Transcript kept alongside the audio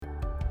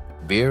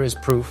Beer is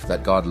proof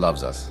that God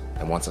loves us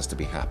and wants us to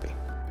be happy.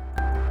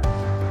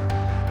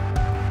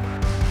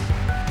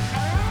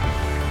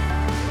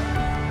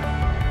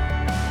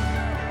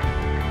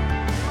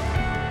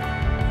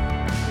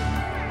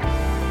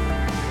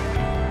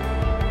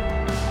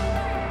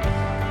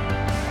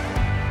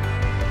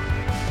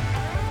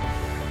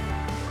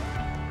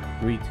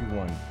 Three, two,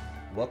 one.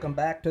 Welcome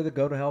back to the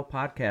Go to Hell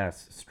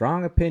podcast.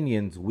 Strong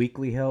opinions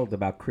weekly held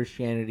about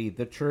Christianity,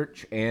 the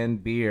church,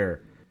 and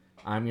beer.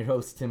 I'm your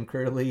host, Tim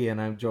Curley,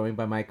 and I'm joined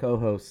by my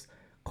co-host,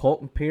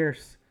 Colton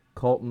Pierce.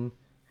 Colton,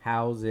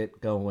 how's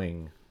it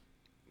going?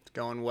 It's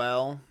going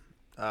well.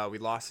 We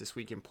lost this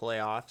week in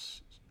playoffs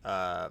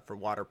for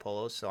water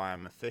polo, so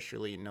I'm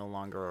officially no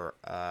longer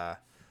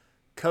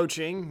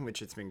coaching,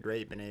 which it's been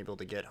great. Been able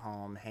to get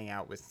home, hang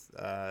out with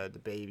the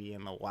baby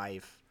and the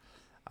wife.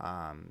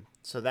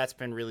 So that's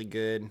been really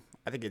good.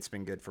 I think it's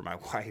been good for my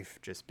wife,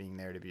 just being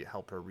there to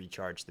help her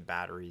recharge the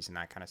batteries and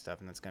that kind of stuff.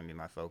 And that's going to be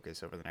my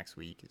focus over the next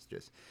week, is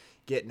just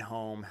getting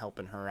home,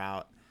 helping her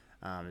out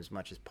as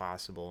much as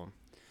possible.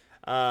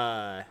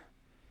 Aside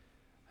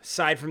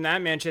from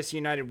that, Manchester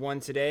United won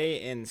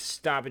today in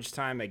stoppage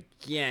time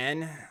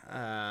again.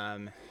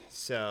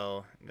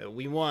 So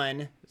we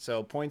won.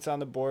 So points on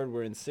the board.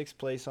 We're in 6th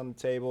place on the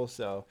table.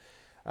 So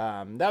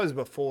that was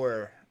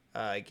before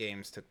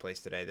games took place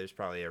today. There's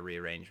probably a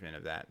rearrangement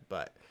of that,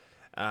 but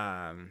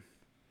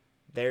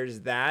there's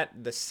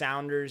that. The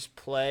Sounders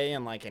play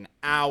in like an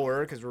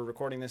hour because we're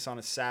recording this on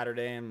a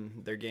Saturday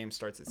and their game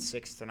starts at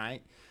 6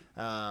 tonight.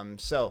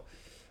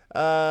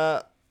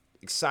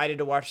 Excited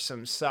to watch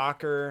some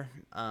soccer.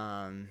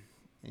 And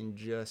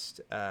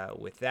just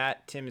with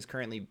that, Tim is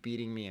currently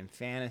beating me in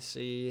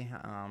fantasy.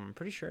 I'm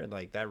pretty sure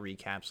like that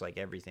recaps like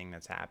everything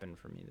that's happened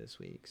for me this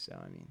week. So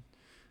I mean,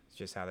 it's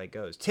just how that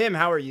goes. Tim,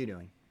 how are you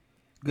doing?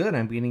 Good.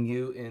 I'm beating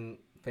you in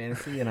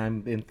fantasy, and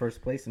I'm in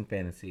 1st place in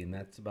fantasy, and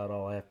that's about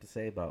all I have to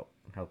say about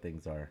how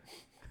things are.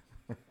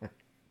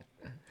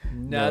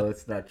 No,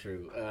 it's not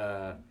true.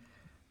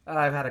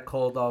 I've had a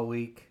cold all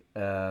week.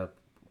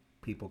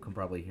 People can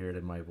probably hear it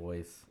in my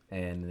voice,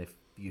 and if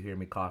you hear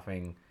me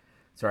coughing,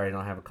 sorry, I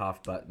don't have a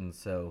cough button,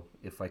 so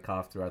if I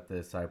cough throughout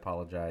this, I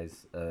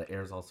apologize.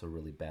 Air's also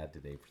really bad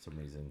today for some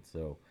reason,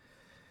 so...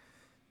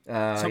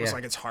 it's almost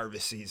like it's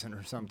harvest season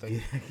or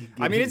something.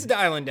 I mean, it's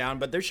dialing down,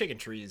 but they're shaking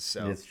trees,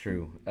 so... It's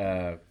true.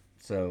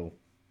 So,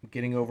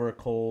 getting over a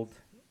cold.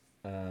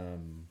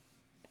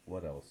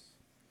 What else?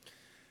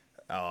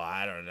 Oh,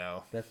 I don't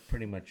know. That's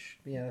pretty much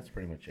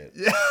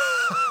it.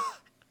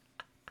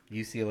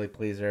 UCLA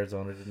plays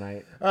Arizona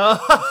tonight.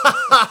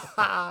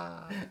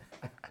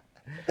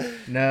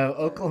 No,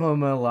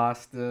 Oklahoma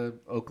lost to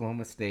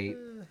Oklahoma State.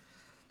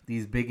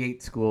 These Big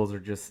 8 schools are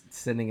just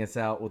sending us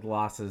out with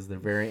losses. They're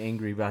very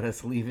angry about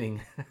us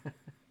leaving.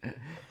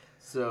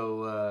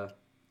 So,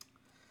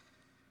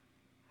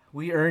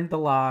 we earned the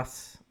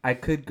loss. I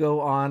could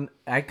go on.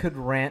 I could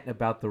rant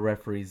about the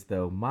referees,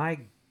 though. My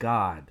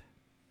God.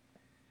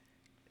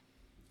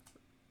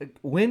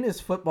 When is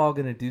football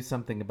going to do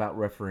something about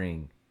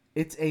refereeing?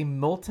 It's a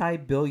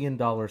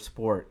multi-billion-dollar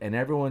sport, and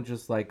everyone's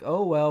just like,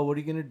 oh, well, what are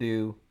you going to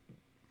do?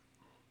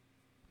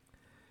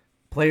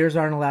 Players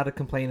aren't allowed to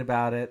complain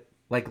about it.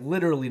 Like,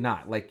 literally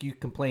not. Like, you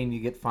complain, you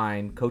get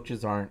fined.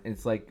 Coaches aren't.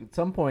 It's like, at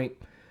some point,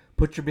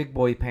 put your big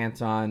boy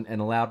pants on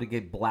and allowed to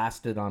get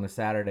blasted on a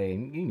Saturday.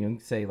 And, you know,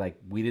 say, like,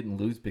 we didn't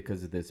lose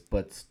because of this.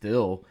 But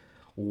still,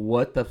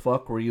 what the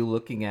fuck were you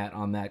looking at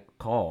on that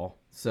call?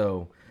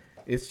 So,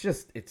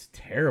 it's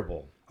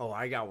terrible. Oh,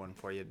 I got one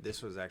for you.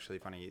 This was actually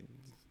funny,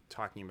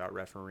 talking about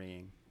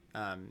refereeing.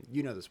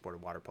 You know the sport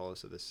of water polo,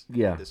 so this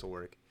will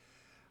work.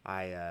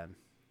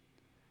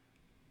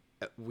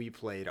 We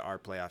played our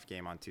playoff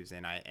game on Tuesday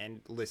night, and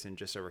listen,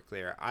 just so we're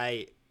clear,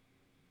 I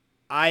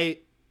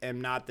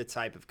am not the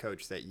type of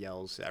coach that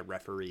yells at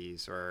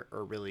referees or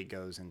really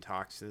goes and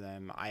talks to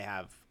them. I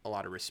have a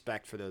lot of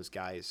respect for those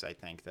guys. I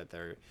think that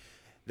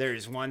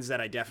there's ones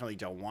that I definitely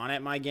don't want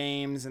at my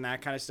games and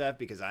that kind of stuff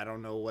because I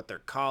don't know what they're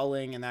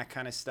calling and that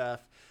kind of stuff.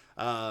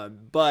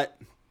 But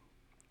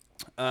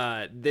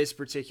this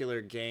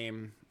particular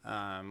game,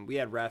 we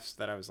had refs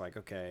that I was like,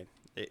 okay,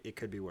 it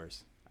could be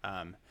worse.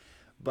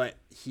 But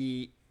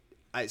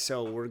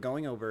so we're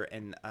going over,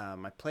 and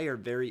my player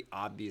very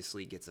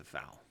obviously gets a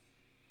foul.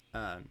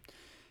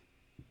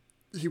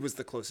 He was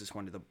the closest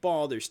one to the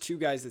ball. There's 2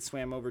 guys that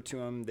swam over to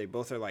him. They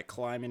both are like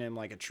climbing him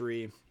like a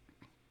tree.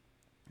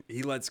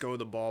 He lets go of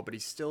the ball, but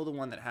he's still the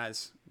one that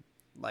has,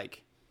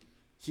 like,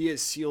 he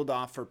is sealed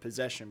off for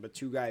possession, but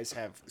 2 guys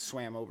have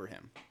swam over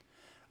him.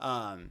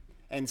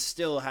 And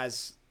still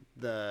has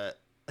the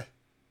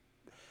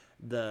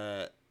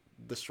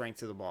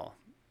strength of the ball.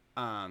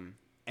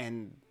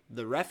 And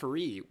the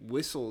referee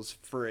whistles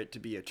for it to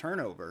be a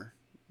turnover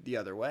the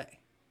other way.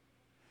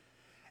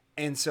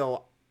 And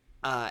so,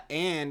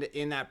 and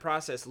in that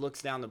process,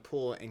 looks down the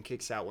pool and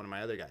kicks out one of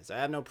my other guys. I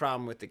have no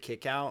problem with the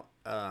kick out.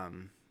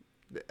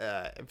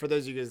 For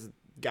those of you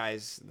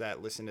guys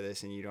that listen to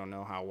this and you don't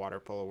know how water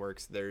polo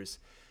works, there's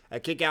a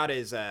kick out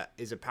is a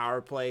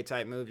power play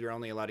type move. You're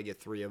only allowed to get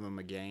 3 of them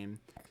a game.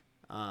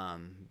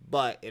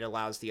 But it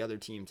allows the other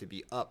team to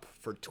be up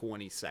for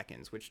 20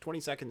 seconds, which 20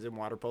 seconds in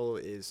water polo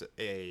is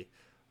a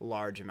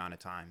large amount of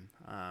time,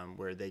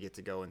 where they get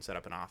to go and set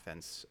up an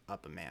offense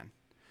up a man.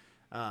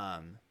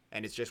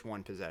 And it's just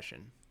one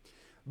possession.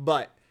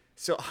 But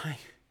so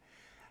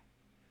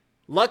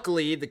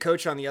luckily, the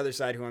coach on the other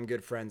side, who I'm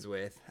good friends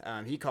with,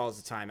 he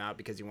calls the timeout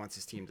because he wants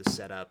his team to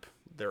set up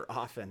their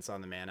offense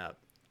on the man up.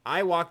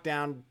 I walked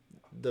down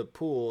the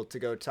pool to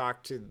go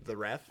talk to the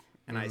ref,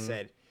 and I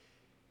said,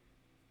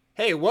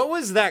 "Hey, what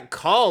was that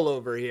call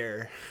over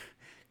here?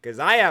 Because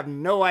I have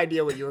no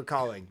idea what you were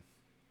calling."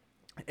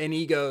 And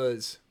he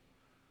goes,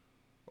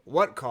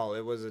 "What call?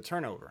 It was a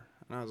turnover."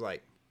 And I was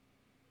like,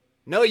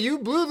 "No, you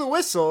blew the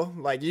whistle.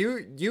 Like,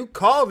 you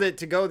called it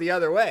to go the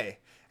other way."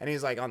 And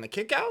he's like, "On the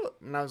kick out?"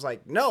 And I was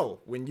like, "No,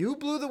 when you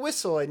blew the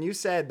whistle and you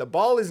said the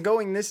ball is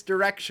going this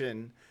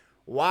direction,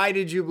 why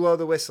did you blow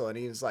the whistle?" And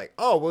he was like,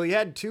 "Oh, well, he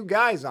had 2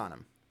 guys on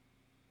him."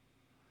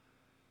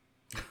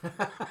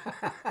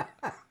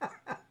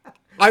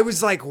 I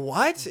was like,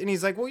 "What?" And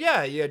he's like, "Well,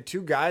 yeah, you had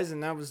 2 guys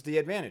and that was the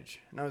advantage."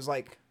 And I was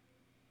like,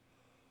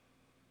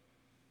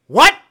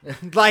 "What?"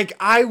 Like,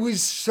 I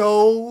was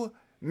so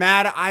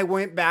mad. I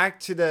went back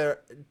to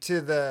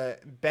the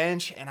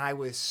bench and I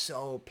was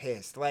so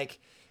pissed. Like,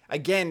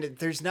 again,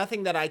 there's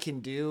nothing that I can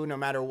do no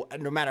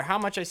matter how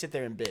much I sit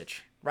there and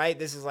bitch, right?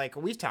 This is like,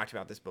 we've talked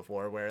about this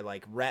before, where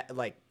like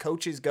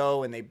coaches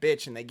go and they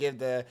bitch and they give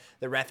the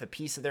ref a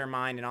piece of their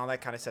mind and all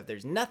that kind of stuff.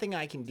 There's nothing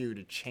I can do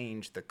to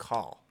change the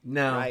call.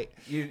 No, right?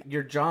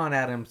 You're jawing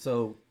at him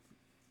so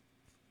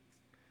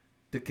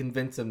to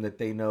convince them that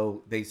they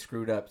know they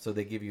screwed up, so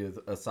they give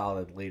you a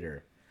solid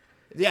later.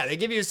 Yeah, they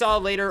give you a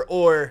solid later,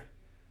 or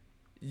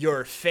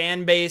your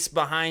fan base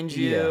behind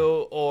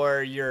you,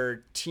 or your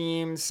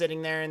team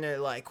sitting there and they're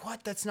like,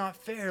 "What? That's not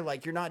fair.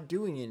 Like, you're not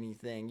doing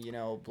anything, you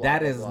know." Blah,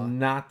 that blah, is blah.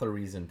 not the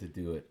reason to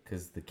do it,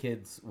 because the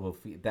kids will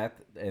feel that,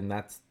 and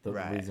that's the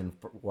Right. reason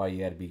why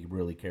you got to be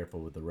really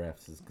careful with the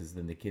refs, is because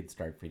then the kids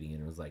start feeding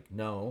in. It was like,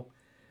 no,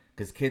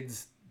 because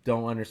kids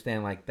don't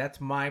understand. Like, that's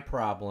my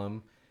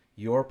problem.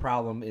 Your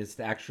problem is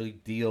to actually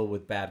deal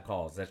with bad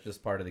calls. That's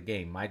just part of the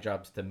game. My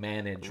job's to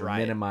manage or Right.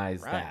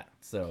 minimize Right. that.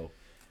 So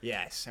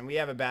Yes, and we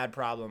have a bad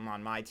problem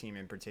on my team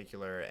in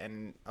particular,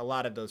 and a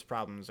lot of those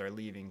problems are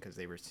leaving because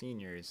they were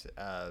seniors,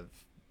 of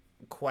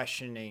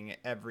questioning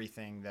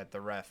everything that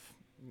the ref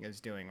is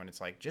doing, when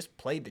it's like, just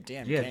play the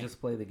damn game. just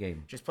play the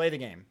game. Just play the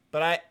game.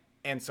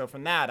 And so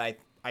from that,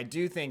 I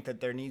do think that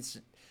there needs,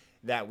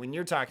 that when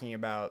you're talking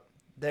about,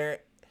 there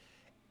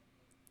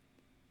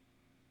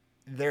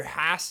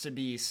has to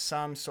be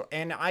some sort,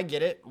 and I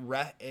get it,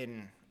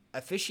 and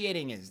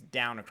officiating is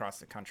down across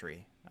the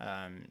country.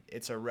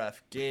 It's a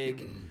rough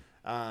gig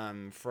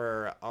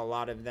for a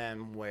lot of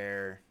them,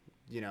 where,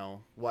 you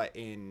know,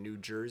 in New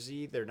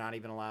Jersey, they're not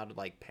even allowed,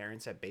 like,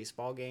 parents at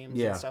baseball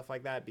games and stuff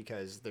like that,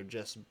 because they're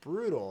just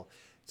brutal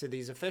to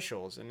these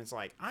officials. And it's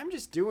like, I'm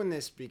just doing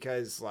this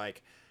because,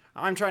 like,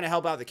 I'm trying to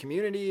help out the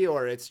community,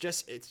 or it's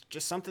just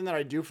something that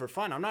I do for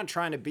fun. I'm not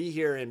trying to be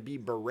here and be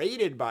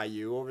berated by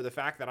you over the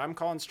fact that I'm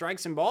calling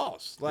strikes and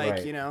balls. Like,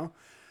 Right. you know,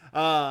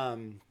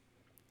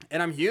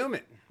 and I'm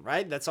human,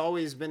 right? That's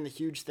always been the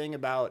huge thing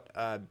about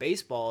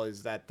baseball,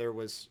 is that there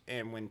was,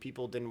 and when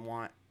people didn't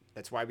want,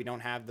 that's why we don't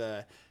have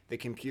the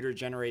computer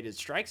generated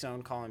strike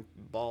zone calling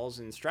balls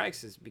and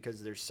strikes, is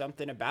because there's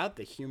something about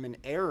the human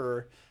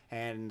error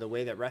and the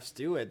way that refs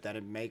do it that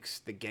it makes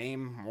the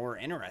game more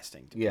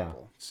interesting to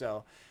people.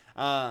 So,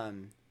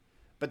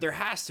 but there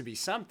has to be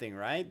something,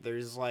 right?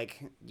 There's,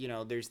 like, you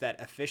know, there's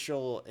that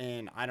official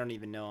in, I don't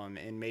even know him,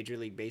 in Major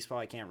League Baseball.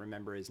 I can't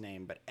remember his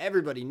name, but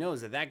everybody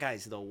knows that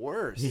guy's the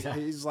worst. Yeah.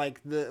 He's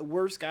like the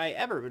worst guy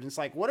ever. But it's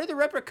like, what are the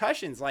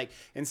repercussions? Like,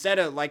 instead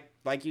of, like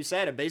you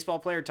said, a baseball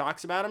player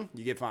talks about him,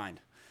 you get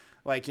fined.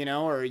 Like, you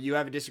know, or you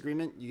have a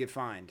disagreement, you get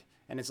fined.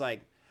 And it's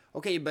like,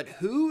 okay, but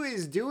who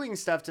is doing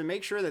stuff to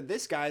make sure that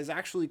this guy is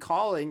actually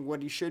calling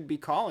what he should be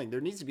calling?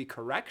 There needs to be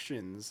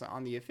corrections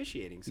on the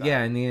officiating side.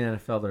 Yeah, in the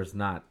NFL, there's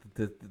not.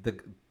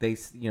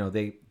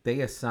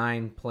 They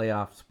assign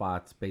playoff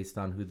spots based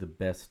on who the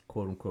best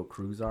quote unquote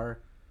crews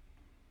are,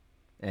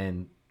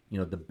 and, you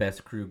know, the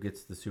best crew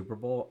gets the Super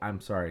Bowl.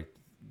 I'm sorry,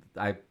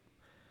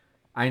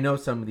 I know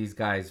some of these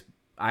guys.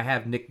 I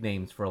have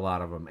nicknames for a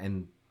lot of them,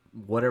 and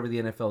whatever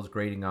the NFL is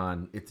grading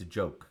on, it's a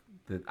joke.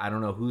 I don't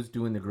know who's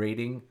doing the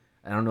grading.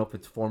 I don't know if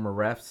it's former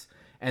refs,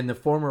 and the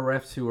former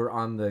refs who are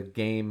on the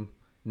game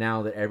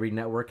now that every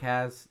network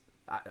has.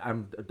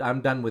 I'm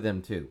done with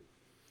them too.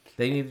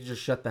 They need to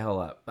just shut the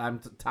hell up. I'm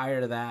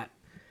tired of that.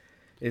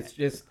 It's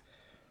just,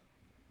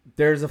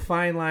 there's a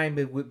fine line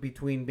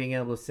between being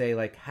able to say,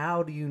 like,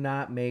 how do you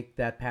not make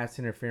that pass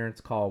interference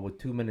call with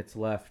 2 minutes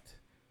left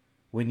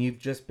when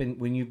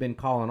you've been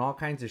calling all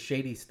kinds of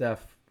shady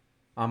stuff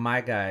on my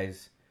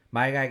guys.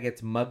 My guy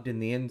gets mugged in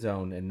the end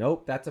zone, and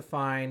nope, that's a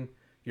fine.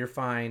 You're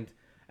fined.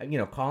 You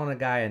know, calling a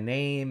guy a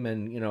name,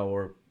 and, you know,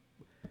 or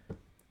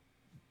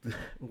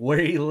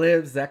where he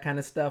lives, that kind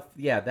of stuff.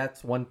 Yeah,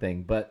 that's one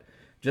thing. But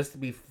just to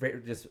be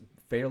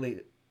fairly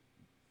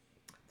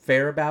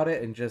fair about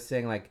it, and just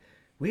saying, like,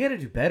 we got to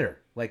do better.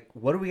 Like,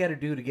 what do we got to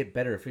do to get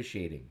better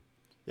officiating?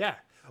 Yeah.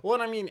 Well,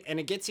 and I mean, and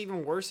it gets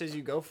even worse as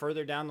you go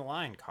further down the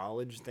line,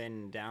 college,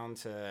 then down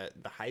to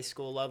the high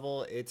school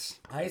level. It's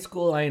High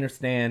school, I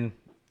understand.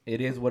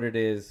 It is what it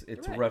is.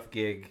 It's a Right. rough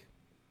gig.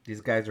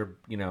 These guys are,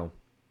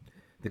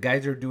 the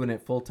guys are doing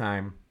it full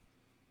time,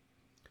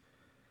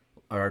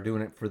 are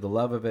doing it for the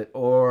love of it,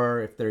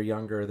 or if they're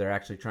younger, they're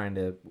actually trying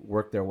to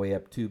work their way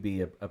up to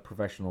be a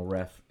professional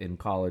ref in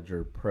college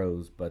or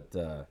pros. But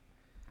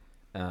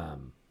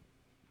um,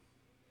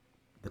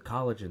 the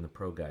college and the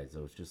pro guys,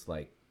 though, it's just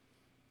like,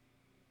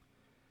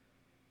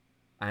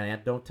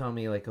 and don't tell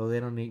me like, oh, they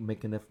don't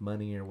make enough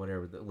money or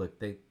whatever. Look,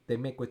 they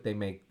make what they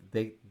make.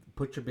 They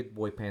put your big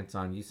boy pants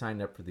on. You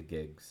signed up for the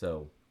gig,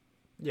 so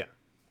yeah,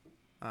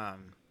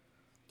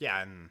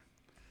 yeah, and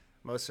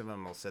most of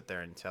them will sit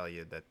there and tell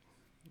you that.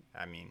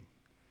 I mean,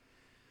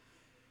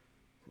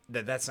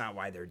 that's not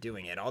why they're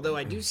doing it. Although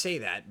I do say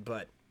that,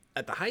 but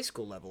at the high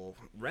school level,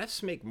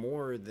 refs make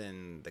more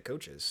than the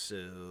coaches,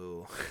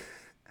 so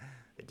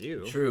they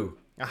do. true.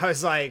 I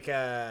was like,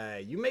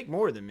 you make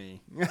more than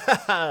me.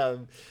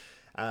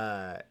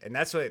 And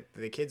that's what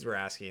the kids were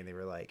asking. They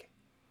were like,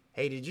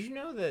 hey, did you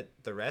know that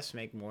the refs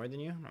make more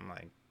than you? I'm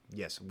like,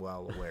 yes,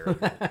 well aware of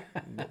that.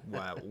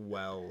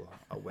 well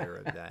aware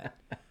of that.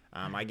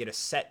 I get a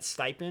set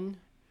stipend.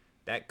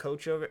 That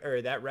coach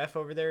that ref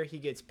over there, he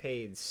gets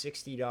paid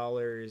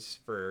 $60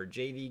 for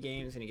JV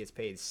games, and he gets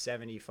paid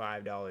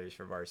 $75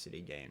 for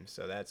varsity games.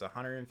 So that's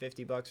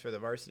 $150 for the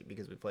varsity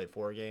because we played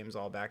 4 games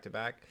all back to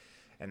back,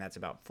 and that's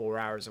about 4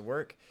 hours of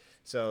work.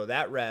 So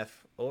that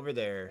ref over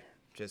there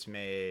just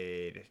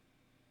made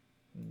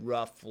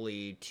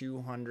roughly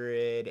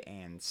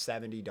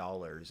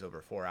 $270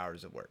 over 4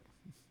 hours of work.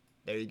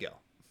 There you go.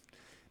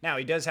 Now,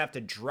 he does have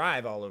to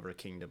drive all over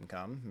Kingdom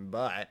Come,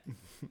 but...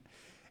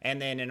 And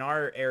then in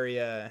our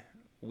area,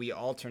 we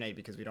alternate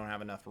because we don't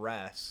have enough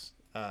refs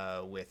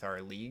with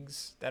our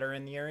leagues that are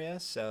in the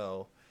area.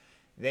 So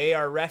they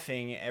are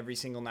reffing every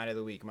single night of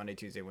the week, Monday,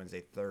 Tuesday,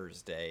 Wednesday,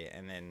 Thursday,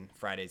 and then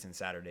Fridays and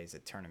Saturdays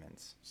at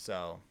tournaments.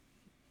 So,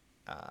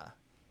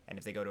 and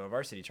if they go to a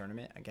varsity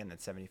tournament, again,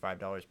 that's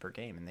 $75 per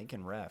game, and they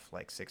can ref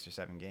like 6 or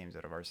 7 games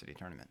at a varsity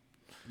tournament.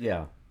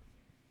 Yeah.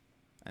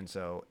 And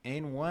so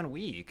in 1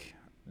 week,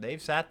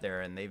 they've sat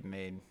there and they've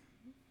made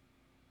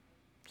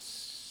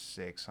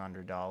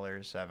 $600,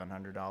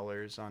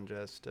 $700 on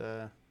just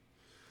a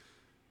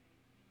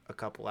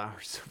couple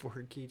hours of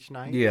work each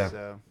night.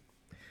 Yeah.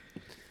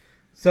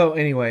 So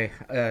anyway,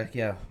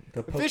 yeah,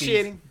 the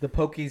Officiating.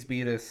 Pokies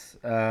beat us.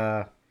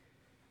 I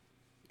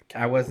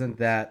wasn't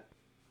that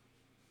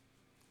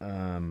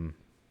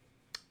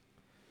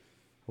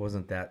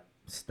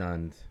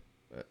stunned.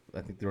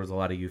 I think there was a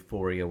lot of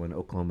euphoria when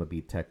Oklahoma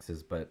beat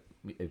Texas, but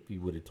if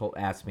you would have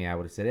asked me, I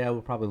would have said, yeah,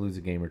 we'll probably lose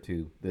a game or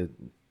two.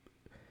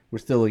 We're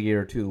still a year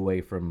or two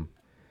away from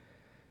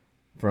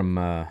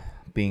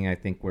being, I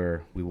think,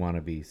 where we want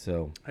to be.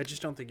 So I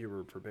just don't think you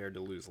were prepared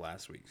to lose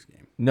last week's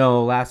game.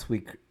 no, last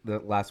week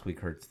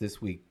hurts. This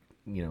week,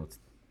 it's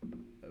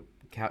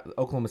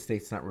Oklahoma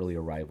State's not really a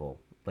rival.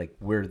 Like,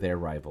 we're their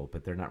rival,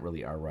 but they're not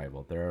really our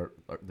rival. They're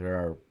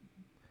our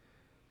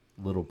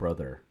little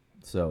brother.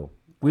 So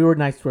we were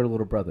nice to our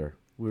little brother.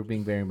 We were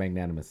being very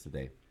magnanimous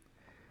today.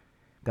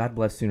 God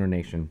bless Sooner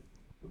Nation.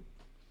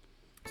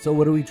 So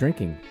what are we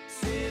drinking?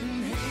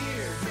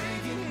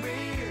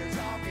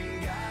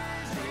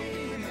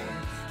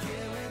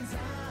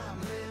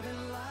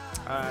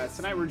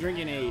 Tonight we're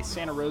drinking a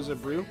Santa Rosa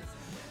brew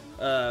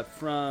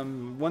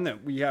from one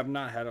that we have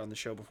not had on the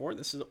show before.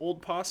 This is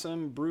Old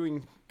Possum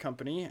Brewing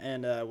Company,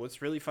 and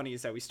what's really funny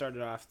is that we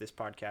started off this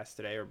podcast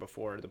today, or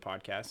before the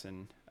podcast,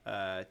 and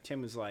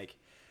Tim was like,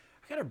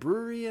 I got a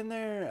brewery in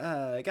there.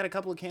 I got a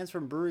couple of cans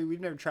from a brewery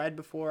we've never tried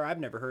before. I've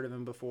never heard of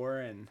them before,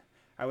 and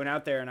I went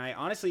out there, and I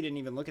honestly didn't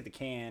even look at the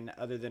can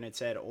other than it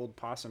said Old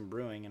Possum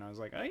Brewing, and I was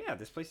like, oh, yeah,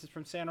 this place is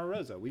from Santa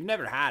Rosa. We've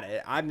never had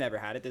it. I've never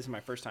had it. This is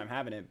my first time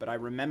having it, but I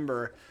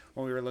remember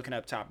when we were looking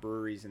up top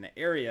breweries in the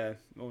area,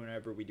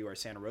 whenever we do our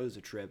Santa Rosa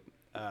trip,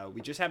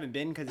 we just haven't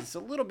been because it's a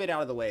little bit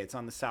out of the way. It's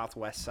on the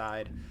southwest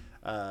side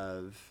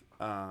of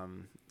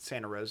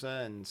Santa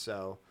Rosa, and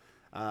so,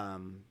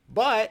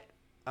 but...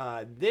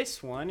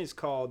 this one is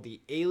called the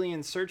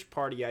Alien Search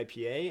Party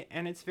IPA,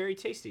 and it's very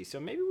tasty. So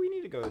maybe we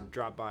need to go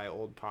drop by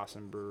Old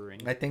Possum Brewery.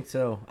 I think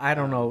so. I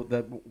don't know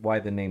why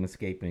the name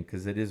escaped me,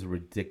 because it is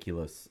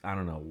ridiculous. I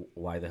don't know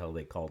why the hell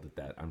they called it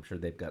that. I'm sure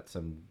they've got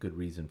some good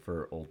reason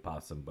for Old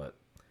Possum, but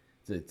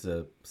it's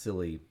a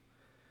silly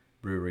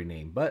brewery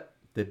name. But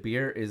the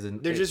beer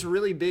isn't... They're just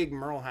really big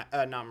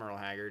not Merle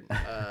Haggard,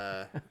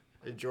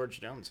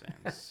 George Jones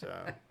fans. So...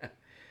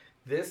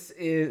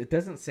 It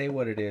doesn't say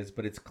what it is,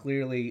 but it's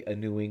clearly a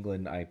New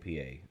England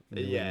IPA.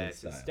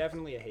 Yes, it's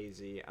definitely a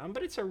hazy,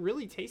 but it's a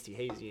really tasty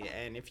hazy.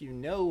 And if you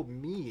know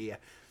me,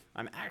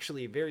 I'm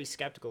actually very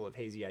skeptical of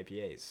hazy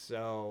IPAs.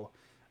 So,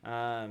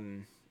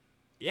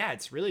 yeah,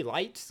 it's really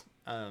light.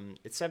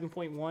 It's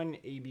 7.1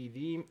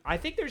 ABV. I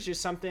think there's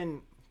just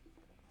something.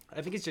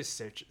 I think it's just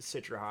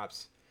Citra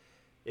hops.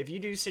 If you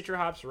do Citra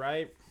hops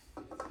right,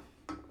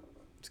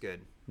 it's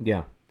good.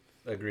 Yeah,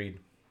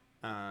 agreed.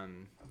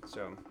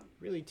 So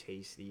really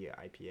tasty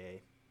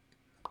IPA.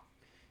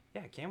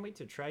 Yeah, can't wait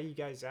to try you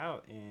guys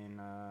out in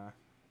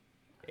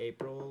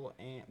April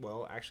and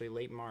actually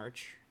late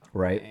March.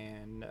 Right.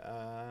 And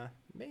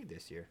May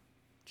this year,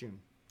 June.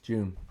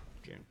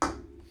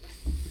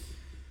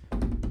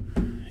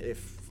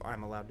 If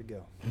I'm allowed to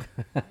go.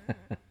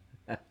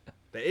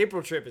 The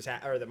April trip is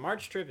or the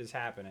March trip is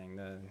happening.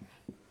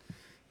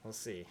 We'll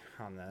see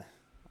on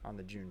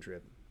the June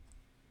trip.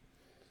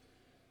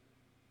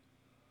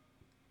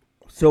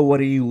 So what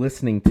are you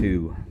listening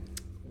to?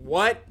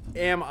 What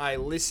am I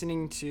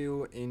listening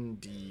to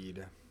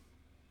indeed?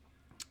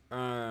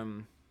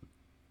 I've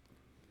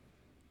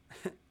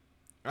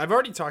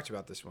already talked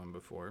about this one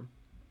before.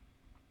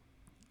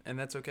 And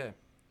that's okay.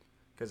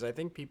 Because I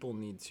think people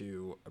need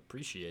to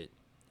appreciate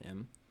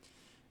him.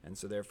 And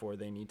so therefore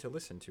they need to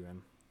listen to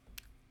him.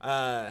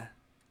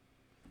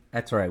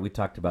 That's all right. We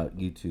talked about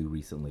U2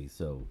 recently,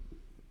 so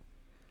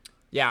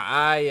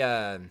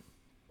yeah,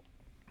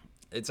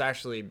 it's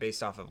actually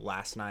based off of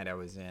last night. I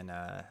was in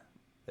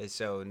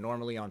so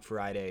normally on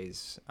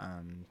Fridays,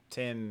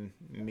 Tim,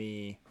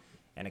 me,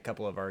 and a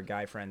couple of our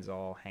guy friends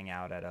all hang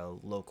out at a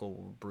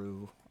local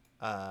brew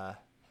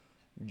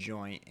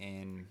joint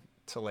in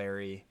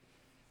Tulare,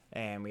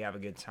 and we have a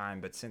good time.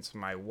 But since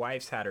my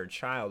wife's had our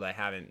child, I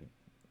haven't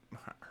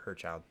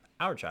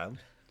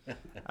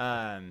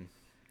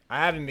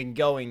been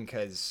going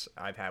because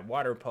I've had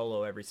water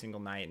polo every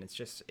single night, and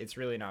it's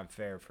really not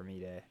fair for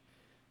me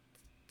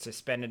to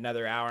spend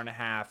another hour and a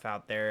half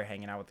out there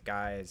hanging out with the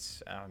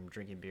guys,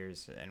 drinking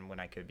beers, and when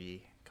I could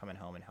be coming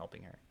home and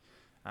helping her.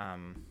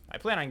 I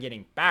plan on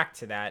getting back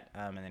to that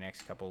in the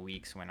next couple of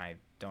weeks when I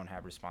don't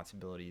have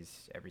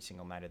responsibilities every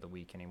single night of the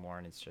week anymore,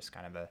 and it's just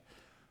kind of a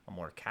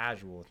more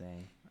casual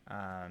thing.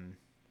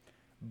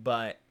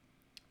 But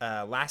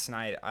last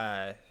night,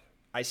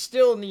 I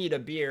still need a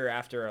beer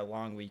after a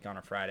long week on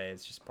a Friday.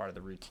 It's just part of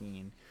the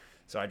routine.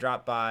 So I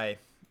dropped by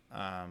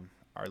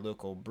our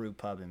local brew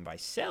pub in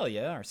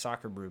Visalia, our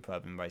soccer brew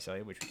pub in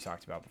Visalia, which we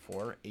talked about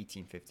before,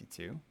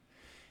 1852.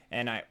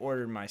 And I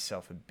ordered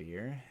myself a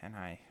beer, and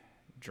I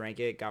drank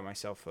it, got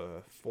myself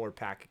a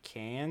 4-pack of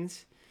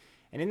cans.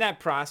 And in that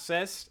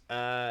process,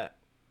 I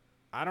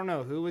don't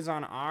know who was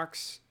on aux.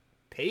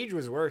 Paige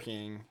was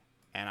working,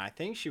 and I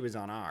think she was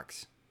on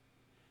aux.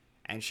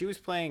 And she was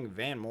playing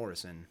Van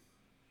Morrison.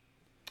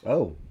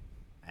 Oh.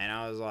 And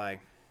I was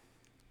like,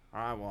 all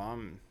right, well,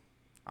 I'm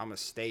going to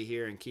stay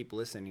here and keep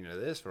listening to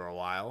this for a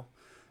while.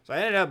 So I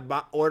ended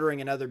up ordering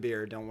another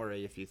beer. Don't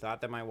worry, if you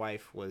thought that my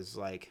wife was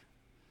like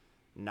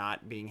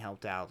not being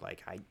helped out,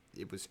 like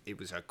it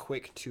was a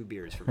quick 2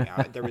 beers for me.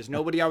 There was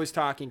nobody I was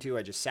talking to.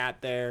 I just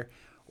sat there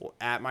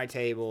at my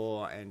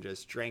table and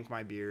just drank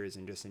my beers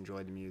and just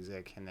enjoyed the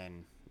music, and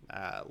then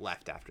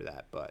left after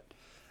that. But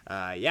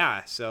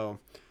yeah, so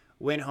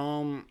went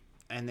home.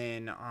 And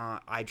then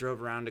I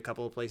drove around a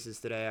couple of places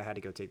today. I had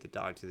to go take the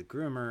dog to the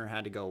groomer.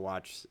 Had to go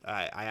watch.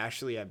 I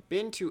actually have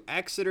been to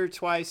Exeter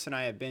twice, and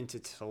I have been to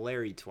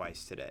Tulare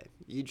twice today,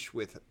 each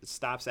with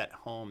stops at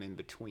home in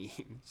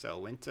between. So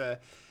went to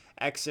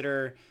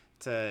Exeter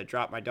to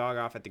drop my dog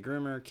off at the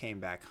groomer, came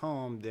back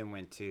home, then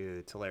went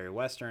to Tulare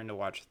Western to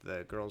watch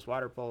the girls'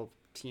 water polo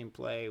team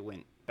play,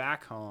 went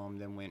back home,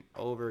 then went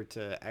over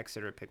to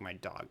Exeter to pick my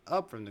dog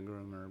up from the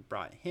groomer,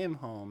 brought him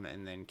home,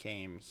 and then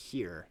came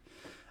here.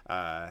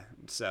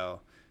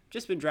 So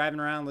just been driving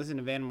around listening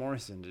to Van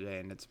Morrison today,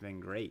 and it's been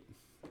great.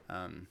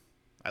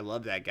 I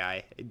love that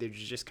guy. There's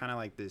just kind of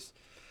like this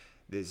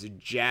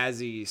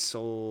jazzy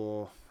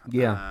soul,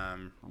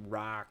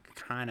 rock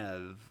kind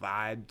of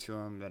vibe to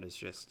him that is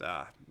just,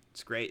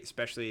 it's great.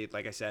 Especially,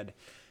 like I said,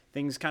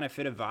 things kind of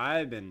fit a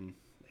vibe, and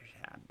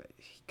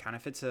he kind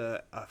of fits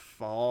a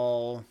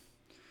fall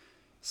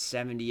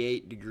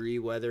 78-degree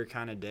weather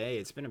kind of day.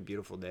 It's been a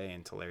beautiful day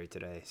in Tulare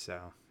today, so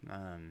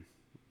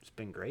it's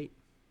been great.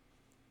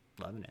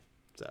 Loving it.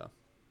 So,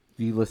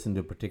 do you listen to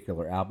a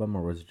particular album,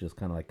 or was it just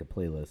kind of like a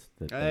playlist?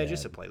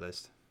 Just a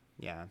playlist.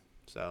 Yeah.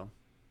 So,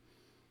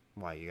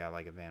 why, you got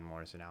like a Van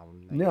Morrison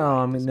album? No,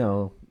 I mean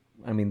no.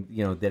 I mean,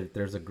 you know,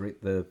 there's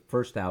the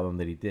first album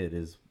that he did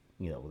is,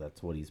 you know,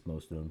 that's what he's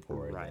most known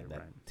for. Right.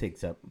 That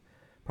takes up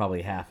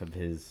probably half of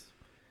his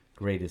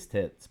greatest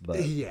hits.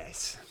 But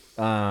yes.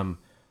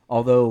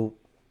 Although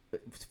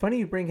it's funny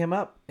you bring him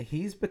up,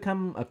 he's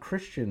become a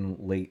Christian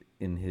late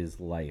in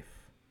his life.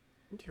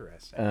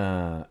 Interesting.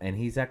 And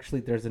he's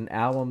actually, there's an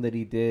album that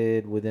he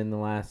did within the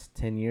last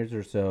 10 years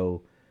or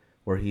so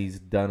where he's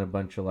done a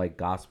bunch of like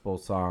gospel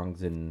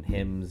songs and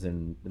hymns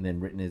and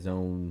then written his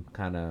own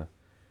kind of,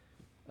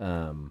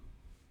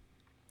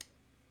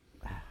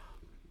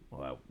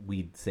 well,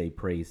 we'd say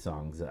praise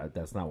songs.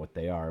 That's not what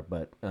they are.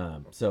 But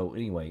so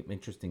anyway,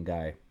 interesting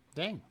guy.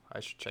 Dang,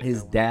 I should check his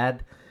that one.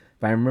 dad,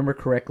 if I remember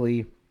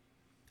correctly,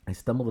 I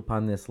stumbled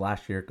upon this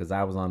last year because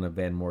I was on a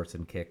Van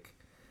Morrison kick.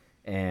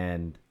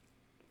 And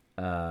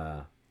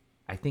I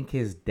think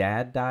his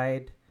dad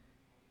died,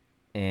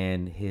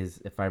 and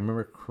if I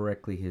remember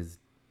correctly, his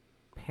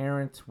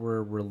parents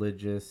were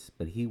religious,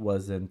 but he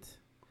wasn't.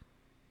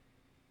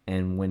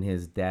 And when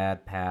his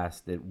dad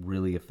passed, it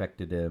really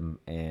affected him,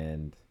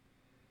 and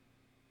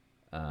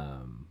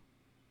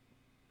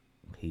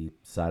He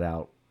sought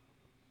out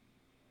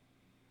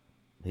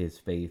his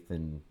faith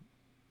and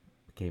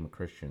became a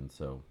Christian.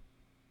 So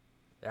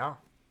Yeah.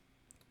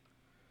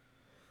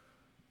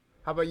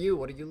 How about you?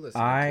 What are you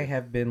listening I to?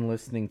 have been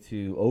listening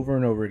to over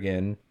and over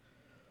again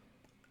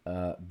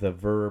the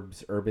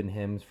Verbs Urban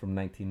Hymns from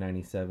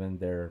 1997,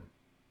 their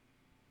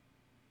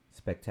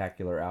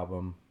spectacular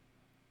album.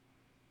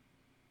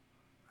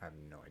 I have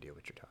no idea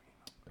what you're talking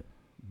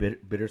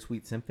about.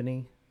 Bittersweet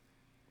Symphony.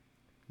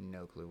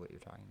 No clue what you're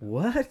talking about.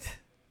 What?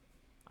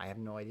 I have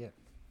no idea.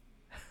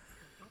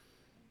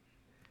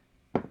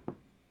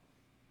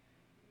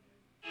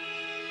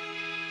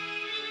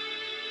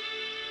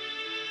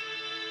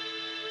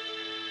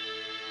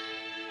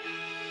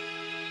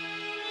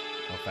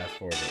 I'll fast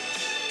forward it.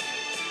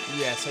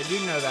 Yes, I do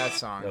know that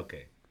song.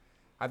 Okay.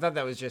 I thought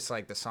that was just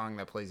like the song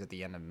that plays at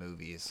the end of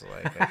movies.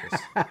 Like I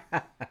just,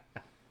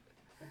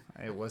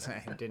 it wasn't.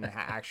 It didn't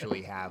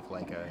actually have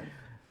like a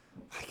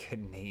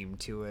name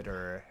to it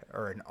or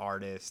an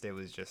artist. It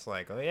was just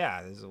like, oh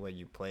yeah, this is what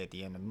you play at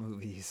the end of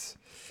movies.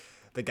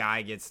 The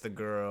guy gets the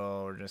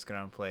girl. We're just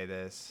gonna play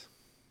this.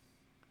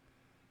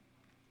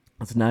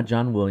 It's not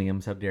John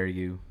Williams. How dare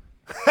you?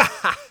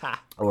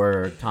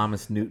 Or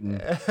Thomas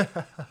Newton.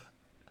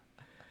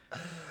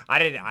 I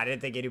didn't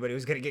think anybody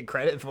was gonna get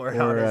credit for it.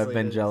 Or, honestly,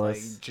 It's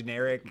Vangelis. like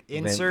generic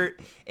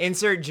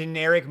insert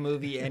generic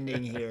movie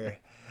ending here.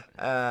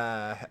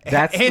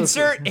 That's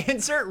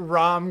insert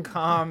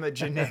rom-com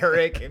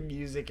generic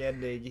music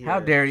ending here. How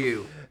dare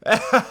you?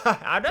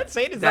 I'm not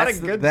saying it's not a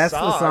good That's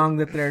song. the song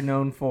that they're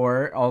known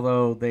for.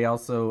 Although they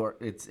also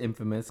it's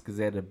infamous because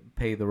they had to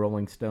pay the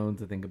Rolling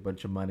Stones, I think, a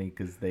bunch of money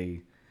because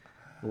they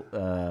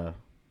it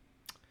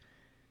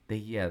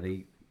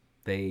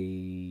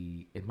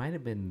might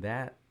have been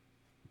that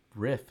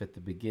riff at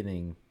the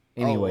beginning.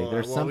 Anyway,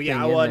 there's something.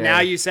 Yeah, in well, there. now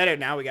you said it.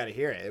 Now we got to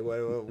hear it.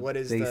 What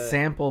is They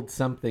sampled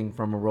something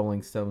from a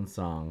Rolling Stones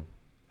song.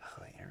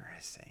 Oh,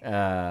 interesting.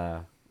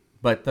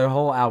 But the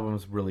whole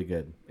album's really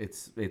good.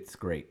 It's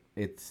great.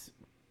 It's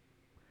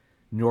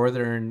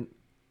Northern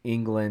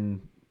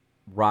England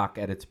rock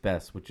at its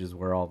best, which is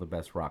where all the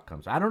best rock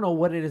comes. I don't know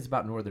what it is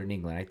about Northern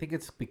England. I think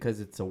it's because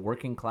it's a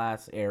working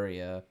class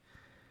area.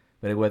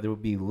 But whether it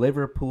would be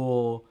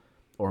Liverpool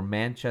or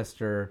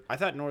Manchester. I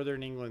thought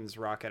Northern England's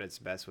rock at its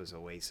best was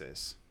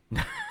Oasis.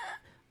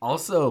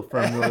 Also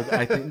from North,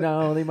 I think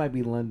no, they might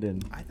be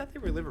London. I thought they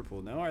were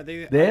Liverpool. No, are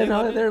they?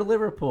 They're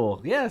Liverpool.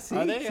 Yeah, see,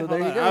 Are they? so Hold there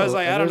you on. go. I was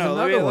like, And I don't there's know.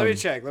 another Let me one.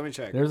 check. Let me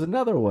check. There's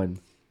another one.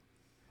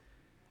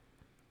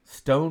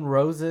 Stone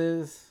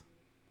Roses.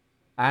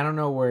 I don't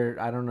know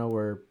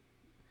where.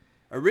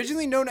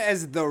 Originally known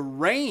as The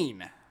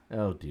Rain.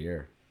 Oh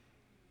dear.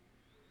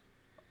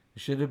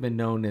 It should have been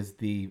known as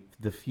the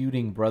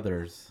Feuding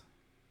Brothers.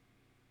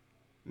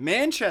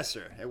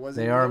 Manchester. It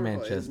wasn't. They are Liverpool.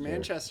 Manchester. It was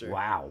Manchester.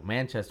 Wow,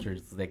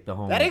 Manchester's like the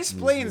home. That of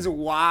explains music.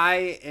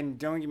 why, and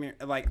don't get me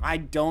like, I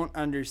don't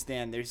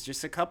understand. There's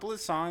just a couple of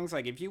songs,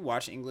 like if you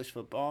watch English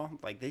football,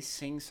 like they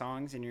sing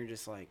songs and you're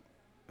just like,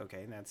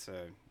 okay, that's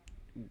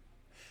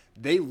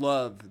they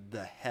love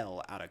the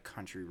hell out of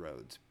country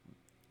roads.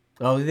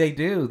 Oh, they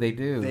do. They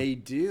do. They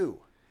do.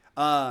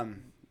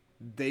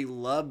 They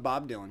love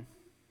Bob Dylan.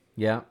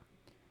 Yeah.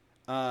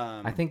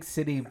 Um, I think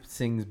City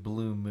sings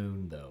Blue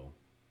Moon though.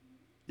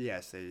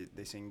 Yes,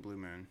 they sing Blue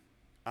Moon.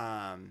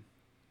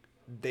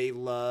 They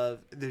love.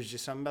 There's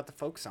just something about the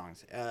folk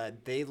songs.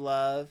 They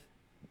love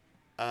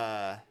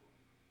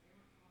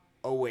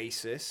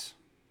Oasis,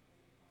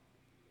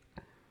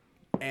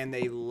 and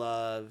they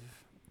love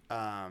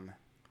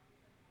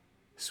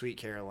Sweet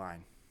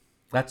Caroline.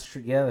 That's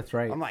true. Yeah, that's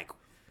right. I'm like,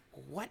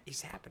 what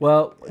is happening?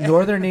 Well,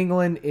 Northern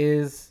England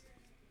is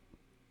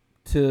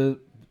to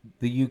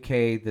the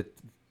UK that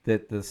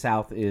the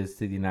South is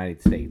to the United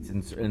States,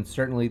 and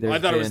certainly there's. I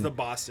thought been, it was the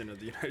Boston of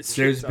the United States.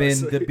 There's been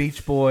honestly. the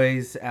Beach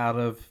Boys out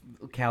of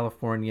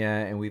California,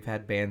 and we've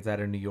had bands out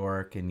of New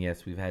York, and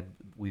yes, we've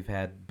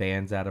had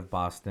bands out of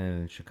Boston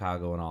and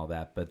Chicago and all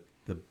that. But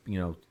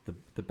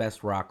the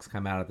best rocks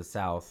come out of the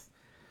South,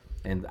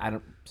 and I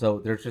don't. So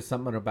there's just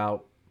something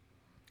about.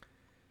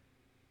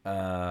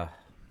 I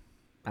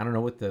don't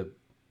know what the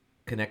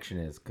connection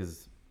is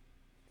because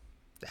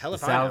The hell the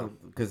if I South, know.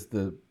 because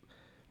the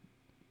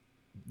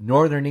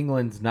Northern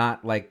England's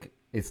not like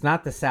it's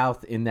not the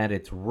South in that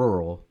it's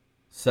rural.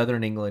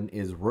 Southern England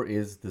is the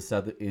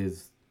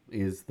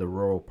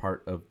rural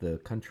part of the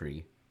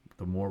country,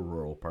 the more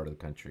rural part of the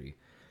country.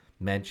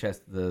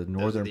 Manchester, the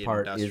northern the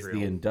part, is industrial.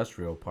 the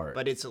industrial part.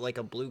 But it's like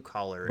a blue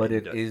collar. But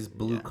it is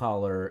blue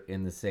collar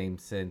in the same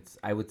sense.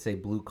 I would say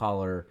blue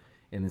collar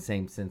in the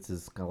same sense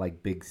as kind of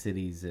like big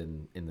cities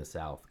in the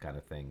South kind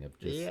of thing. Of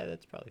just, Yeah,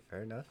 that's probably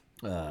fair enough.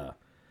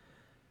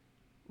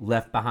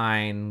 left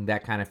behind,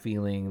 that kind of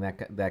feeling,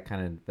 that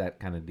kind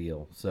of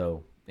deal.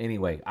 So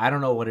anyway, I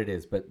don't know what it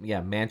is, but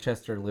yeah,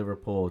 Manchester,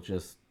 Liverpool,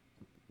 just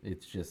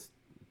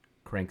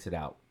cranks it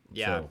out.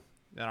 Yeah. So,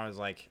 Then I was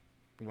like,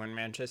 when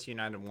Manchester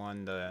United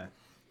won the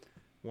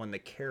won the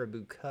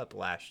Caribou Cup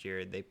last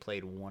year, they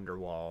played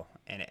Wonderwall,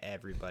 and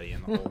everybody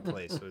in the whole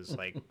place was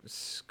like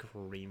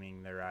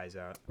screaming their eyes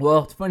out.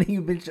 Well, it's funny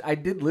you mentioned. I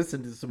did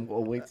listen to some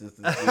Oasis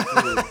this week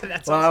too.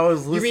 While I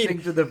was You mean-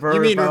 listening to the verb,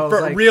 You mean I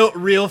was like,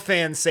 real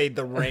fans say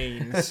the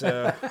rain?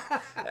 So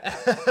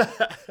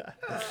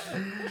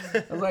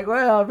I was like,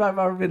 well, if I've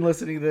ever been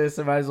listening to this,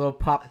 I might as well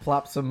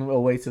plop some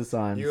Oasis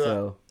on. you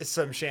So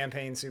some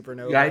Champagne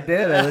Supernova. yeah, I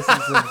did. I listened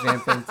to some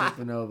Champagne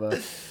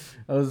Supernova.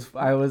 I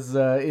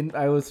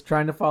was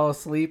trying to fall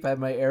asleep. I had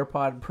my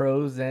AirPod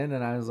Pros in,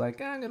 and I was like,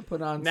 I'm gonna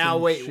put on Now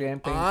some wait,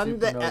 Champagne on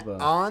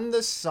Supernova.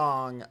 the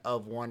song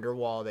of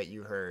Wonderwall that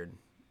you heard,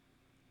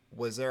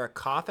 was there a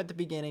cough at the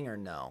beginning or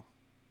no?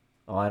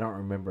 Oh, I don't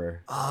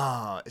remember.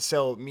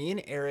 So me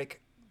and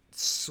Eric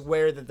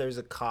swear that there's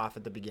a cough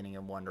at the beginning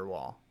of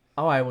Wonderwall.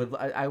 Oh, I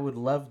would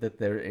love that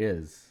there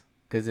is,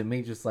 because it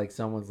may just like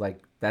someone's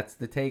like, that's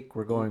the take,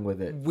 we're going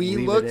with it.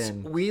 Leave it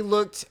in. We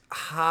looked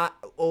hot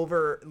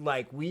over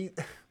like we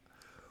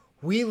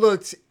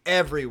looked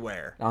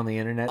everywhere On the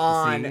internet to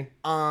see.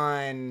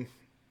 on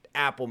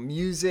Apple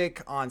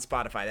Music, on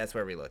Spotify. That's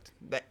where we looked.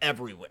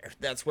 Everywhere.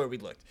 That's where we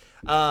looked.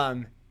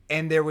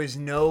 And there was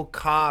no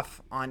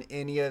cough on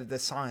any of the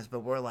songs,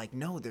 but we're like,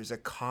 no, there's a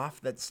cough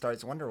that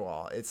starts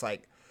Wonderwall. It's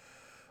like,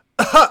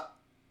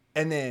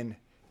 and then,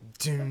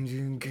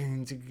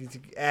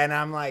 and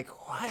I'm like,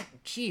 what?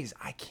 Jeez,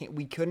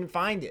 we couldn't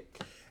find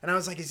it. And I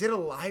was like, is it a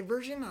live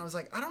version? I was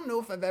like, I don't know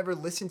if I've ever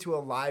listened to a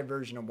live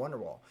version of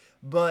Wonderwall,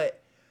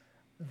 but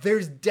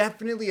there's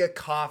definitely a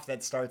cough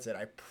that starts it.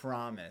 I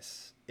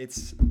promise.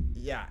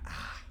 Yeah,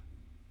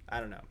 I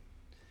don't know.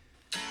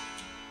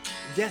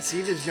 Yeah,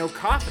 see, there's no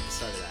cough at the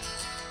start of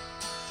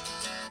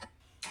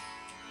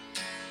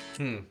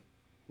that.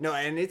 No,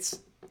 and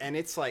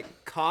it's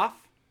like cough,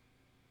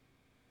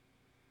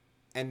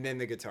 and then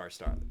the guitar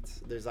starts.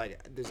 There's like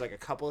a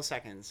couple of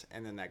seconds,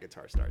 and then that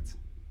guitar starts.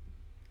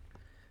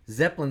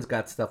 Zeppelin's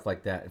got stuff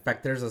like that. In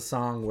fact, there's a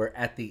song where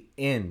at the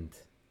end,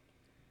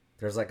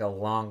 there's like a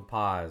long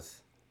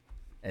pause,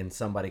 and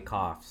somebody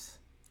coughs.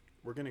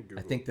 We're gonna Google.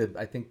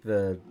 I think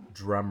the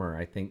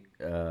drummer.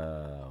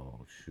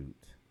 Shoot.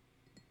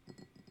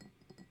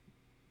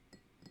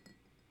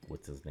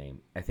 What's his name?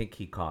 I think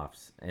he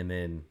coughs, and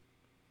then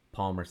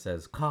Palmer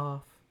says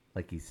cough,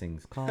 like he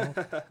sings cough.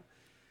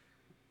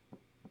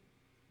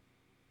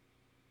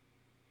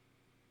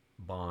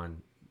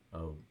 Bon,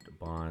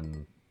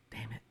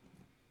 damn it.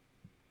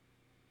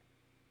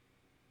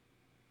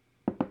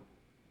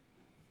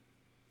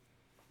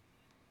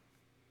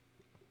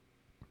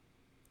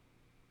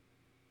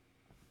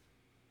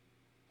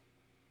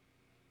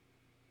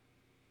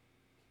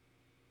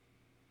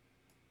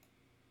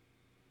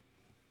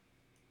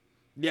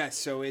 Yeah,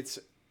 so it's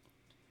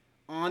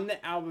on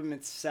the album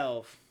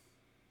itself.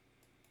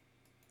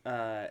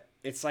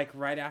 It's like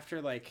right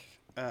after like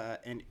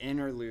an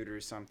interlude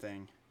or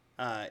something.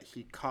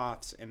 He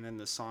coughs, and then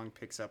the song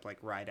picks up like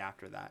right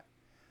after that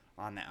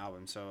on the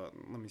album. So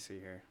let me see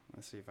here.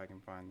 Let's see if I can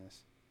find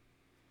this.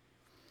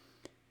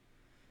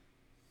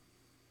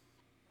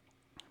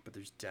 But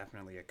there's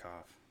definitely a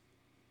cough.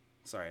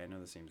 Sorry, I know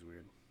this seems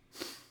weird.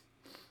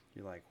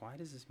 You're like, why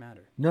does this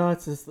matter? No,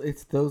 it's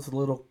those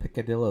little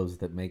picadillos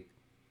that make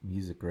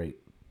music great.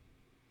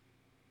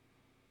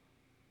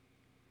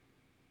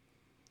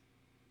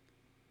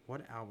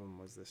 What album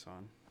was this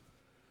on?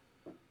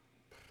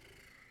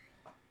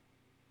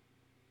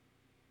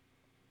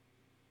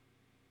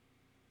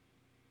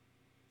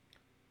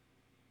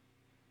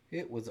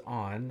 It was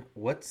on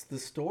What's the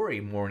Story,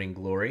 Morning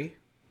Glory.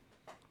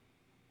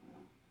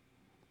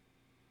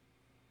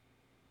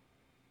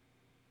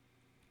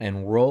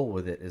 And Roll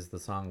With It is the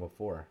song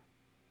before.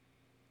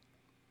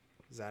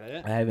 Is that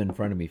it? I have it in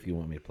front of me if you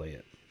want me to play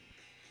it.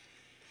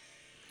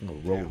 Oh,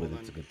 Roll Okay, With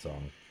hold It's a on. good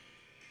song.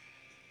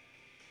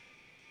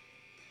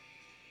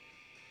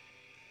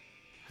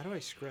 How do I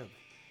scrub?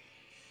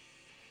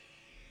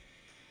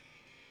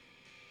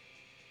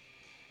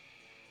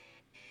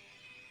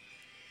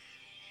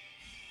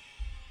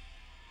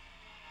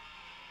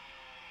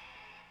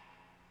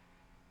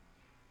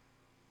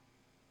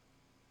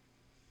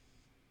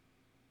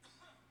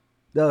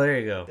 Oh, there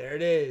you go. There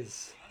it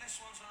is.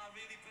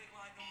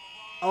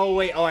 Oh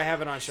wait, I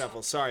have it on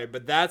shuffle. Sorry,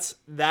 but that's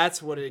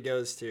what it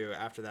goes to.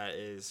 After that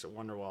is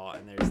Wonderwall,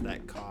 and there's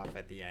that cough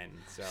at the end.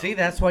 So See,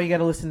 that's why you got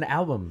to listen to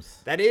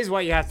albums. that is why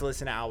you have to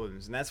listen to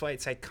albums, and that's why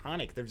it's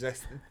iconic. There's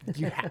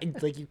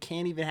you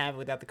can't even have it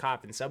without the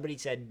cough. And somebody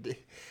said,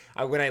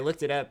 when I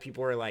looked it up,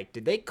 people were like,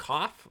 "Did they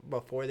cough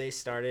before they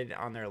started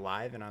on their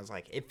live?" And I was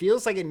like, "It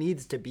feels like it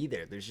needs to be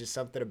there. There's just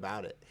something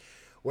about it."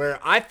 Where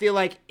I feel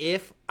like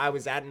if I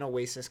was at an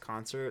Oasis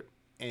concert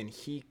and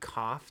he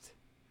coughed,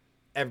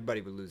 everybody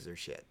would lose their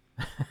shit.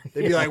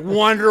 They'd be like,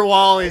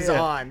 Wonderwall is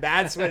on.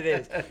 That's what it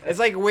is. It's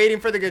like waiting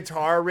for the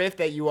guitar riff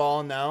that you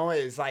all know.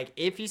 Is like,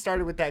 if he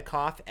started with that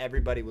cough,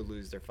 everybody would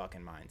lose their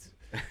fucking minds.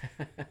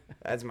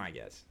 That's my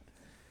guess.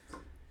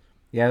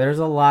 Yeah, there's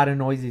a lot of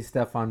noisy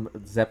stuff on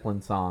Zeppelin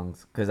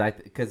songs because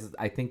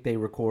I think they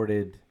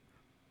recorded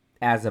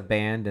as a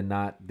band and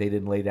they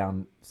didn't lay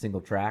down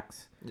single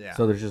tracks. Yeah.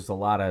 So there's just a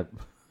lot of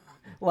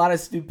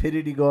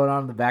stupidity going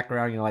on in the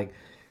background. Like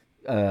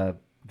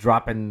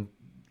dropping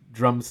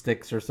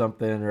drumsticks or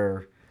something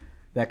or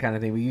that kind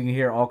of thing. But you can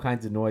hear all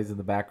kinds of noise in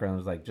the background.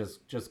 It's like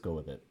just go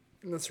with it.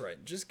 That's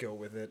right. Just go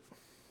with it.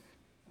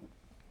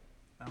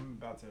 I'm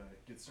about to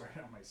get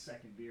started on my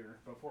second beer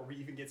before we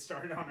even get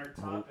started on our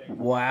topic.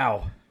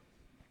 Wow.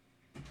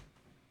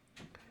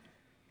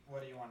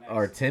 What do you want next?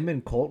 Are Tim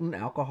and Colton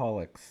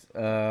alcoholics?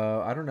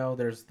 I don't know.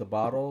 There's the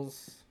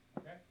bottles.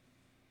 Okay.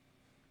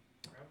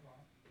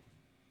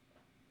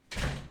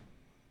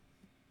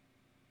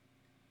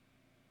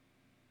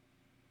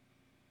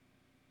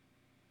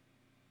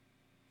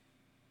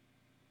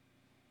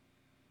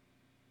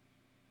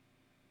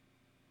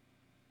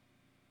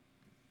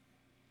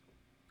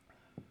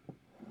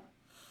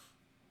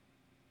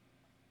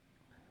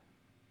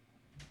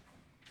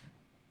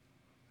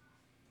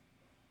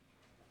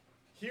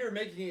 Here,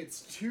 making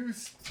its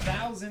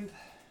 2000th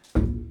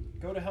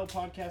Go to Hell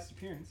podcast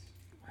appearance.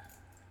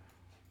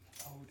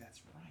 Oh,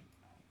 that's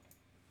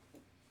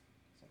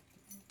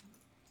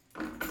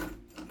right.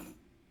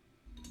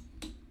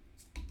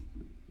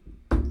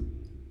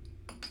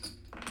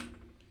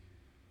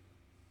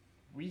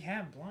 We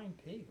have Blind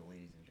Pig,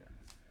 ladies and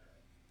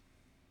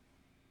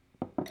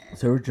gentlemen.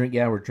 So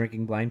we're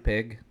drinking Blind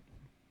Pig.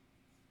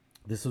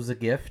 This was a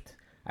gift.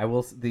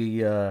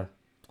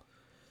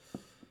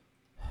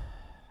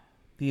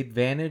 The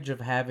advantage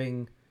of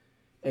having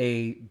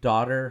a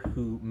daughter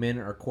who men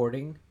are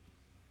courting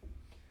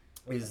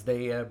is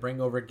they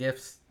bring over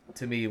gifts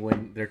to me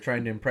when they're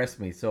trying to impress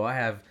me. So I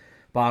have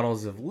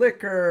bottles of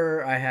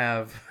liquor. I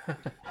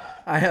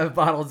have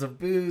bottles of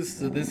booze.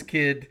 So this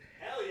kid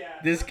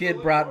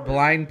brought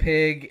Blind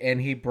Pig,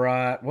 and he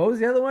brought, what was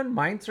the other one?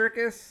 Mind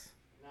Circus?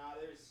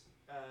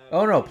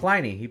 Oh no,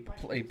 Pliny.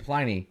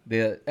 Pliny,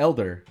 the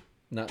elder,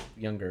 not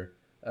younger.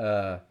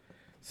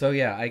 So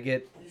yeah, I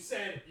get.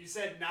 You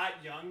said not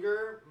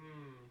younger.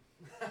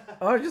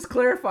 Oh, just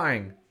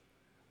clarifying.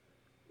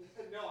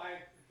 No,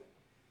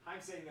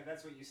 I'm saying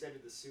that's what you said to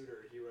the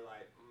suitor. You were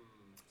like,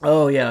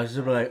 Oh yeah, I was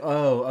just like,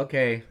 oh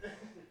okay.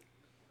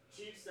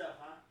 cheap stuff,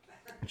 huh?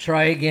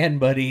 Try again,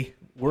 buddy.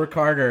 Work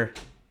harder.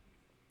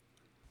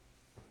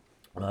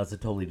 Well, that's a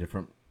totally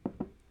different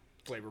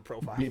Flavor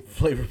profile.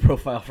 flavor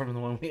profile from the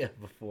one we had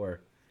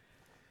before.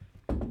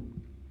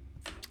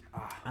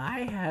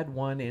 I had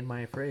one in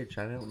my fridge.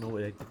 I don't know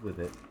what I did with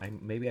it.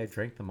 Maybe I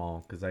drank them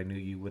all because I knew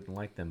you wouldn't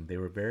like them. They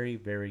were very,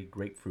 very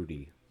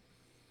grapefruity.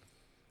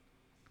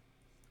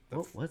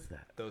 What was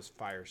that? Those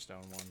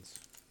Firestone ones.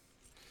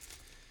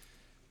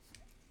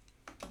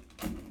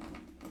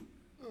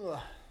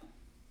 All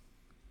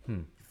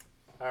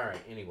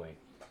right. Anyway,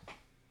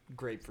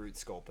 Grapefruit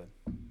Sculpin.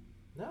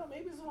 no,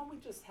 maybe it's the one we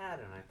just had,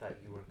 and I thought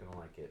you weren't gonna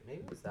like it.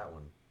 Maybe it was that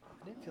one.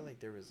 I didn't feel like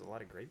there was a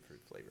lot of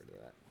grapefruit flavor to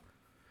that.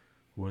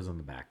 What was on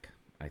the back?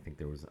 I think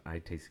there was. I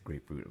tasted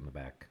grapefruit on the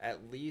back.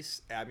 At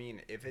least, I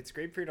mean, if it's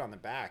grapefruit on the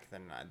back,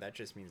 then that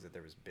just means that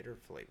there was bitter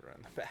flavor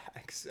on the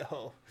back.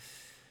 So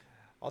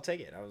I'll take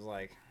it. I was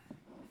like,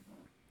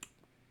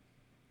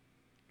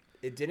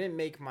 it didn't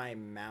make my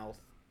mouth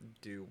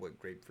do what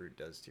grapefruit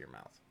does to your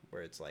mouth,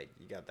 where it's like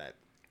you got that.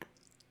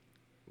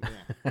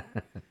 Yeah,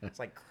 it's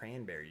like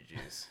cranberry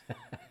juice.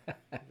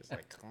 Just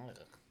like.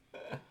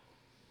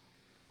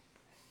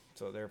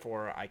 So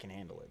therefore, I can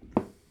handle it.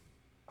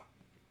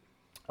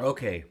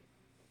 Okay.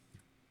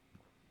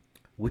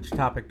 Which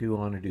topic do you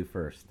want to do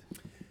first?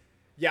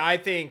 Yeah, I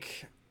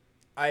think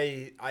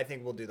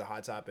we'll do the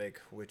hot topic,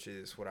 which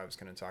is what I was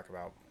going to talk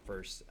about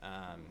first.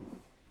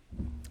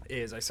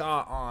 Is I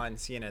saw on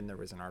CNN there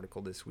was an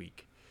article this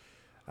week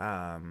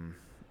that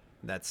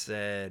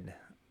said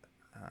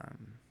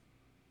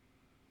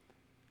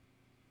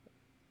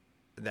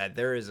that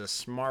there is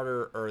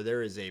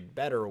a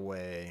better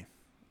way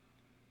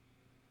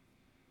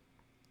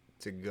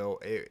to go,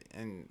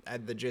 and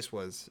the gist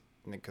was,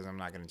 because I'm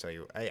not going to tell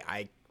you,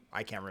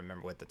 I can't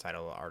remember what the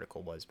title of the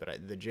article was,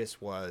 but the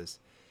gist was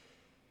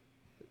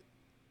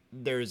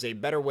there's a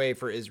better way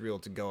for Israel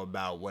to go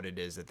about what it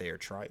is that they are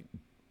trying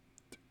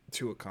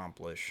to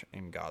accomplish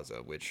in Gaza,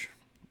 which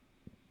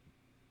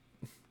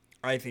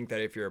I think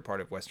that if you're a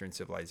part of Western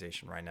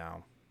civilization right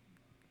now,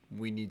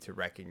 we need to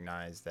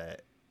recognize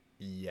that,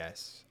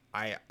 yes,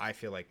 I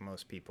feel like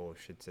most people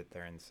should sit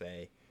there and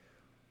say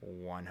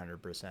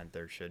 100%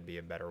 there should be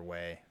a better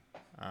way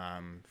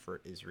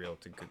for Israel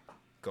to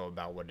go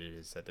about what it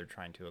is that they're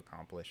trying to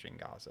accomplish in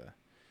Gaza.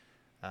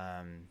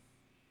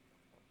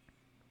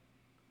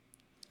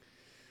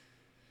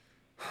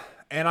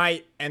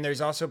 And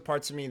there's also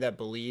parts of me that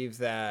believe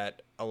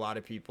that a lot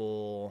of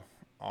people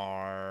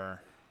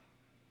are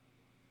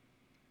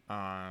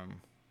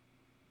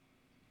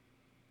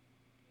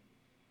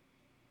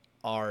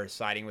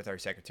siding with our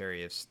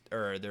Secretary of,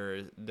 or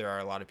there are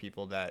a lot of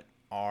people that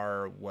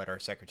are what our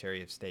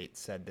Secretary of State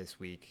said this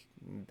week.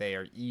 They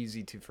are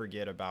easy to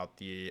forget about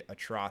the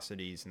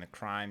atrocities and the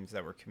crimes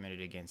that were committed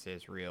against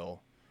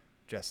Israel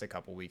just a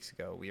couple weeks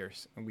ago. We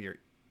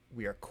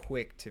are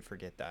quick to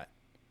forget that.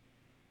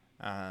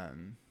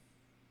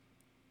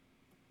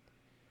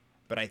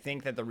 But I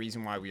think that the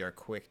reason why we are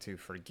quick to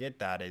forget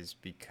that is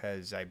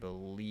because I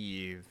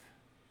believe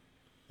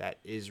that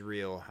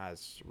Israel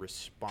has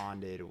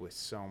responded with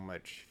so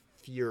much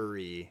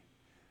fury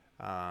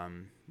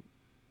that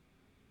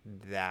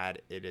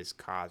it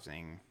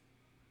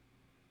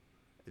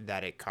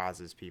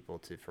causes people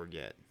to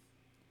forget.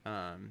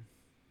 And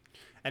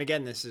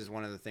again, this is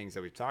one of the things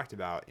that we've talked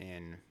about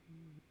in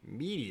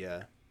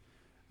media,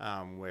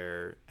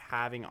 where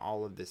having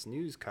all of this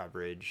news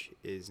coverage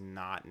is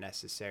not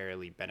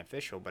necessarily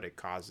beneficial, but it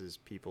causes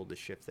people to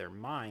shift their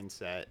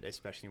mindset,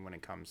 especially when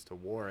it comes to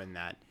war. And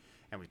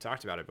we've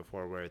talked about it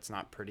before, where it's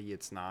not pretty,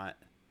 it's not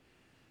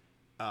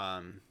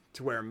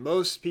to where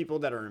most people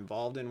that are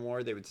involved in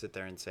war, they would sit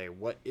there and say,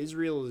 what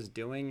Israel is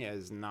doing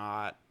is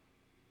not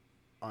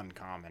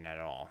uncommon at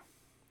all.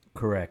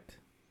 Correct.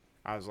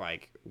 I was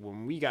like,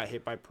 when we got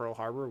hit by Pearl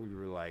Harbor, we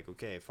were like,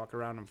 okay, fuck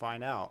around and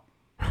find out,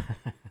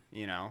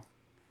 you know?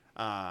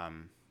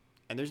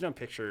 And there's no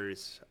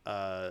pictures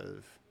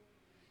of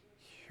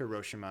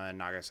Hiroshima and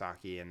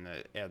Nagasaki and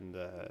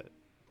the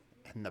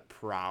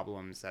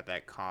problems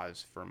that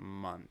caused for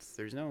months.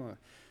 There's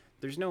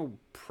no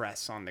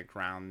press on the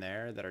ground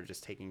there that are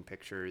just taking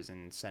pictures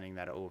and sending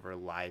that over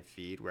live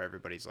feed where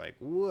everybody's like,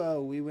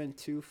 whoa, we went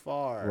too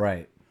far.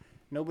 Right.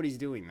 Nobody's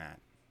doing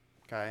that.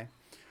 Okay.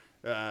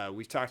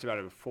 We've talked about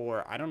it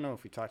before. I don't know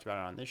if we talked about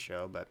it on this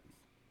show, but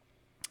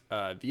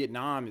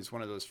Vietnam is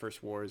one of those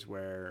first wars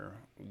where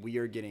we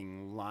are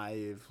getting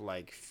live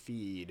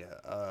feed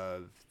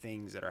of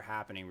things that are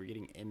happening. We're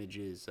getting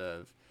images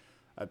of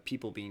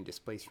people being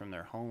displaced from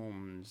their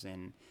homes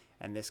and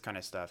this kind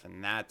of stuff.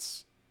 And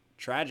that's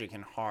tragic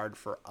and hard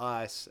for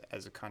us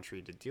as a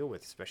country to deal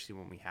with, especially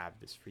when we have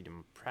this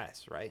freedom of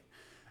press, right?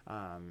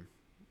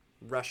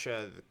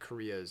 Russia, the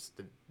Koreas,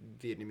 the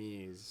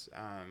Vietnamese,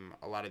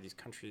 a lot of these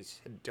countries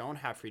don't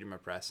have freedom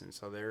of press, and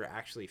so they're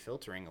actually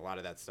filtering a lot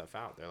of that stuff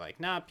out. They're like,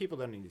 nah, people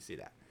don't need to see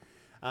that.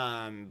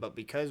 But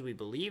because we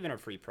believe in a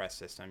free press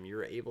system,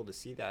 you're able to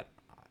see that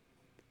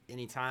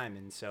anytime.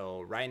 And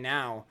so right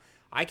now,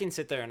 I can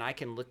sit there and I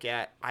can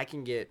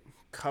get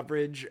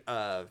coverage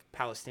of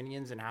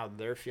Palestinians and how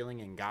they're feeling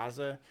in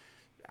Gaza.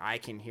 I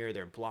can hear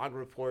their blog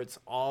reports,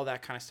 all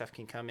that kind of stuff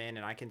can come in,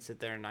 and I can sit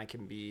there and I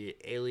can be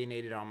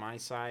alienated on my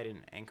side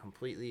and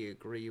completely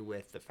agree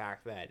with the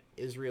fact that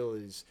Israel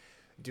is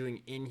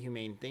doing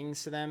inhumane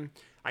things to them.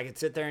 I can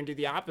sit there and do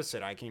the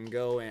opposite. I can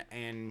go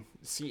and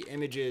see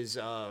images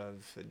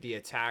of the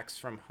attacks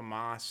from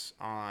Hamas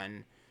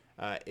on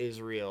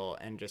Israel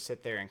and just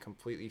sit there and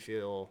completely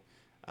feel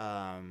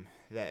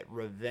that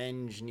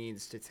revenge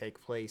needs to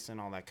take place and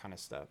all that kind of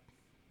stuff.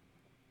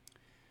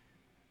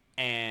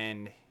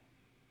 And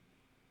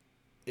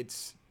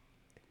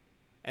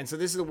so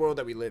this is the world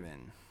that we live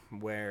in,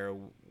 where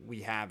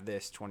we have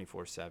this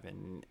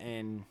 24/7,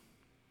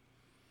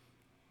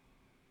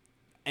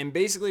 and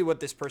basically what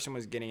this person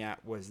was getting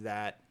at was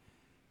that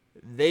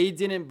they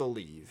didn't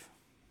believe,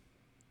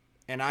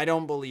 and I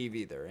don't believe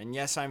either. And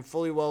yes, I'm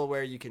fully well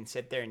aware you can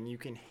sit there and you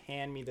can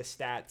hand me the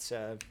stats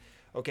of,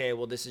 okay,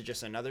 well, this is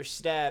just another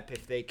step.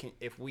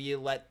 If we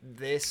let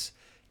this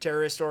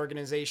terrorist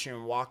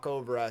organization walk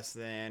over us,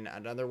 then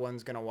another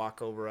one's going to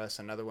walk over us,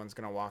 another one's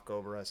going to walk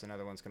over us,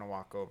 another one's going to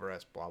walk over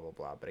us, blah, blah,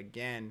 blah. But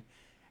again,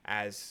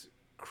 as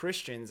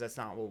Christians, that's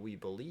not what we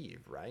believe,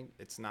 right?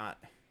 It's not.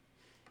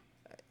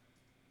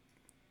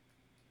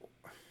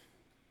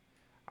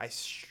 I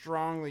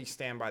strongly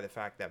stand by the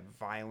fact that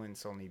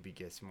violence only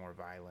begets more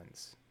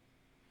violence.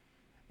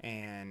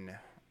 And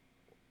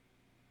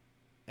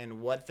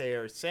what they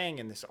are saying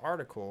in this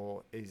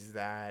article is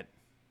that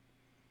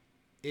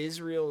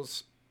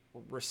Israel's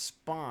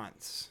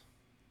response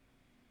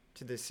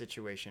to this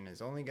situation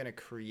is only going to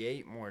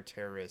create more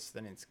terrorists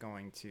than it's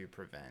going to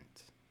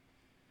prevent.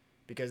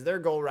 Because their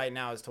goal right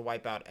now is to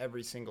wipe out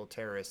every single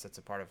terrorist that's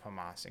a part of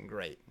Hamas. And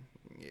great.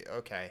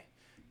 Okay.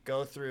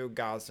 Go through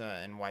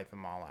Gaza and wipe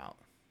them all out.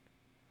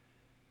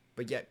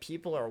 But yet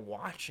people are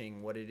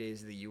watching what it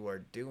is that you are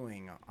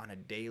doing on a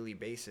daily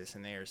basis.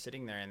 And they are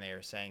sitting there and they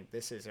are saying,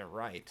 this isn't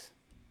right.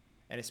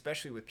 And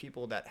especially with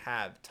people that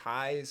have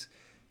ties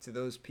to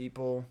those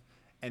people,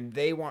 and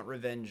they want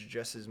revenge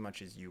just as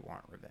much as you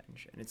want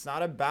revenge. And it's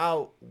not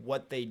about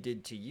what they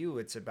did to you.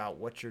 It's about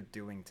what you're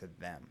doing to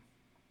them.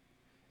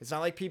 It's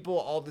not like people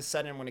all of a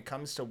sudden, when it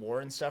comes to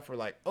war and stuff, we're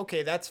like,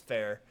 okay, that's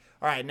fair.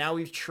 All right, now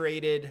we've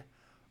traded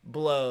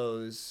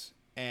blows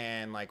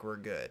and we're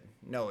good.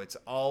 No, it's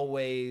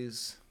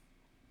always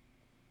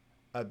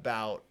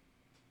about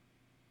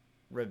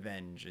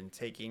revenge and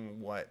taking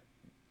what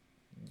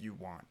you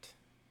want.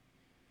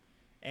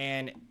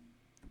 And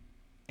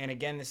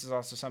again, this is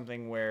also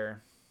something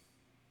where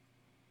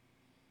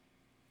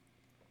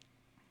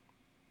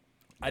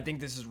I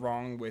think this is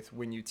wrong with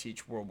when you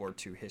teach World War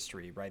II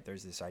history, right?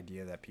 There's this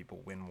idea that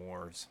people win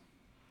wars.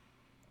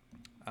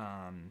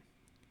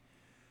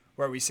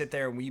 Where we sit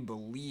there and we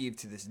believe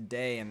to this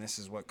day, and this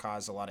is what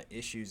caused a lot of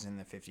issues in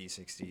the 50s,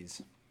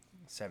 60s,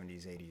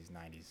 70s, 80s,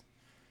 90s,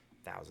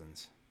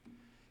 thousands,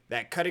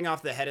 that cutting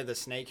off the head of the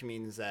snake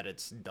means that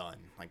it's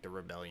done, like the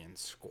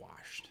rebellion's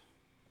squashed.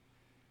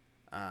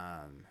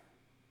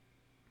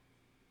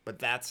 But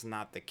that's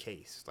not the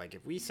case. Like,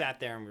 if we sat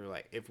there and we were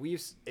like, if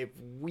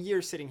we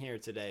are sitting here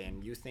today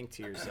and you think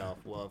to yourself,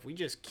 well, if we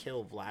just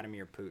kill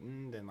Vladimir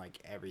Putin, then like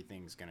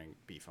everything's gonna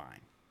be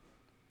fine.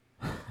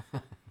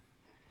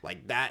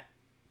 Like that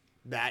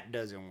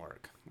doesn't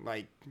work.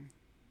 Like,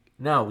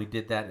 No, we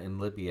did that in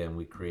Libya, and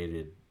we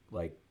created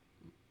like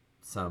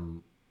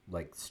some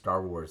like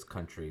Star Wars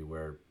country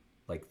where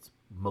like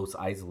Mos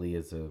Eisley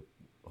is a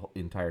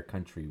entire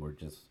country where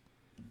just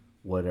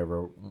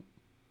whatever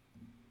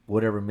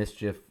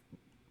mischief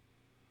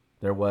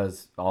there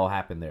was all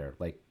happened there.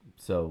 Like,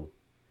 so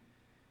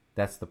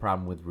that's the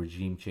problem with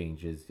regime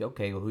changes.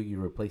 Okay, well, who are you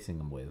replacing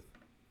them with?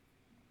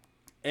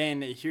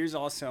 and here's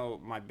also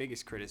my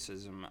biggest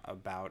criticism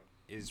about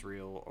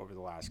Israel over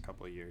the last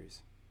couple of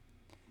years,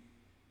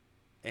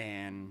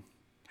 and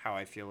how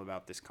I feel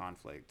about this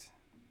conflict.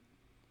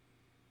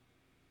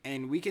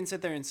 And we can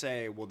sit there and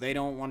say, well, they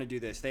don't want to do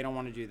this, they don't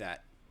want to do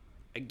that.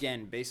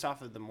 Again, based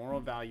off of the moral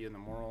value and the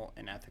moral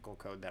and ethical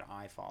code that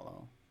I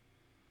follow,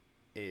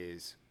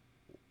 is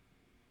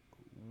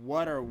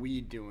what are we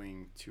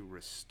doing to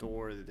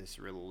restore this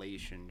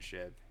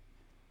relationship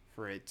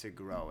for it to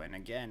grow? And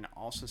again,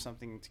 also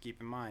something to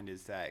keep in mind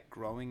is that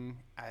growing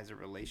as a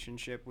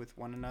relationship with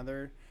one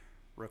another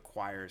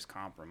requires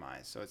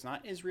compromise. So it's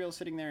not Israel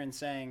sitting there and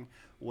saying,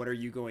 what are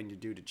you going to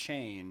do to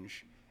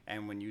change?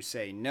 And when you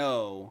say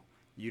no,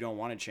 you don't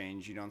want to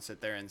change, you don't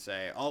sit there and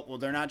say, oh, well,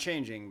 they're not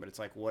changing. But it's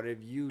like, what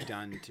have you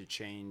done to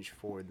change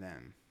for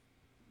them?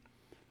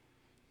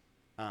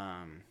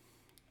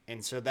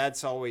 And so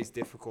that's always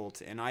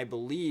difficult. And I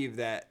believe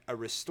that a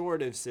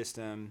restorative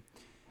system,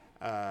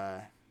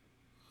 and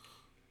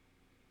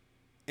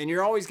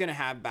you're always going to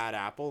have bad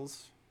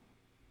apples,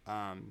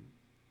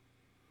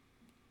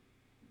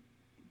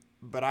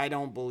 but I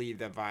don't believe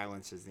that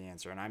violence is the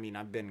answer. And I mean,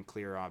 I've been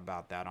clear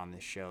about that on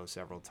this show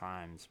several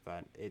times,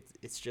 but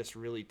it's just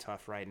really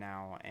tough right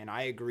now. And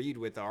I agreed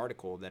with the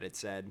article that it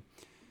said,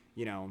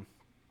 you know,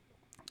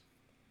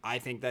 I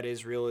think that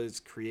Israel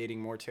is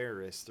creating more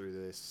terrorists through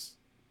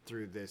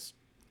this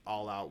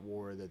all-out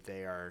war that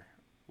they are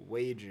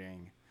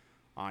waging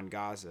on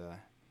Gaza.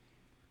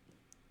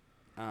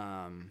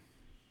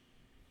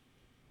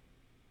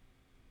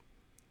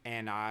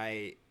 And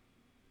I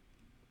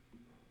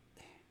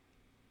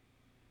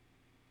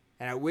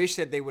wish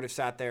that they would have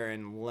sat there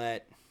and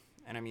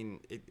and I mean,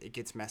 it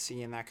gets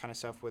messy and that kind of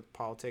stuff with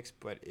politics,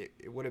 but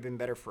it would have been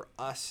better for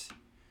us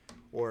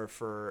or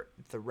for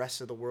the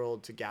rest of the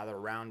world to gather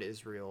around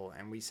Israel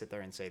and we sit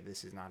there and say,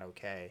 this is not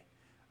okay.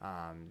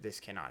 This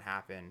cannot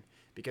happen,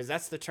 because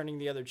that's the turning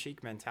the other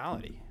cheek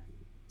mentality.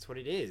 That's what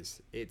it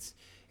is. It's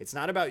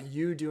not about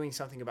you doing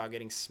something about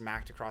getting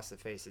smacked across the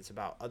face. It's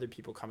about other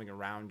people coming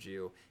around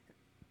you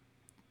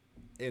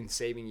and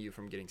saving you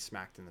from getting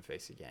smacked in the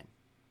face again.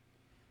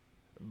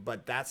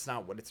 But that's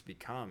not what it's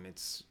become.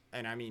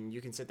 And I mean,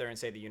 you can sit there and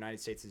say the United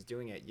States is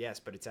doing it, yes,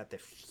 but it's at the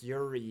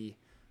fury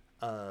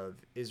of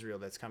Israel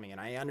that's coming. And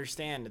I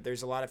understand that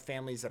there's a lot of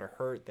families that are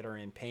hurt, that are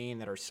in pain,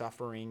 that are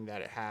suffering,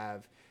 that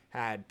have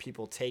had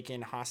people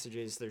taken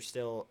hostages. They're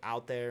still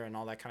out there and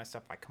all that kind of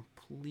stuff. I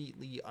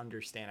completely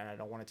understand, and I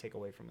don't want to take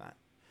away from that.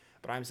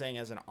 But I'm saying,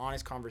 as an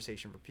honest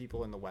conversation for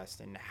people in the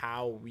West and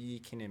how we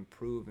can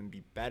improve and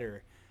be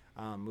better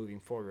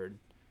moving forward,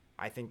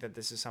 I think that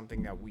this is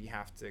something that we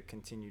have to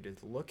continue to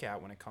look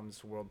at when it comes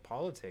to world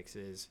politics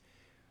is,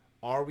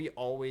 are we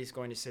always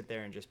going to sit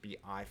there and just be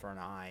eye for an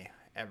eye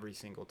every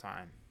single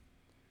time?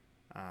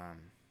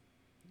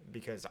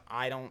 Because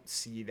I don't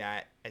see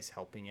that as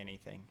helping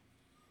anything.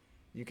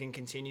 You can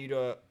continue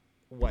to,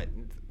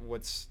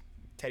 what's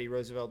Teddy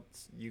Roosevelt,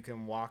 you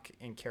can walk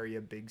and carry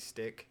a big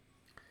stick.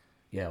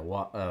 Yeah,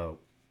 walk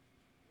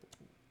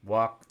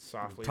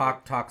softly.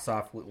 Talk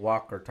softly.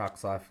 Walk or talk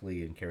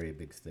softly and carry a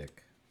big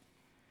stick.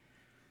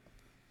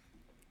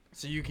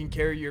 So you can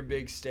carry your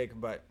big stick,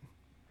 but...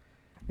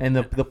 And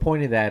the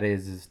point of that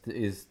is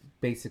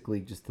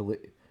basically just to...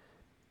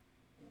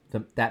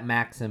 that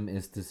maxim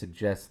is to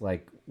suggest,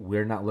 like,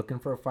 we're not looking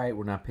for a fight,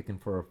 we're not picking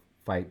for a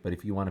fight, but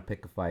if you want to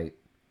pick a fight,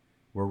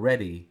 we're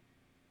ready.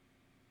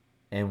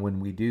 And when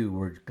we do,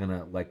 we're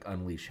gonna, like,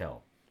 unleash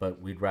hell.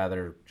 But we'd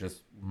rather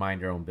just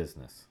mind our own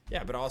business.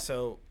 Yeah, but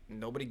also,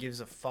 nobody gives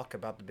a fuck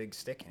about the big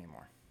stick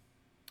anymore.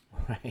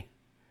 Right.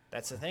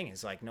 That's the thing,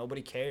 is like,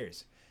 nobody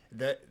cares.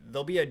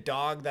 There'll be a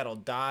dog that'll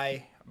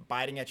die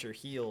biting at your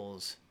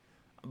heels,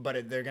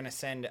 but they're gonna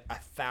send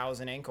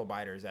 1,000 ankle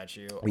biters at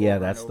you. Yeah,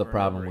 that's the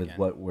problem with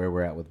where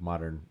we're at with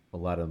a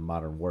lot of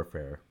modern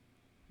warfare.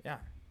 Yeah.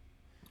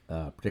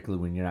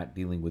 Particularly when you're not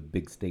dealing with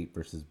big state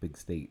versus big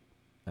state.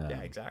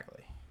 Yeah,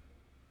 exactly.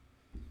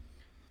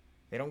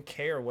 They don't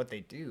care what they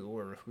do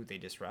or who they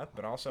disrupt,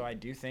 but also I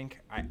do think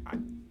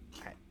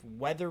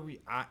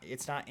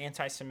it's not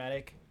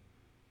anti-Semitic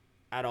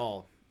at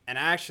all. And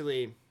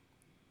actually,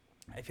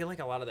 I feel like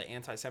a lot of the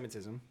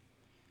anti-Semitism,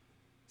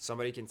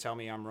 somebody can tell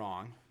me I'm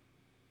wrong,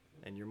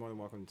 and you're more than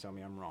welcome to tell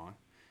me I'm wrong.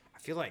 I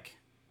feel like,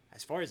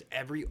 as far as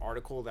every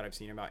article that I've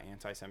seen about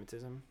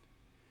anti-Semitism,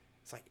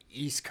 it's like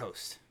East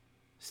Coast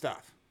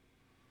stuff.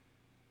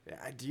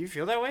 Yeah, do you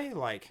feel that way?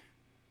 Like,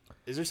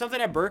 Is there something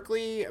at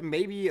Berkeley?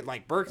 Maybe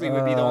like Berkeley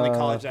would be the only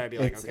college that I'd be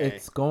like, it's, okay.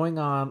 It's going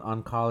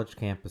on college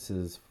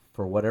campuses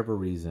for whatever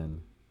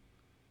reason.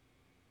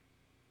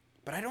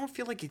 But I don't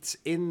feel like it's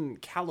in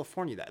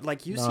California. That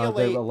like No,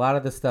 UCLA. a lot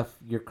of the stuff,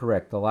 you're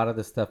correct. A lot of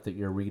the stuff that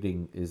you're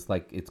reading is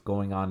like it's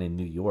going on in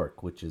New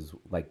York, which is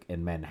like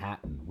in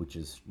Manhattan, which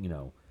is,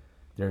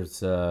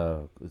 there's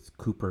it's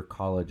Cooper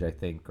College, I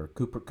think, or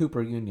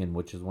Cooper Union,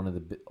 which is one of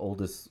the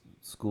oldest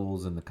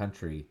schools in the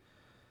country.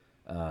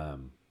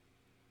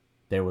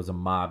 There was a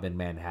mob in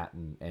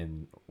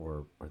Manhattan,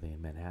 or are they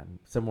in Manhattan?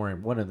 Somewhere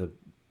in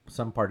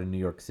some part of New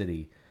York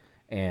City,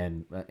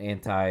 and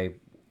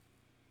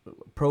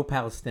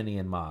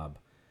pro-Palestinian mob,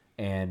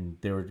 and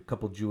there were a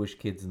couple Jewish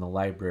kids in the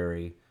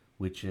library,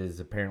 which is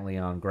apparently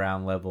on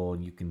ground level,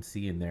 and you can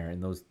see in there.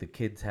 And the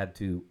kids had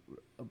to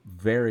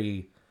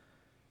very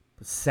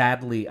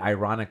sadly,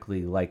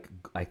 ironically, like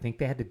I think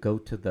they had to go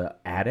to the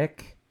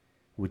attic,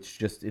 which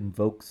just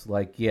invokes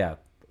that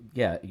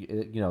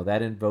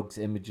invokes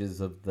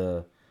images of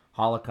the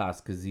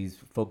Holocaust because these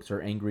folks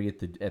are angry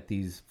at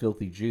these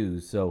filthy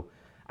Jews. So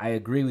I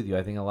agree with you.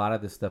 I think a lot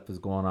of this stuff is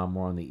going on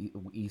more on the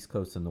East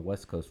Coast and the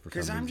West Coast for some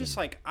reason. Because I'm just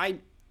like,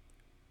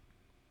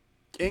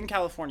 in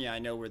California, I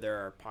know where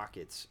there are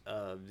pockets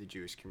of the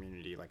Jewish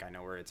community. Like I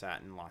know where it's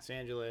at in Los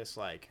Angeles,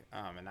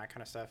 and that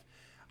kind of stuff.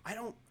 I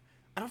don't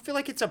feel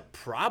like it's a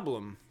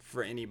problem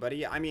for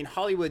anybody. I mean,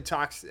 Hollywood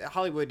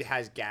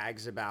has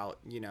gags about,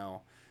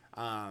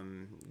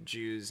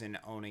 Jews and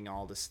owning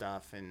all the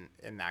stuff and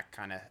that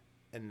kind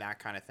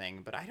of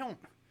thing. But I don't.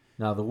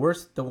 Now the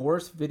worst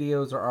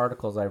videos or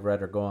articles I've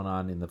read are going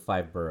on in the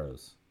 5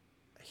 boroughs,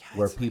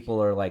 where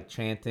people are like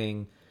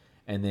chanting,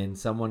 and then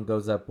someone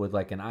goes up with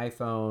like an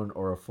iPhone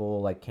or a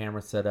full like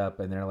camera setup,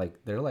 and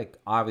they're like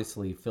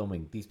obviously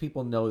filming. These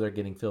people know they're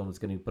getting filmed. It's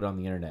going to be put on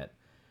the internet.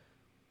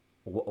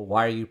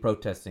 Why are you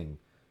protesting?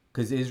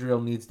 Because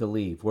Israel needs to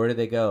leave. Where do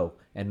they go?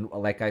 And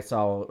like I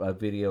saw a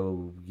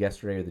video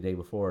yesterday or the day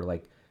before,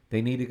 like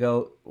they need to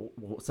go.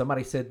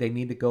 Somebody said they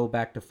need to go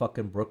back to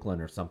fucking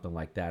Brooklyn or something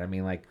like that. I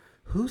mean, like,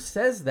 who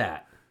says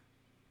that?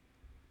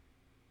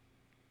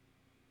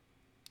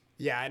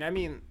 Yeah, and I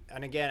mean,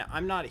 and again,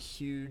 I'm not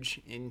huge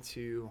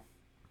into,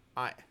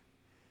 I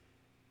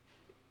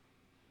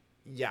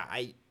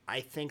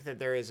think that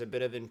there is a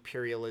bit of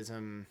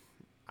imperialism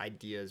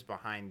ideas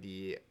behind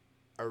the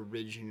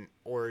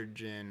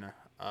origin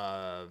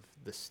of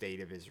the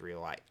state of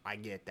Israel. I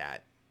get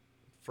that.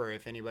 For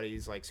if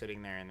anybody's like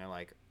sitting there and they're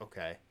like,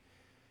 okay.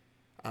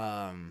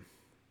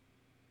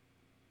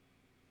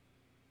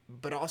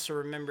 But also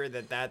remember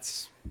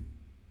that's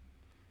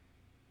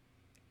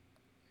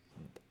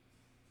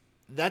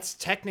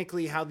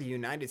technically how the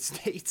United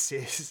States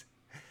is.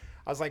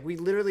 I was like, we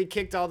literally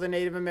kicked all the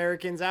Native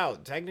Americans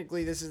out.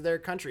 Technically, this is their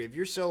country. If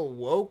you're so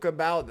woke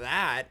about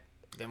that,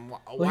 then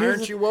why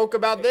aren't you woke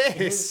about this?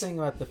 Here's the thing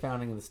about the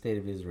founding of the State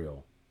of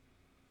Israel.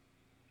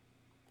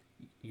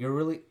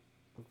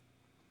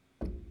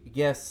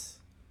 Yes,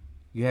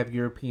 you have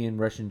European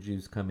Russian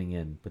Jews coming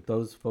in, but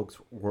those folks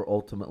were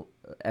ultimately,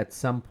 at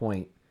some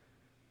point,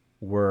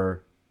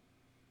 were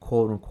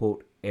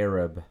quote-unquote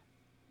Arab,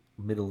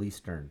 Middle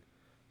Eastern.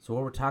 So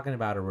what we're talking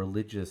about are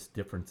religious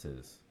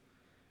differences.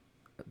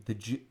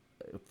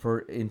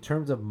 In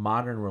terms of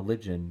modern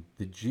religion,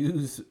 the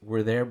Jews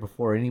were there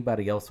before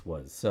anybody else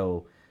was.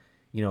 So,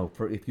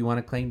 if you want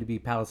to claim to be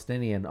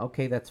Palestinian,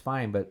 okay, that's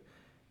fine, but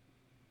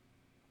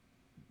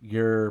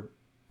you're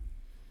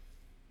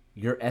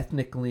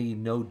ethnically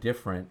no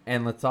different.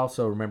 And let's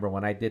also remember,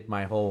 when I did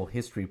my whole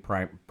history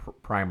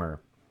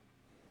primer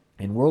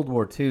in World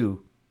War II,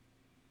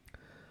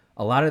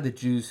 a lot of the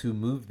Jews who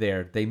moved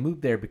there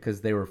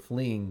because they were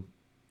fleeing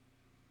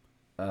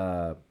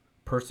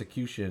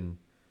persecution,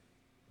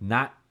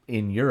 not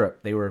in Europe.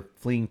 They were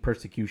fleeing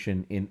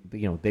persecution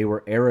they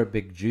were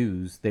Arabic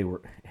Jews. They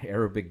were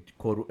Arabic,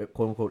 quote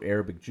unquote,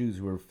 Arabic Jews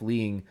who were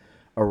fleeing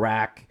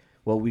Iraq,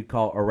 what we'd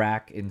call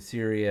Iraq and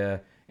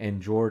Syria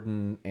and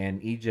Jordan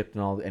and Egypt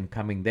and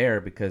coming there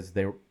because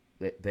the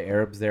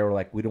Arabs there were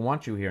like, we don't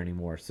want you here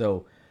anymore.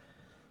 So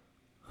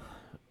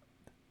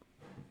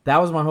that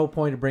was my whole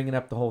point of bringing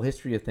up the whole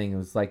history of things. It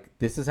was like,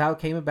 this is how it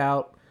came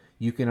about.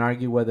 You can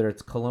argue whether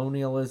it's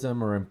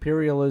colonialism or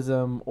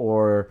imperialism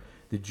or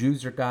the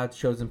Jews are God's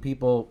chosen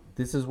people.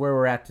 This is where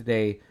we're at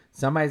today.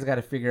 Somebody's got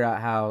to figure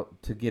out how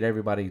to get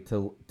everybody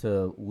to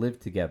live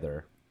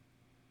together.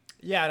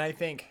 Yeah, and I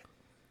think...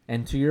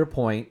 And to your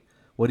point,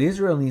 what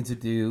Israel needs to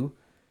do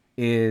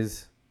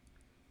is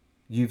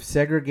you've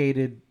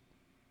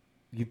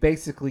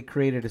basically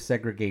created a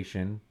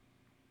segregation.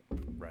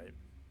 Right.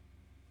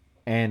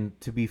 And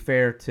to be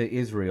fair to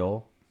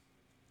Israel,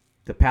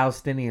 the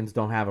Palestinians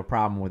don't have a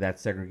problem with that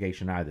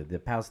segregation either. The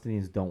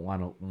Palestinians don't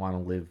want to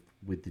live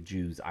with the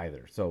Jews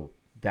either. So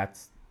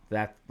that's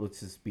let's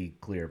just be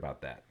clear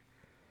about that.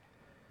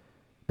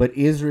 But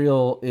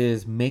Israel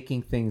is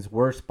making things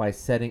worse by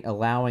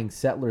allowing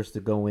settlers to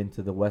go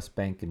into the West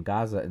Bank and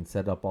Gaza and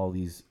set up all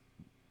these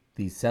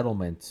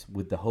settlements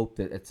with the hope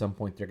that at some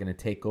point they're going to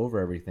take over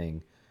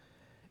everything.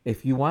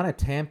 If you want to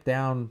tamp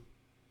down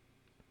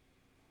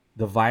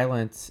the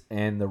violence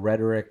and the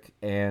rhetoric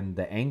and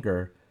the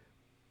anger,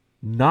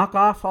 knock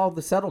off all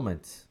the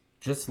settlements.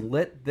 Just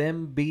let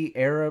them be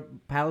Arab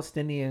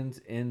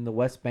Palestinians in the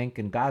West Bank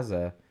and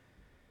Gaza.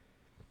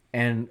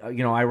 And,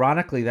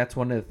 ironically, that's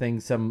one of the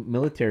things some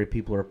military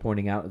people are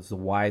pointing out is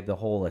why the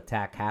whole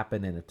attack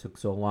happened and it took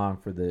so long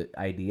for the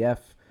IDF,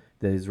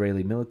 the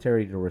Israeli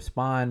military, to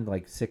respond,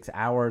 like 6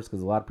 hours,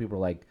 because a lot of people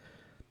are like,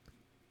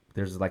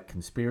 there's like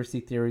conspiracy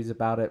theories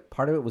about it.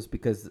 Part of it was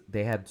because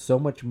they had so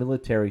much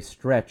military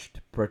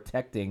stretched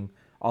protecting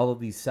all of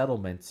these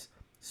settlements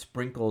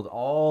sprinkled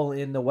all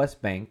in the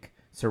West Bank,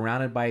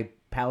 surrounded by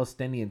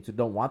Palestinians who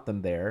don't want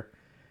them there,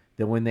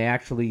 that when they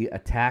actually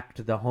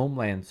attacked the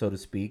homeland, so to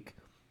speak,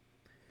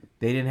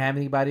 they didn't have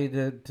anybody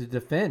to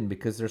defend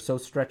because they're so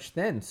stretched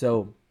thin.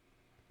 So,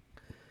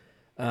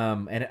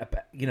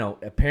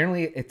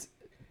 apparently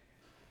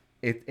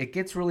it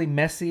gets really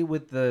messy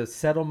with the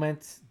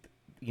settlements.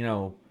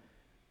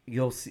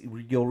 You'll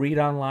read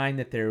online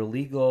that they're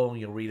illegal,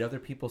 and you'll read other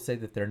people say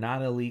that they're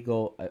not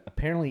illegal.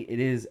 Apparently, it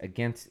is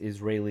against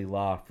Israeli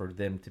law for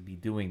them to be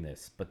doing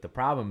this. But the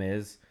problem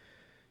is,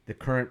 the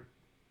current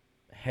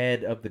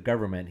head of the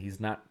government, he's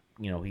not,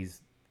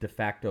 he's de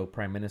facto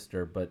prime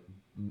minister, but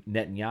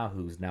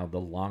Netanyahu is now the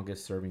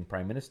longest serving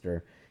prime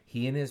minister.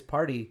 He and his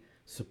party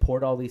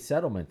support all these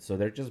settlements, so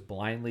they're just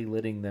blindly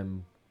letting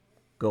them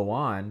go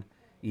on,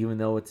 even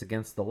though it's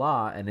against the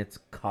law, and it's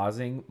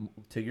causing,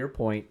 to your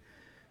point,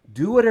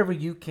 do whatever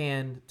you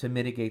can to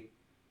mitigate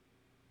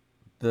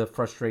the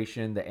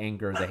frustration, the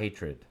anger, the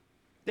hatred.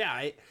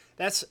 Yeah,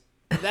 that's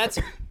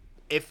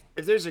if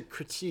there's a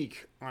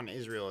critique on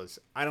Israel, is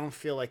I don't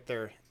feel like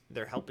they're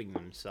helping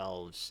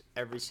themselves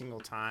every single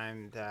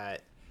time.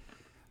 That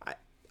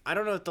I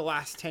don't know if the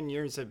last 10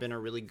 years have been a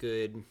really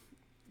good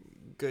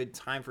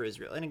time for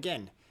Israel. And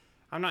again,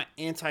 I'm not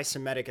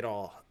anti-Semitic at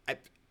all.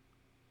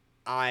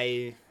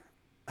 I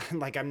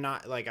I'm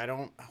not, I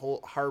don't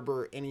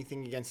harbor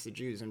anything against the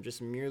Jews. I'm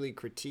just merely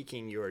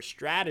critiquing your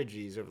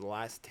strategies over the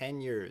last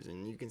 10 years.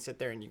 And you can sit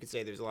there and you can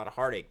say there's a lot of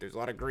heartache, there's a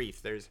lot of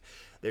grief, there's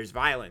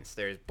violence,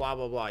 there's blah,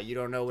 blah, blah. You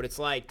don't know what it's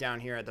like down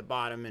here at the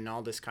bottom and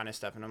all this kind of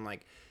stuff. And I'm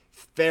like,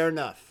 fair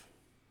enough.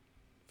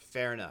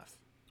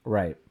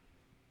 Right.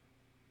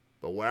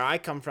 But where I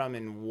come from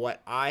and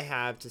what I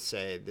have to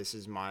say, this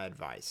is my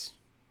advice.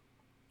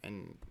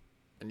 And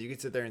you can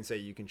sit there and say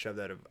you can shove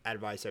that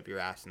advice up your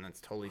ass, and that's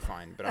totally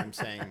fine. But I'm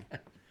saying,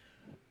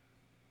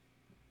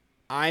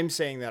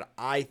 that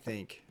I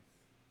think,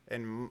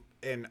 and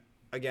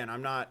again,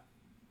 I'm not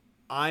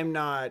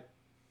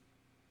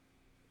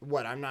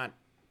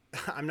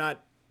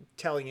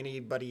telling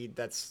anybody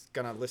that's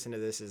gonna listen to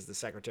this is the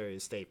Secretary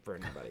of State for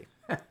anybody.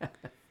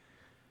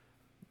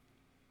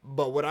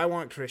 But what I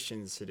want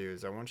Christians to do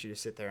is I want you to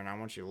sit there and I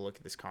want you to look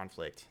at this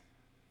conflict.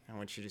 I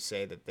want you to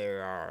say that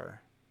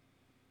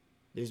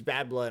there's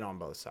bad blood on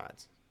both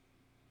sides.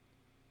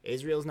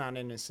 Israel's not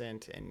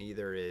innocent, and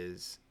neither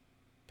is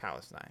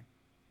Palestine.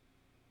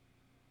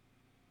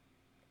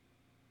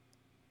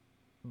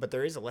 But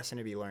there is a lesson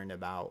to be learned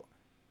about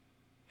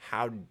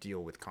how to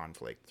deal with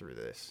conflict through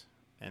this.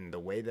 And the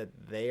way that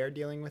they are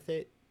dealing with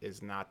it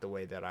is not the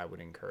way that I would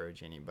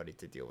encourage anybody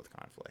to deal with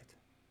conflict.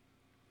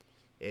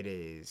 It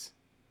is...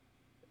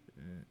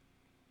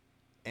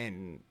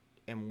 And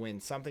when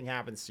something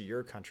happens to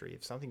your country,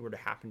 if something were to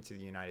happen to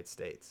the United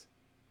States,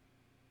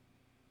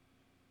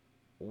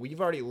 we've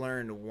already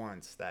learned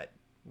once that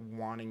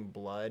wanting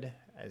blood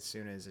as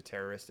soon as a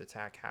terrorist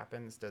attack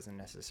happens doesn't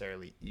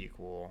necessarily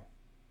equal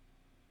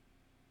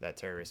that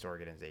terrorist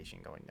organization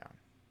going down,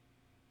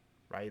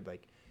 right?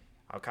 Like,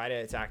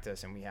 Al-Qaeda attacked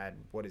us and we had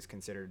what is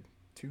considered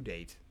to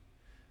date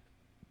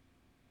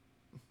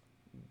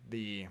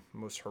the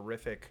most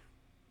horrific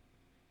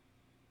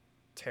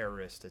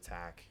terrorist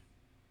attack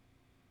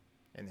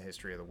in the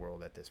history of the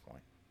world at this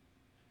point.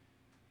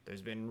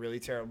 There's been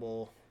really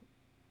terrible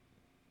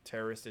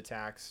terrorist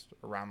attacks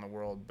around the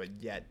world, but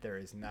yet there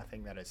is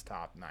nothing that has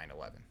topped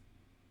 9/11.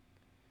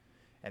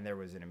 And there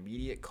was an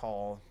immediate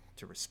call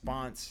to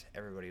response.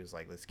 Everybody was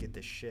like, let's get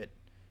this shit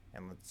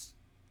and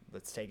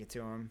let's take it to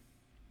them.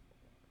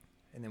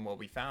 And then what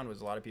we found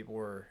was a lot of people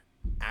were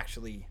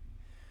actually,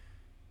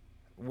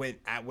 when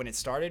it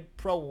started,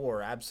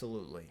 pro-war,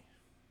 absolutely.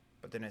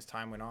 But then as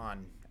time went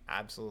on,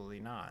 absolutely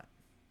not.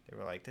 They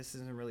were like, this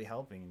isn't really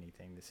helping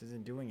anything. This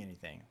isn't doing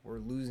anything. We're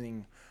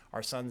losing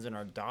our sons and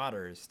our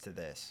daughters to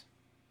this.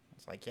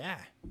 It's like, yeah,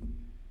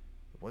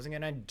 it wasn't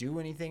going to do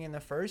anything in the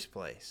first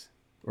place.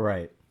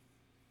 Right.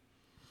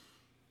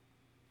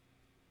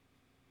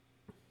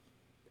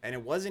 And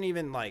it wasn't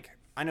even like,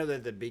 I know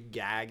that the big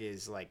gag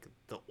is like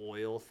the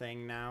oil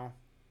thing now.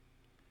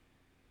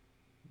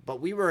 But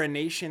we were a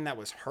nation that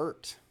was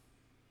hurt.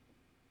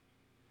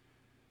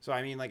 So,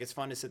 I mean, like, it's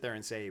fun to sit there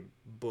and say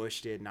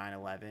Bush did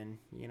 9/11,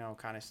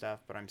 kind of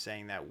stuff. But I'm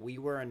saying that we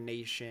were a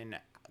nation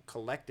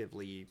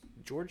collectively.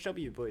 George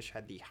W. Bush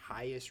had the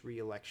highest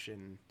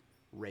re-election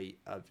rate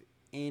of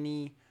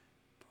any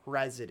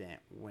president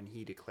when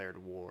he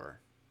declared war.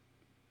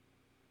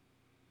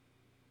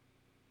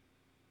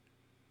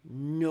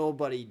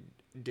 Nobody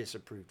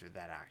disapproved of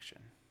that action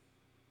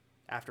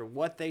After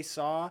what they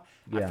saw,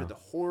 Yeah. after the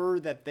horror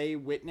that they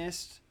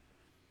witnessed,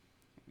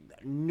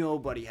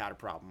 nobody had a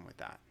problem with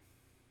that.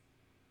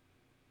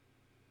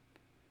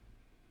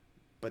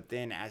 But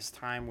then as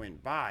time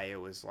went by, it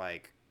was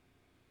like,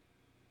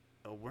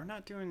 oh, we're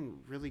not doing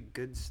really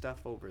good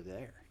stuff over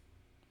there.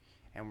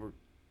 And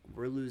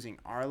we're losing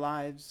our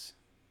lives,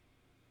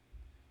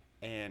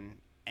 and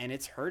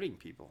it's hurting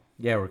people.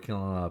 Yeah, we're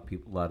killing a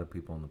lot of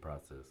people in the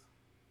process.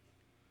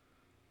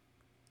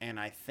 And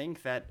I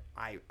think that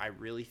I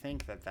really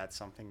think that that's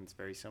something that's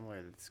very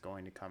similar that's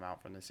going to come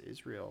out from this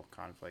Israel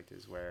conflict,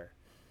 is where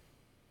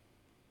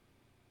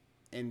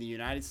in the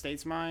United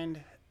States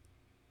mind,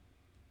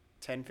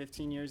 10,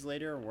 15 years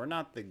later, we're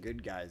not the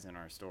good guys in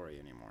our story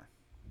anymore.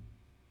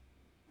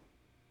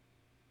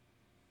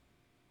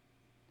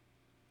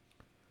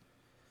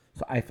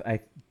 So I'm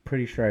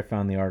pretty sure I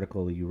found the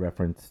article you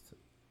referenced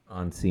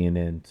on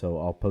CNN, so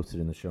I'll post it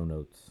in the show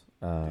notes.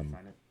 Find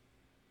it?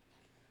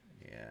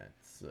 Yeah,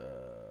 it's...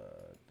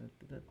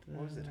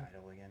 What was the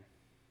title again?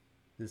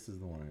 This is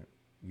the one.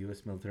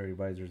 U.S. military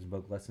advisors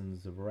invoke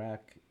lessons of Iraq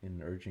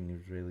in urging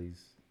Israelis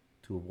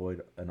to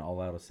avoid an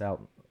all-out assault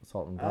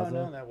in Gaza.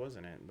 Oh, no, that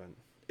wasn't it. But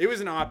it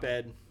was an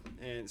op-ed,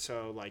 and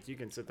so, like, you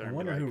can sit there I and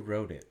wonder be who like,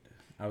 wrote it.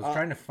 I was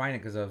trying to find it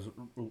because I was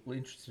really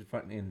interested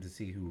in to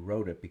see who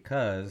wrote it,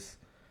 because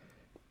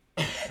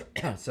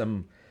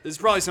some... This is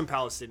probably some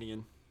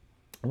Palestinian.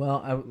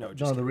 Well, No, no,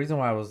 just the reason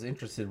why I was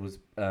interested was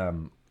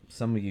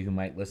some of you who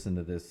might listen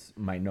to this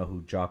might know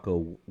who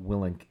Jocko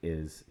Willink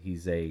is.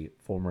 He's a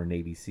former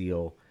Navy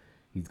SEAL.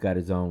 He's got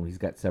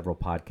several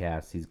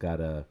podcasts. He's got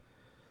a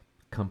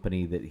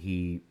company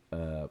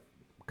that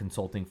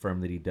consulting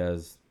firm that he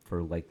does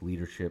for like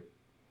leadership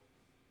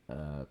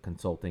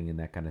consulting and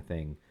that kind of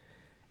thing.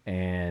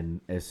 And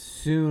as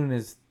soon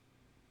as,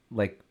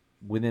 like,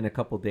 within a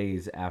couple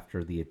days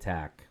after the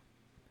attack,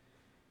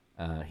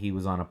 he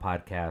was on a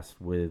podcast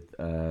with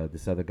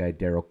this other guy,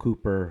 Daryl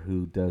Cooper,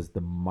 who does the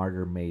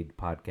Martyr Made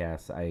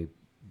podcast. I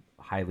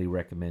highly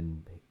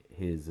recommend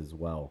his as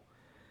well.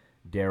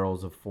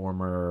 Daryl's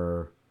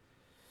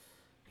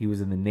he was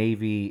in the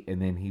Navy,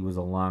 and then he was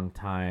a long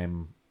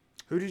time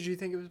Who did you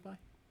think it was by?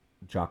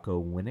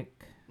 Jocko Willink.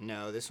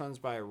 No, this one's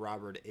by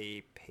Robert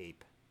A.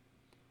 Pape.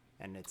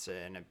 And it's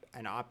an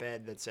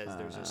op-ed that says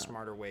there's a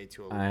smarter way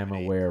to eliminate I am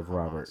aware of Hamas.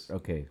 Robert.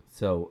 Okay,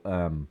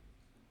 so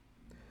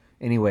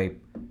anyway,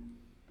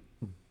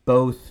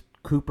 both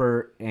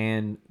Cooper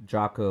and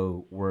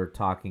Jocko were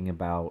talking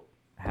about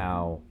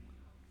how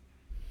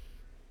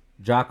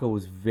Jocko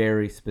was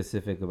very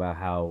specific about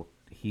how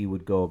he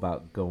would go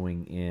about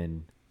going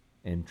in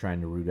and trying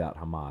to root out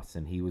Hamas.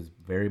 And he was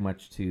very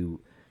much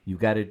you've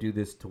got to do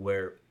this to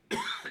where,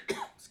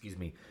 excuse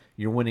me,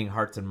 you're winning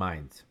hearts and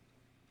minds.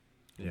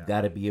 You've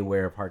got to be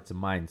aware of hearts and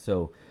minds.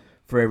 So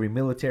for every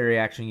military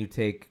action you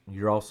take,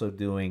 you're also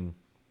doing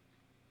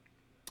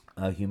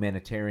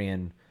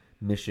humanitarian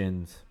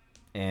missions.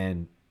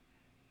 And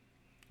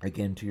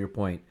again, to your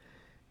point,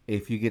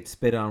 if you get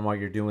spit on while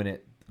you're doing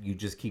it, you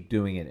just keep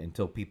doing it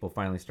until people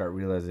finally start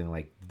realizing,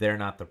 like, they're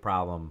not the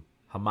problem.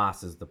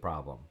 Hamas is the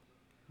problem.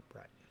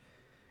 Right.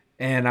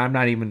 And I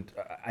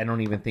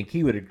don't even think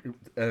he would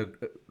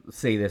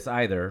say this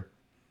either.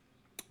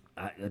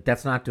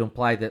 That's not to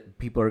imply that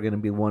people are going to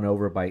be won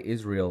over by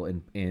Israel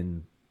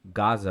in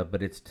Gaza,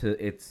 but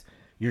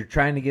you're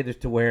trying to get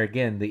it to where,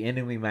 again, the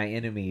enemy, my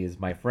enemy, is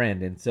my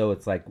friend. And so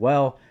it's like,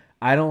 well,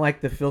 I don't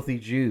like the filthy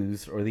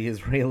Jews or the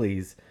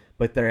Israelis,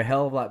 but they're a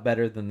hell of a lot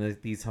better than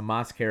these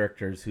Hamas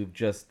characters who've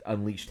just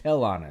unleashed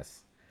hell on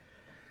us.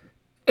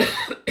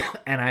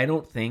 And I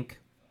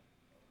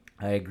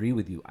agree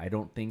with you. I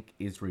don't think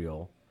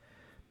Israel,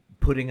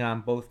 putting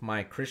on both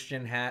my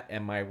Christian hat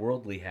and my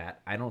worldly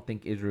hat, I don't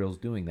think Israel's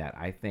doing that.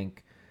 I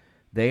think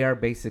they are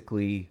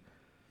basically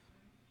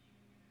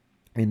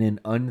in an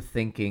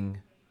unthinking,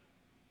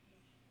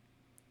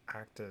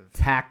 Active.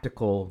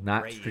 tactical,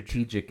 not Rage.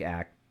 strategic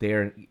act.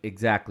 They're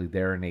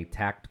in a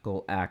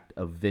tactical act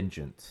of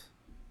vengeance.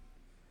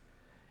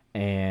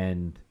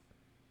 And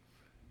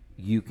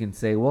you can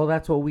say, well,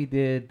 that's what we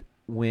did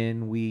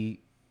when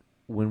we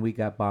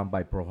got bombed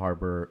by Pearl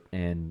Harbor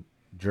and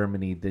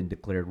Germany then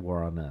declared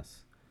war on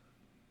us.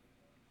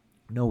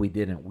 No, we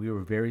didn't. We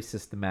were very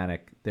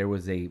systematic. There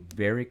was a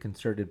very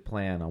concerted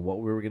plan on what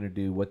we were going to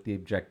do, what the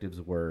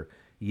objectives were.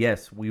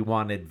 Yes, we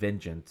wanted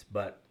vengeance,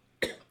 but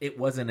it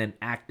wasn't an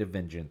act of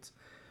vengeance.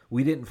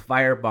 We didn't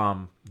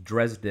firebomb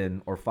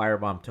Dresden or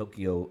firebomb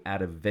Tokyo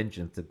out of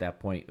vengeance at that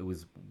point. It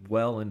was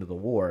well into the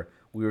war.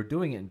 We were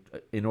doing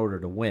it in order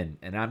to win.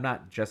 And I'm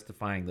not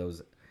justifying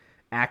those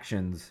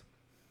actions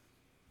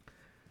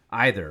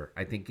either.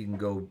 I think you can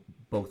go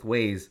both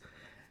ways.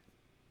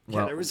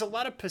 Yeah, there was a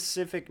lot of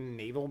Pacific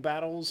naval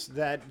battles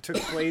that took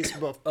place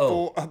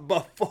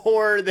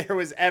before there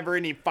was ever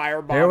any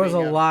firebombing. There was a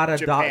lot of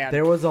Japan.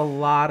 there was a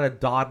lot of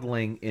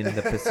dawdling in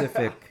the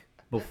Pacific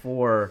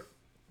before.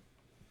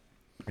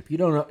 If you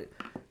don't know,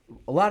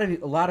 a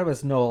lot of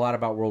us know a lot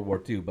about World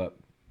War II, but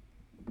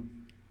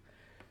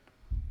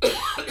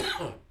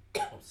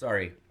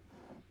sorry,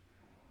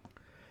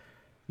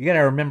 you got to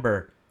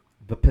remember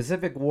the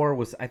Pacific War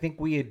was, I think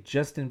we had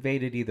just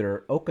invaded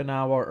either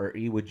Okinawa or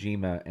Iwo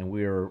Jima, and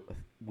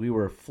we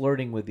were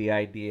flirting with the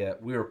idea.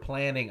 We were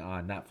planning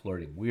on, not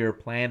flirting. We were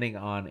planning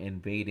on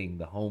invading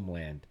the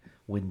homeland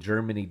when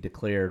Germany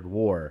declared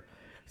war,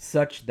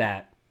 such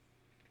that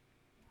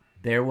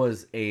there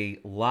was a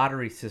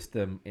lottery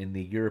system in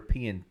the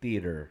European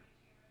theater,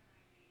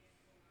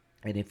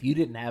 and if you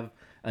didn't have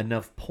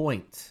enough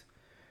points,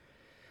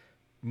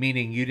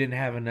 meaning you didn't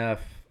have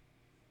enough,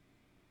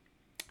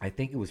 I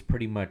think it was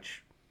pretty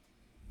much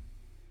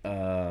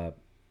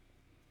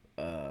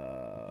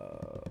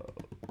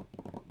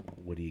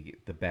what do you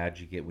get? The badge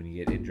you get when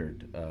you get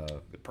injured.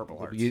 The Purple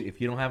Hearts. If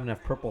you don't have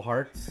enough Purple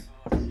Hearts,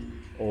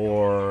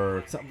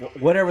 or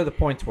whatever the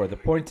points were, the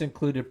points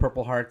included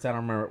Purple Hearts. I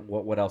don't remember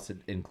what else it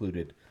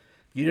included.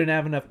 If you didn't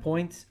have enough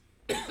points,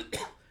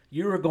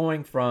 you were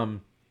going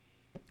from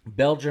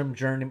Belgium,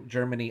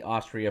 Germany,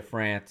 Austria,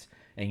 France,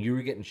 and you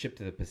were getting shipped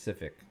to the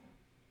Pacific.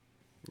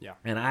 Yeah.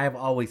 And I've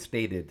always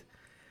stated,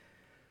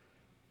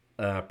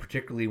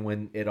 particularly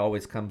when it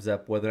always comes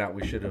up whether or not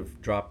we should have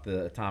dropped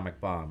the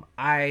atomic bomb.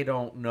 I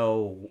don't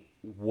know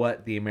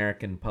what the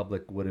American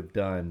public would have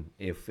done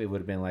if it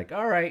would have been like,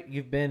 all right,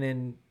 you've been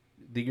in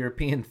the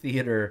European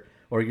theater,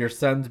 or your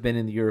son's been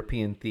in the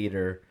European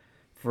theater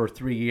for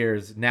 3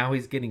 years. Now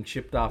he's getting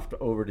shipped off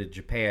over to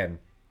Japan.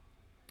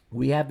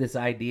 We have this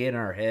idea in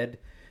our head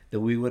that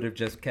we would have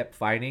just kept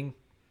fighting.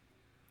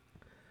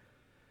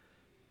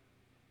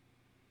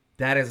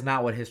 That is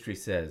not what history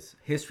says.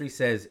 History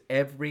says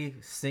every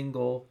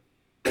single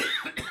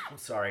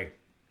society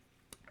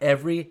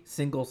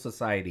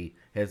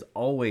has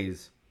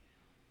always,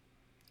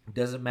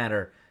 doesn't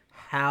matter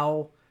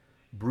how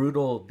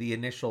brutal the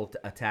initial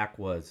attack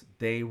was,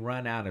 they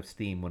run out of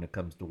steam when it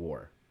comes to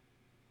war.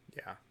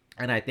 Yeah.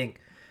 And I think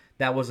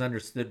that was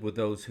understood with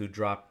those who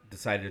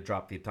decided to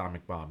drop the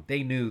atomic bomb.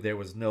 They knew they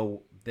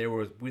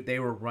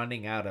were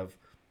running out of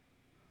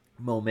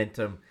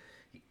momentum.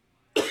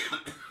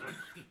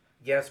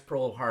 Yes,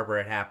 Pearl Harbor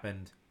had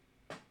happened.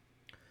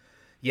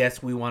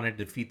 Yes, we wanted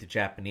to defeat the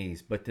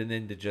Japanese, but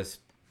then to just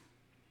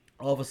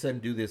all of a sudden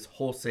do this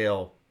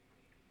wholesale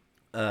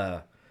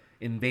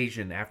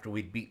invasion after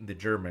we'd beaten the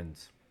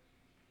Germans,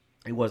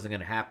 it wasn't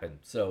going to happen.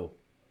 So,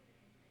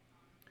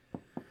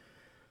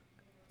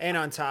 and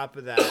on top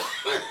of that,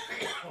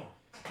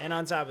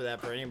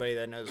 for anybody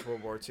that knows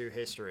World War II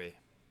history,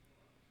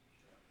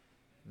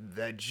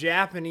 the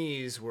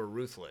Japanese were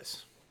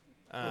ruthless.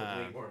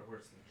 And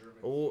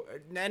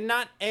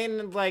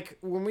like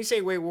when we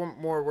say way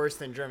more worse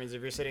than Germans,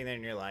 if you're sitting there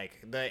and you're like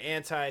the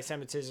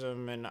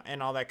anti-Semitism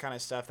and all that kind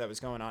of stuff that was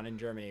going on in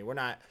Germany, we're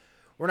not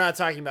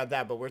talking about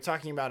that, but we're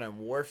talking about in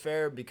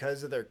warfare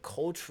because of their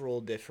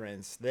cultural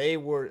difference. They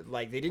were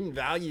like, they didn't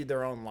value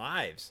their own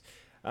lives,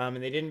 and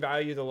they didn't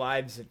value the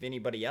lives of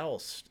anybody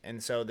else,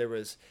 and so there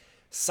was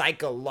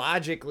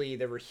psychologically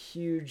there were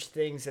huge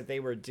things that they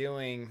were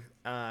doing,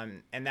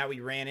 and that we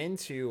ran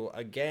into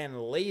again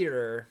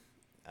later.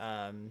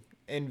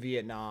 In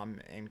Vietnam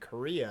and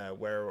Korea,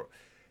 where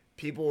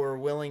people were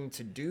willing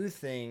to do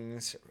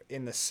things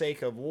in the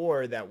sake of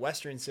war that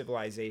Western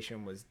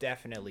civilization was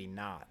definitely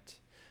not.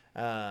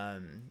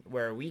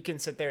 Where we can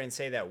sit there and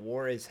say that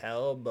war is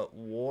hell, but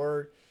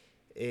war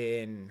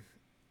in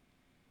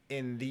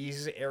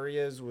these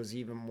areas was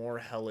even more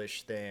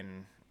hellish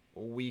than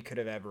we could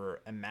have ever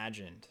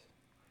imagined.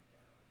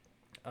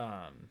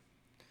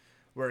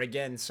 Where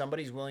again,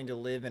 somebody's willing to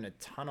live in a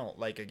tunnel.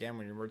 Like again,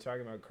 when we're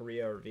talking about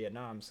Korea or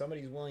Vietnam,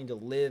 somebody's willing to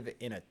live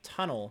in a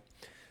tunnel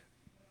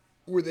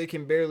where they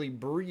can barely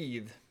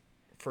breathe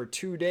for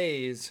 2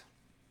 days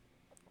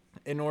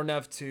in order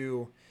enough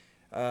to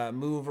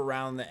move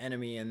around the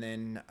enemy and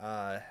then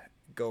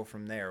go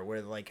from there.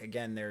 Where like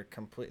again,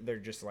 they're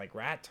just like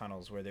rat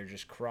tunnels where they're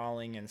just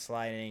crawling and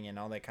sliding and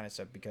all that kind of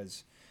stuff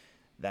because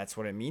that's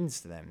what it means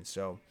to them.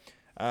 So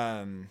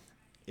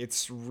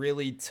it's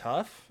really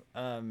tough.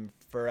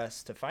 For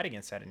us to fight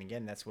against that, and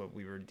again, that's what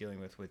we were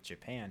dealing with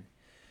Japan.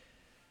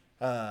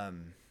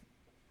 And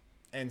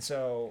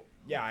so,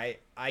 yeah,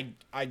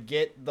 I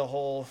get the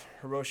whole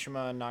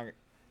Hiroshima,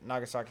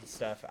 Nagasaki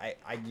stuff.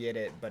 I get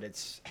it, but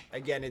it's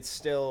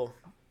still,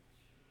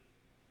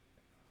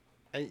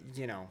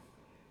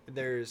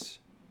 there's,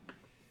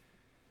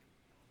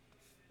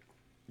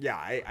 yeah,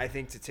 I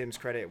think to Tim's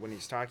credit when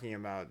he's talking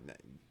about,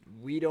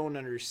 we don't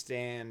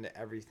understand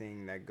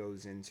everything that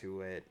goes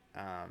into it.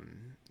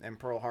 And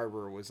Pearl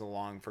Harbor was a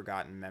long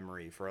forgotten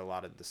memory for a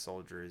lot of the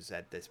soldiers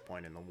at this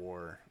point in the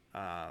war.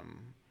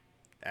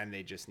 And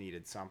they just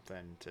needed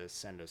something to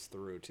send us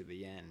through to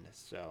the end.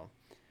 So,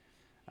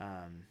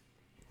 I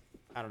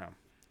don't know.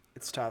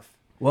 It's tough.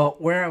 Well,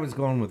 where I was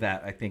going with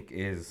that, I think,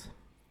 is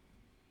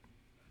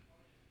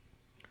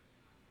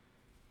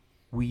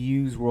we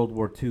use World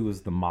War II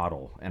as the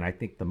model, and I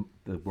think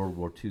the World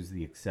War II is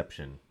the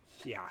exception.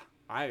 Yeah,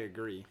 I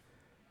agree.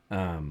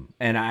 And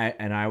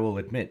I will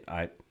admit,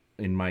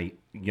 in my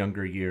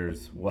younger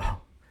years,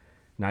 well,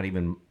 not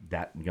even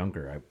that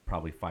younger,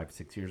 probably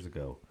 5-6 years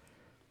ago,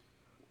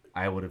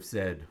 I would have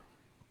said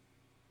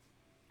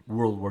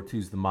World War II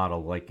is the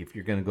model. Like, if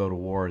you're going to go to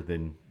war,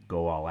 then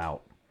go all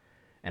out.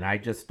 And I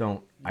just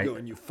don't. Go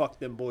and you fuck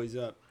them boys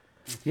up.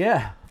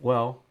 Yeah,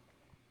 well.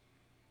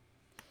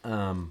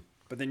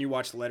 But then you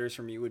watch Letters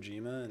from Iwo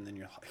Jima, and then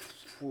you're like,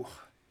 whew.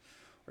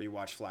 Or you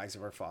watch Flags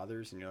of Our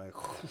Fathers, and you're like,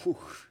 whew.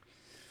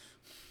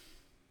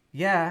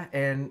 Yeah,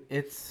 and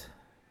it's.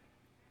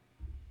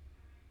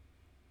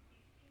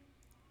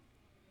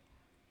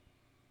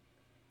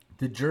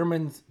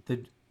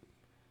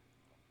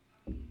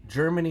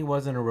 Germany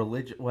wasn't a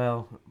religion.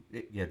 Well,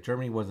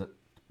 Germany wasn't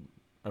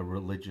a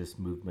religious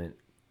movement,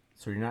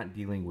 so you're not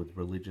dealing with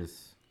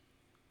religious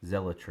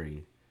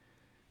zealotry.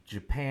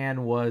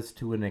 Japan was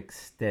to an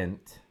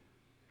extent,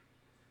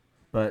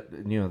 but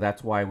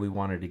that's why we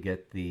wanted to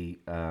get the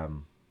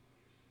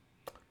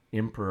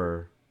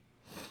emperor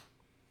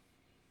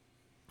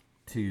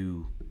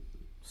to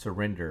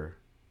surrender,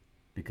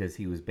 because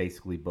he was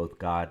basically both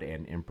god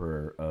and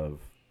emperor of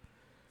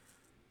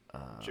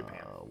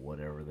Japan.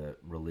 whatever the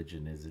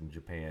religion is in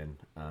Japan.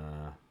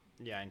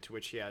 Yeah, into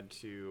which he had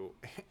to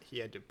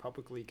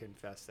publicly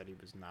confess that he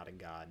was not a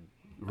god.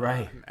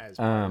 Right. As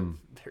part of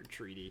their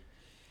treaty.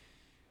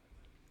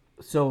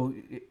 So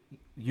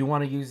you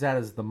want to use that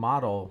as the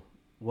model?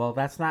 Well,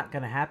 that's not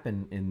going to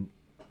happen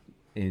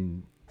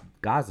in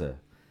Gaza.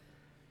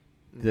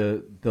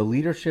 The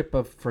leadership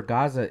for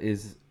Gaza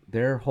is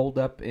they're holed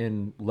up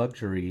in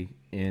luxury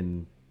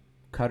in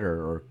Qatar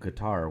or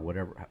Qatar,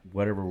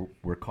 whatever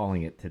we're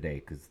calling it today,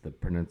 because the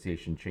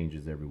pronunciation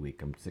changes every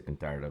week. I'm sick and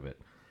tired of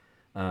it.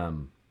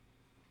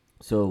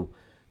 So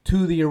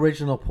to the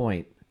original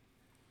point,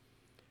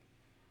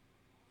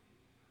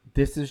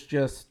 this is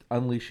just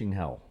unleashing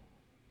hell.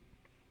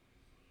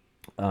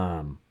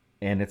 And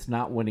it's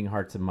not winning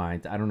hearts and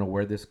minds. I don't know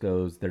where this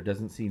goes. There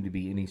doesn't seem to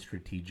be any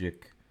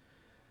strategic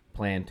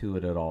plan to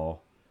it at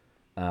all.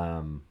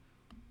 And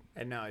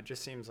no, it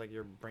just seems like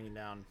you're bringing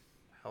down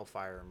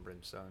hellfire and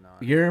brimstone on.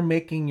 You're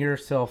making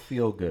yourself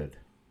feel good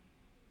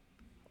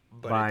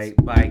But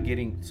by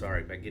getting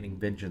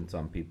vengeance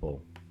on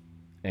people.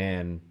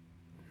 And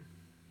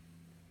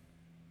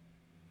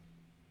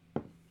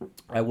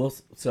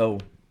so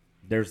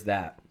there's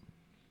that.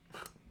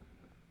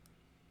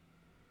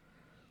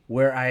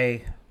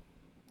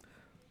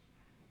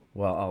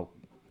 I'll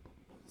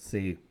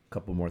say a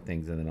couple more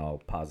things and then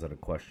I'll posit a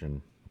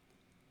question.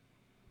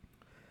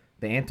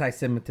 The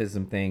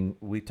anti-Semitism thing,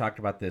 we talked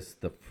about this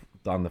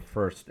on the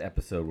first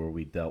episode where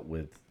we dealt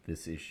with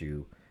this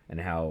issue and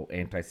how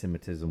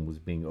anti-Semitism was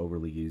being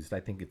overly used. I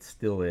think it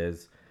still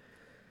is.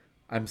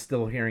 I'm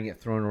still hearing it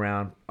thrown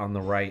around on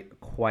the right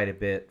quite a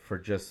bit for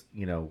just,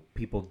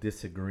 people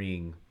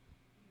disagreeing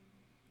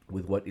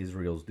with what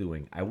Israel's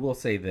doing. I will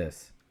say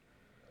this.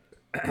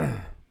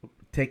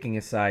 Taking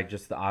aside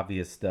just the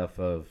obvious stuff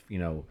of,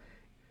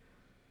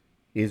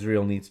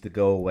 Israel needs to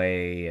go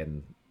away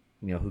and,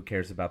 who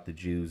cares about the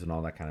Jews and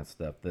all that kind of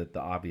stuff, the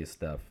obvious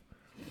stuff.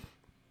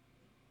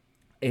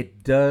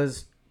 It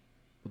does,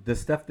 the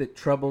stuff that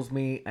troubles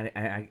me,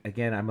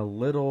 again, I'm a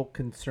little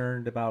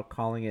concerned about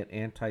calling it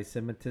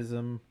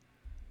anti-Semitism.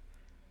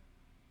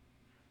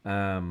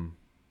 But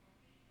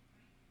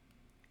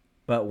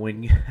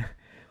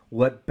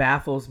what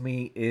baffles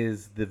me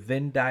is the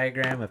Venn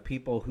diagram of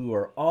people who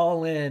are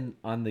all in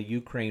on the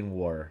Ukraine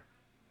war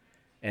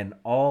and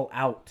all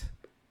out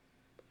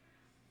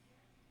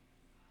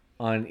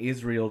on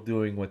Israel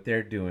doing what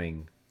they're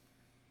doing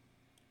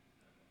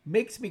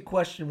makes me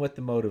question what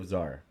the motives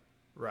are.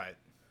 right.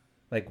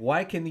 Like,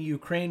 why can the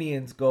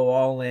Ukrainians go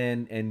all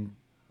in and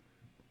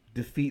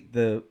defeat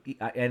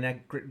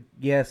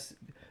yes,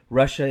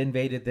 Russia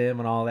invaded them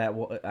and all that.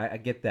 Well, I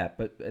get that.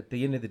 But at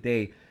the end of the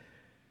day,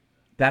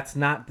 that's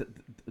not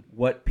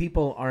what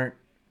people aren't.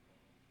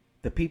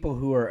 The people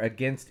who are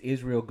against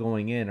Israel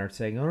going in are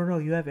saying, oh, no,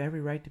 you have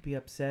every right to be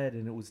upset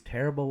and it was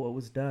terrible what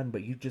was done,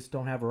 but you just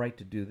don't have a right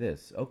to do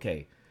this.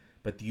 Okay,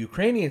 but the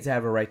Ukrainians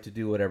have a right to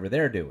do whatever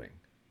they're doing,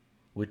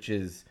 which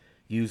is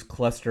use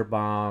cluster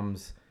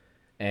bombs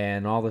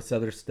and all this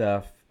other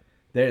stuff.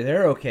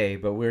 They're okay,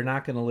 but we're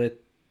not going to let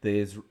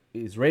the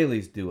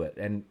Israelis do it.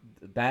 And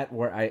that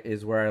where I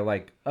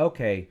like,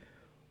 okay,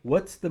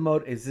 what's the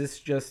mode? Is this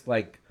just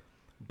like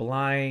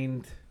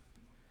blind?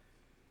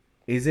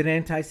 Is it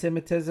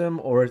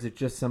anti-Semitism, or is it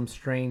just some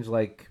strange,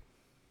 like,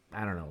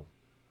 I don't know,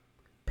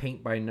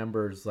 paint by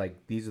numbers,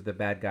 like these are the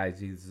bad guys,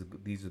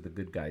 these are the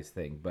good guys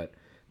thing? But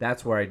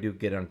that's where I do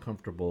get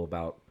uncomfortable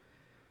about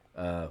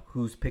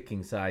who's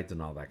picking sides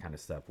and all that kind of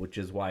stuff, which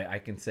is why I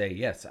can say,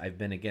 yes, I've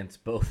been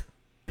against both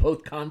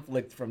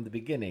conflicts from the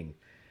beginning.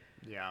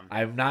 Yeah.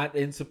 I'm not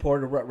in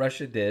support of what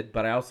Russia did,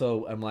 but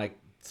I'm like,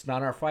 it's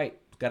not our fight.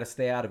 Got to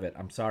stay out of it.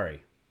 I'm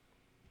sorry.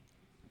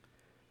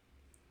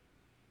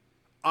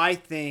 I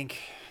think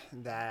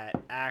that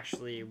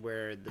actually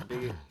where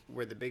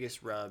the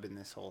biggest rub in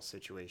this whole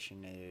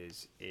situation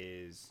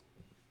is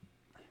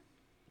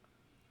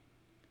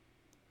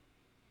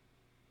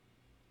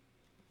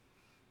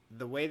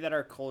the way that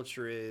our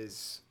culture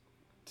is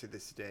to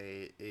this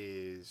day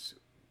is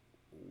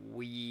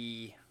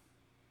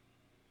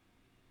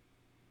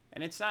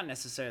and it's not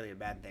necessarily a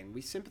bad thing.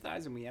 We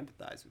sympathize and we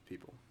empathize with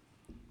people.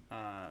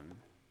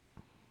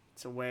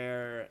 to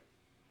where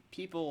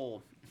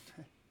people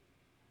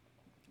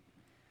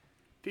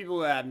people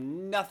who have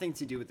nothing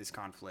to do with this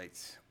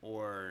conflict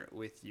or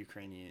with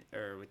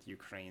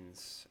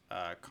Ukraine's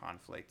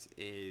conflict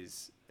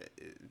is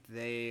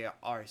they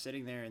are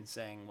sitting there and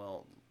saying,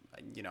 well,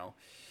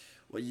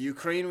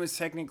 Ukraine was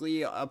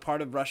technically a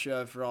part of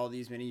Russia for all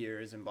these many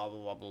years and blah,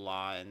 blah, blah, blah,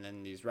 blah. And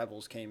then these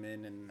rebels came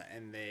in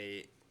and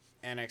they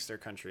annexed their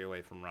country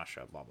away from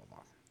Russia, blah, blah,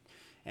 blah.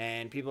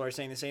 And people are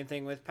saying the same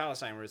thing with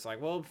Palestine, where it's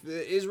like, well,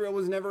 Israel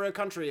was never a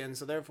country. And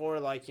so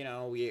therefore,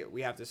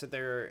 we have to sit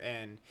there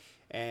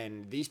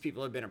and these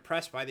people have been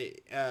oppressed by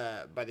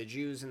the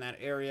Jews in that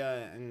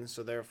area. And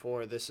so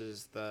therefore, this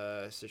is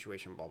the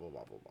situation, blah, blah,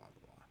 blah, blah, blah,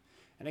 blah.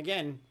 And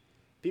again,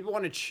 people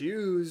want to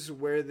choose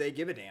where they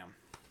give a damn.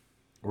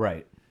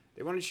 Right.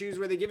 They want to choose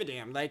where they give a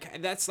damn. Like,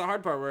 that's the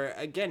hard part where,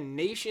 again,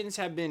 nations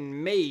have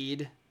been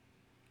made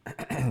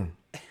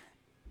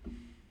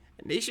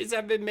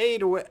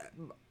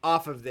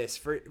off of this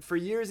for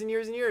years and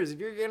years and years. If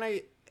you're going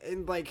to,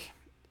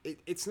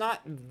 it's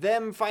not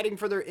them fighting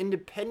for their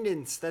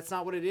independence. That's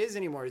not what it is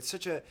anymore.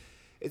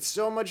 It's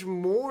so much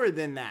more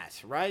than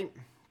that, right?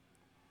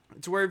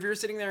 It's where if you're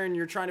sitting there and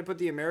you're trying to put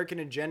the American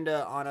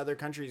agenda on other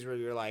countries where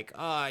you're like,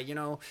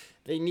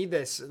 they need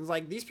this. It's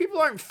like, these people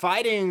aren't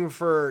fighting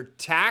for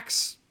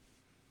tax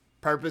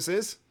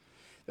purposes.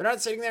 They're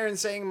not sitting there and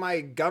saying my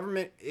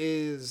government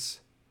is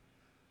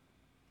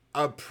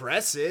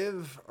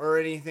oppressive or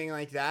anything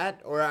like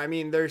that. Or,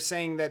 they're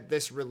saying that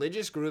this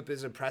religious group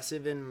is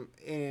oppressive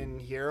in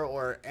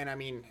here.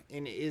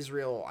 In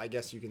Israel, I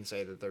guess you can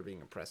say that they're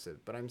being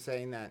oppressive. But I'm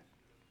saying that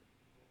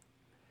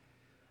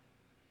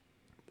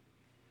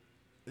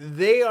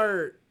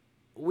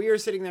we are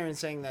sitting there and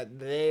saying that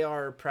they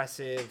are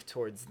oppressive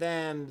towards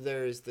them.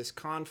 There's this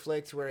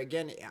conflict where,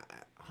 again,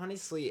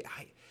 honestly,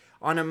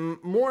 on a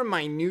more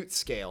minute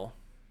scale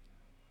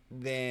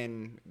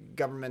than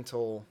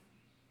governmental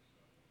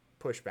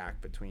pushback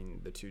between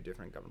the two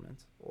different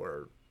governments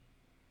or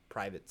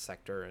private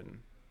sector and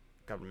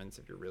governments,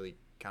 if you're really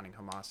counting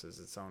Hamas as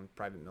its own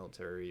private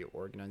military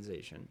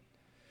organization,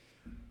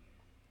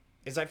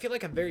 is I feel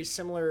like a very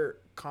similar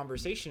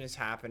conversation is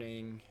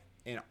happening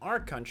in our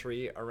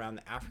country around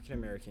the African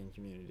American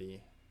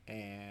community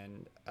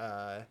and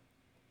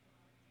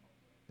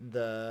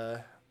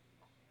the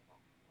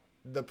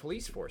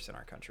police force in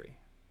our country.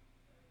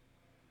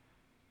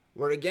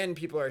 Where again,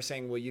 people are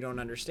saying, well, you don't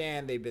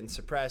understand. They've been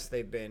suppressed.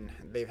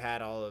 They've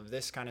had all of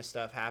this kind of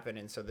stuff happen.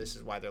 And so this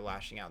is why they're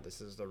lashing out.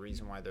 This is the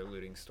reason why they're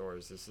looting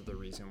stores. This is the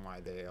reason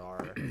why they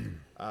are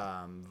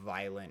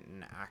violent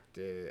and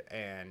active.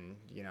 And,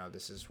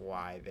 this is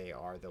why they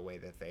are the way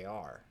that they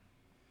are.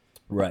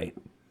 Right.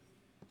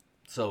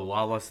 So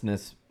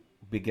lawlessness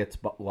begets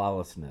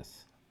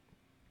lawlessness.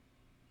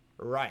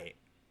 Right.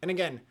 And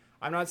again,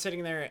 I'm not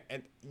sitting there,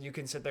 and you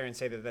can sit there and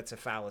say that that's a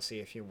fallacy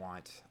if you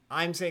want.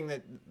 I'm saying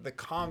that the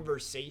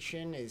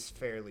conversation is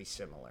fairly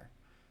similar.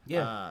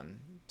 Yeah.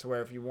 To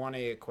where if you want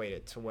to equate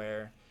it to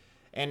where,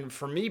 and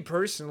for me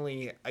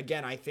personally,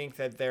 again, I think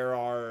that there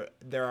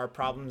are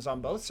problems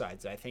on both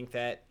sides. I think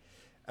that,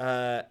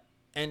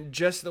 and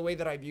just the way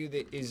that I view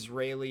the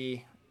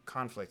Israeli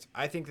conflict,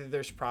 I think that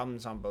there's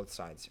problems on both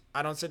sides.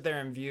 I don't sit there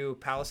and view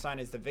Palestine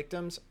as the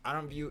victims. I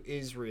don't view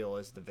Israel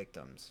as the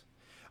victims.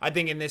 I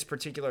think in this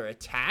particular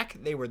attack,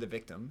 they were the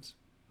victims.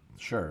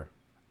 Sure.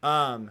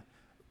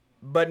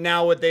 But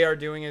now what they are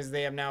doing is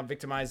they have now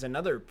victimized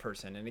another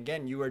person. And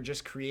again, you are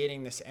just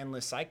creating this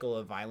endless cycle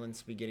of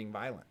violence begetting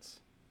violence,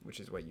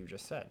 which is what you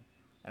just said.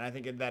 And I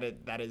think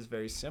that is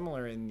very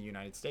similar in the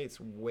United States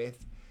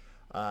with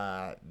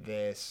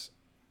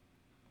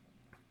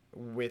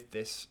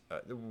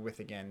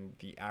again,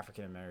 the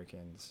African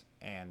Americans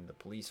and the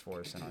police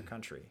force in our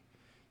country.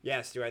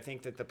 Yes, do I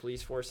think that the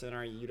police force in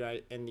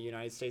the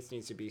United States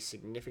needs to be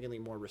significantly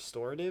more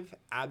restorative?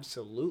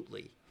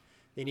 Absolutely.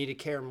 They need to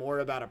care more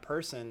about a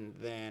person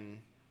than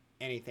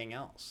anything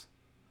else.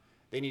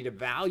 They need to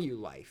value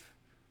life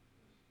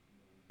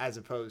as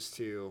opposed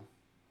to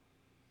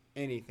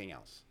anything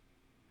else.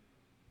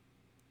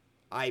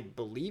 I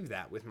believe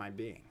that with my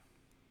being.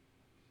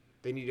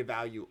 They need to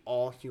value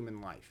all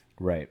human life.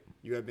 Right.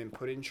 You have been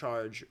put in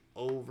charge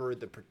over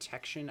the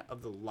protection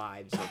of the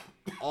lives of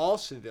all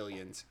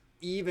civilians,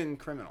 even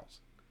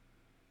criminals.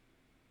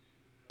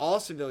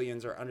 All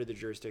civilians are under the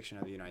jurisdiction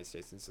of the United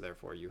States, and so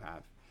therefore you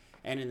have.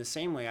 And in the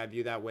same way, I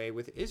view that way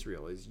with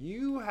Israel, is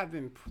you have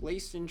been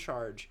placed in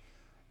charge,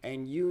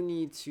 and you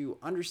need to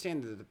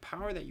understand that the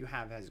power that you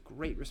have has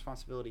great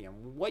responsibility,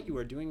 and what you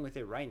are doing with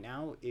it right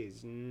now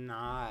is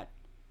not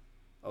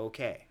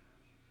okay.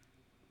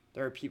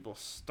 There are people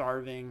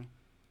starving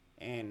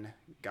in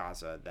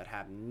Gaza that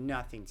have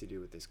nothing to do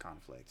with this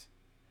conflict.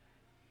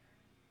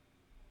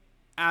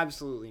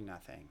 Absolutely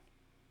nothing.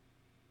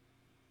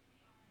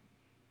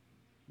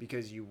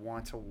 Because you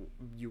want to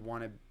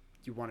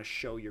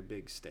show your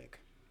big stick.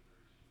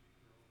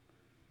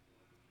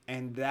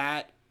 And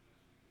that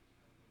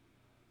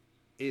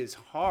is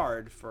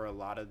hard for a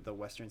lot of the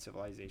Western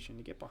civilization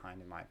to get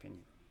behind, in my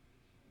opinion.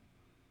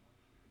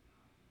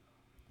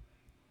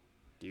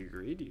 Do you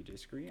agree? Do you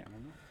disagree? I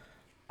don't know.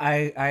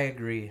 I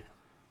agree.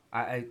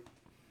 I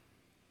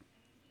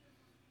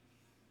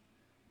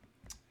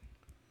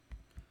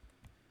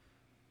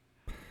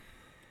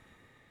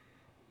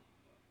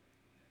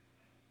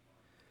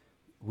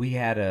we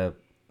had a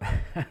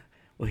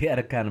we had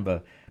a kind of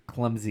a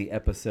clumsy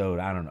episode,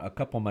 I don't know, a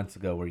couple months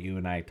ago where you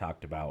and I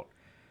talked about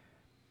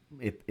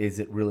is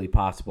it really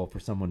possible for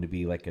someone to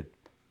be like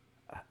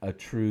a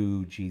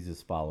true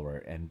Jesus follower,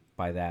 and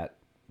by that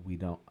we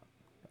don't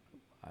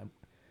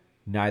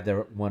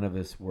neither one of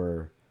us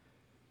were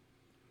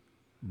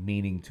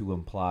meaning to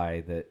imply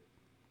that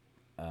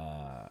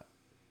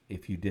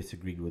if you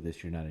disagreed with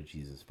us, you're not a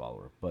Jesus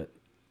follower. But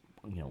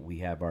we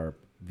have our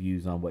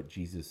views on what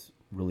Jesus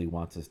really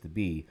wants us to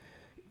be.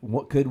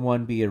 What could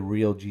one be a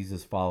real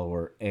Jesus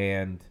follower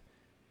and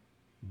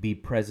be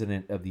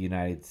president of the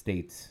United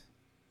States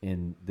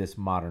in this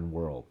modern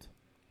world?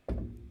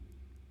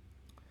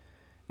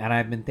 And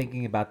I've been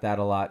thinking about that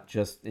a lot,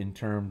 just in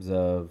terms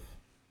of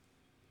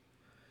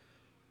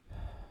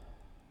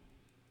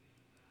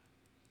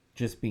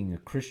just being a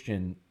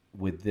Christian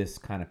with this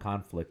kind of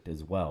conflict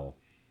as well.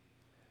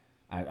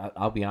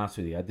 I'll be honest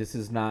with you. This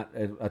is not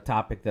a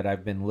topic that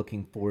I've been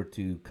looking forward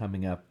to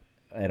coming up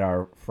at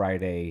our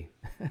Friday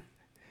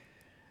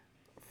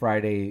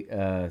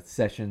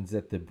sessions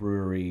at the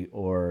brewery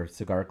or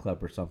cigar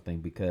club or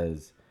something,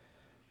 because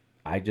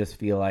I just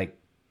feel like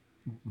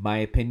my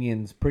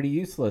opinion's pretty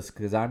useless,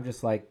 because I'm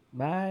just like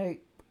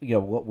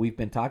what we've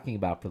been talking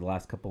about for the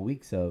last couple of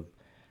weeks of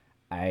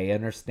I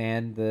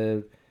understand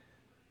the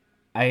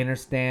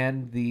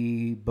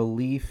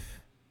belief.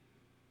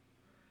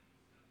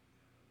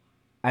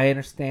 I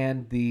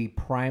understand the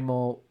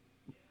primal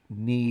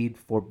need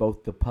for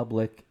both the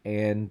public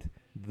and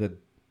the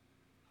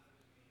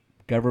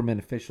government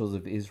officials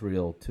of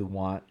Israel to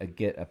want to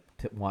get a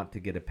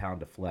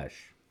pound of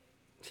flesh.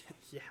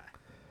 Yeah.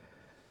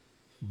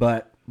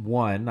 But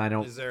one, I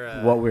don't.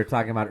 What we were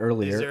talking about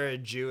earlier. Is there a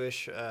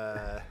Jewish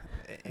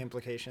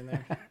implication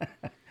there?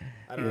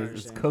 I don't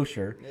understand. It's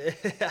kosher.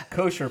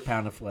 Kosher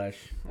pound of flesh.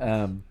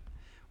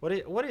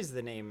 What is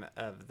the name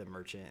of the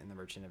merchant in the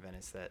Merchant of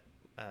Venice that?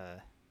 I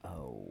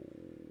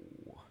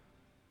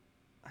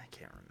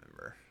can't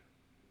remember.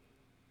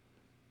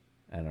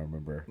 I don't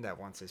remember. That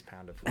wants his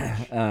pound of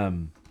flesh.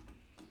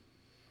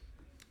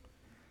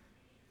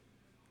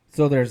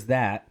 So there's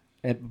that,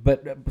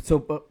 but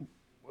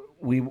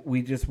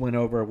we just went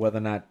over whether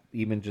or not,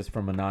 even just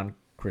from a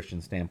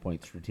non-Christian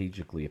standpoint,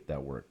 strategically, if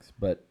that works.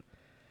 But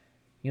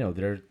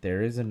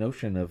there is a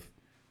notion of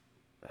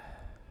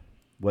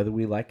whether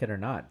we like it or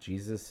not.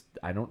 Jesus,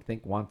 I don't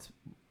think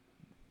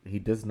he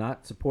does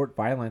not support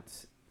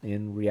violence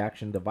in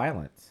reaction to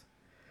violence.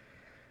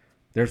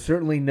 There's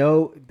certainly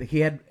he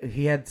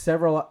had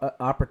several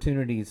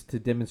opportunities to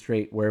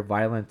demonstrate where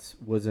violence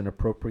was an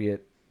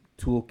appropriate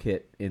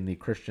toolkit in the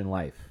Christian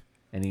life,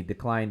 and he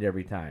declined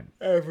every time.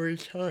 Every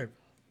time.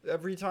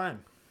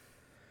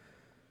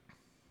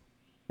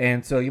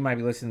 And so you might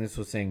be listening to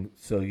this saying,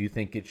 so you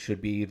think it should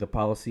be the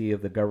policy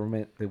of the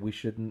government that we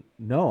shouldn't?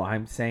 No,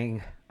 I'm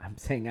saying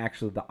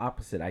actually the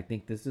opposite. I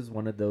think this is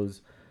one of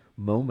those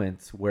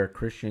moments where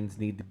Christians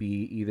need to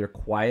be either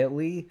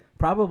probably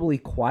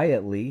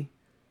quietly.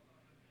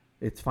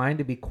 It's fine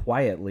to be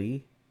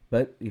quietly,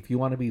 but if you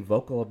want to be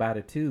vocal about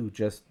it too,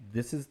 just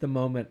this is the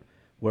moment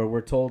where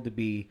we're told to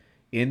be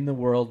in the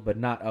world but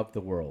not of the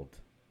world.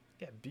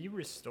 Yeah, be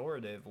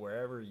restorative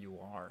wherever you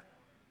are.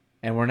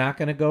 And we're not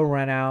going to go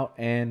run out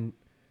and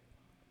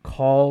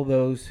call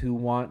those who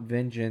want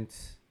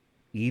vengeance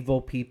evil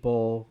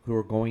people who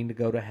are going to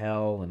go to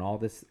hell and all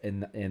this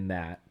and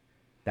that.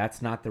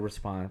 That's not the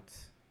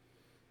response.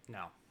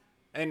 No.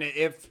 And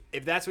if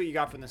that's what you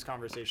got from this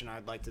conversation,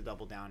 I'd like to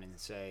double down and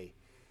say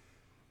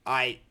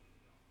I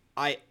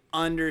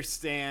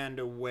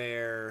understand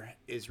where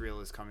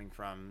Israel is coming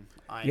from.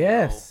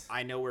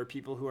 I know where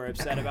people who are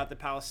upset about the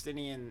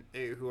Palestinian,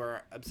 who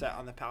are upset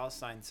on the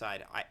Palestine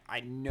side. I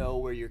know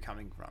where you're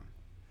coming from.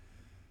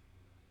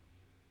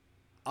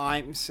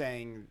 I'm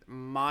saying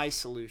my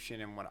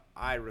solution and what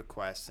I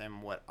request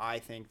and what I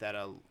think that,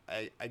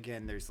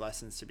 again, there's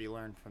lessons to be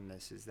learned from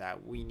this, is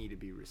that we need to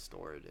be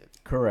restorative.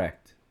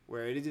 Correct.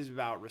 Where it is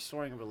about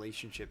restoring a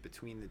relationship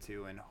between the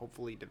two and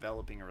hopefully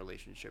developing a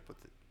relationship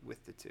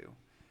with the two,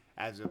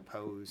 as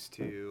opposed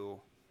to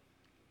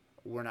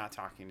we're not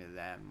talking to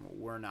them.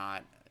 We're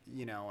not,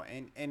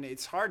 and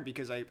it's hard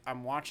because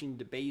I'm watching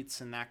debates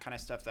and that kind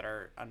of stuff that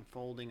are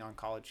unfolding on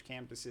college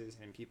campuses,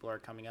 and people are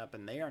coming up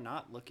and they are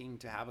not looking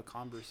to have a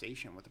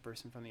conversation with the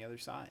person from the other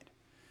side.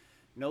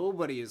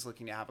 Nobody is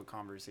looking to have a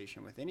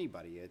conversation with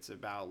anybody. It's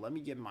about, let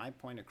me get my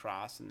point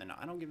across, and then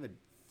I don't give a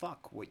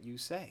fuck what you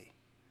say.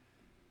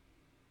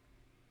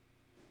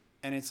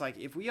 And it's like,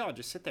 if we all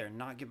just sit there and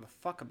not give a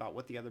fuck about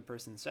what the other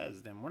person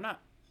says, then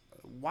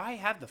why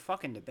have the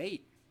fucking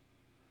debate?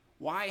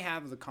 Why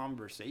have the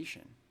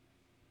conversation?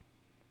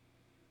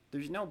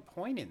 There's no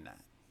point in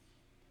that.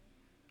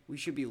 We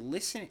should be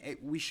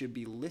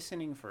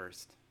listening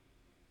first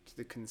to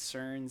the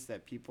concerns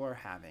that people are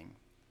having,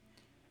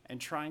 and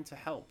trying to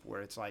help,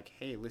 where it's like,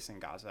 hey, listen,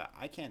 Gaza,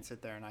 I can't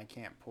sit there and I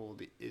can't pull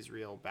the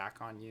Israel back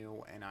on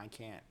you, and I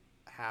can't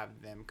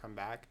have them come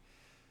back,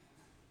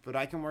 but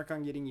I can work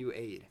on getting you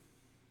aid.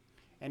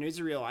 And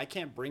Israel, I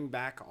can't bring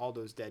back all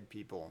those dead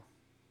people.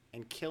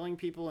 And killing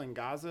people in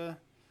Gaza,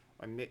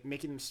 or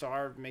making them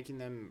starve, making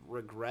them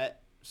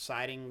regret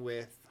siding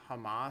with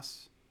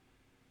Hamas,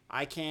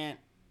 I can't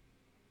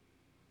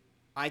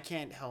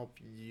help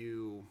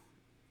you,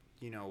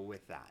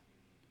 with that.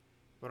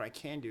 What I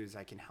can do is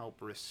I can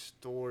help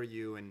restore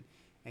you and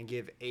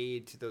give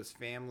aid to those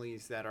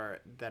families that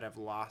have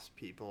lost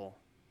people,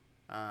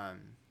 and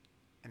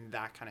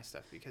that kind of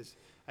stuff. Because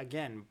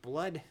again,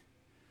 blood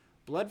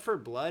for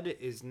blood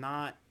is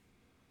not.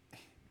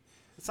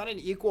 It's not an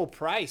equal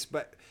price,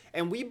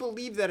 and we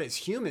believe that as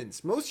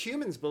humans. Most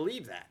humans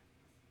believe that,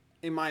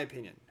 in my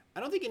opinion. I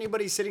don't think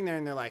anybody's sitting there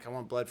and they're like, I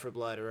want blood for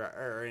blood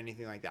or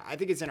anything like that. I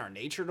think it's in our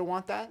nature to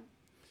want that.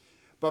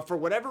 But for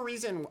whatever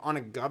reason, on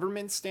a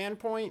government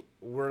standpoint,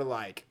 we're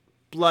like,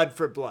 blood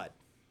for blood.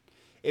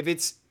 If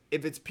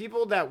it's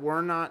people that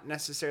we're not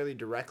necessarily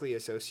directly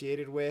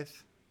associated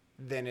with,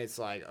 then it's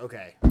like,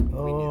 okay.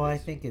 Oh, I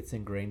think it's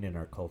ingrained in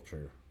our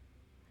culture.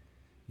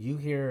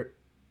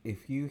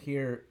 If you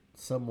hear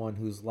someone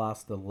who's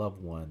lost a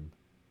loved one,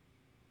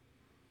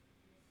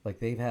 like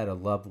they've had a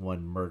loved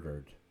one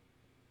murdered,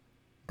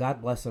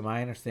 God bless them,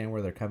 I understand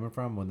where they're coming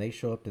from. When they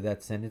show up to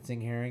that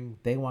sentencing hearing,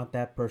 they want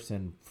that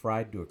person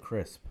fried to a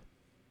crisp.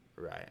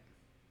 Right.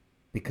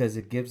 Because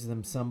it gives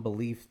them some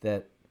belief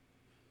that...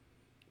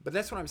 But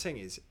that's what I'm saying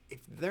is, if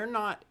they're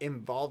not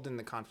involved in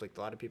the conflict,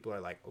 a lot of people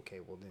are like, okay,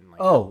 well then, like...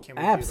 Oh, can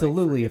we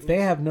absolutely. do, If they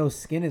have no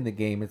skin in the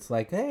game, it's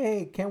like,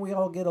 hey, can't we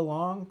all get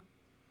along?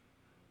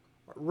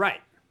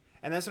 Right.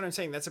 And that's what I'm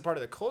saying. That's a part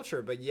of the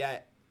culture, but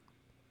yet...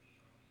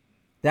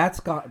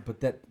 That's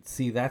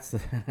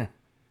the...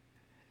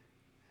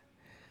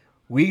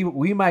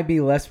 We might be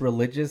less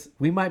religious.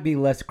 We might be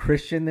less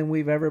Christian than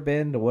we've ever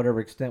been, to whatever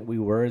extent we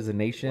were as a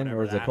nation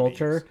or as a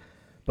culture. Means.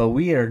 But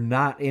we are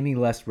not any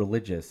less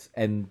religious.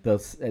 And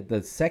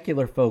the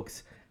secular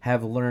folks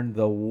have learned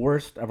the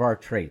worst of our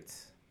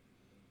traits,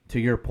 to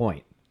your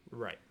point.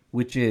 Right.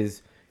 Which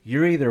is,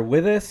 you're either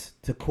with us,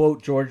 to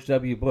quote George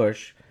W.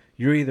 Bush,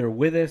 you're either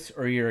with us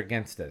or you're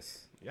against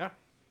us. Yeah.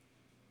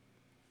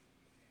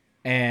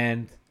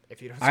 And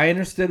I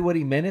understood what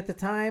he meant at the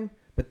time,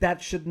 but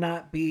that should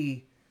not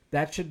be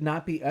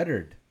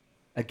uttered.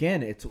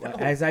 Again, it's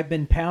as I've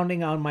been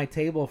pounding on my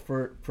table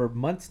for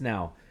months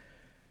now.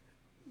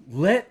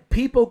 Let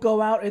people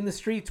go out in the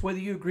streets, whether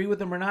you agree with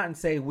them or not, and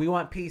say, we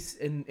want peace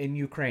in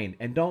Ukraine.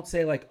 And don't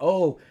say like,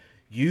 oh,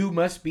 you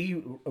must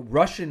be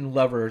Russian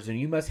lovers and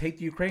you must hate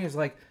the Ukrainians.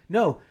 Like,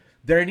 no,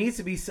 there needs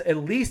to be at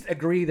least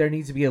agree there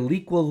needs to be an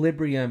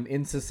equilibrium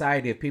in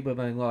society of people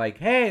being like,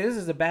 hey, this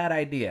is a bad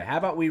idea. How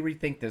about we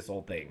rethink this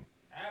whole thing?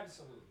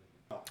 Absolutely.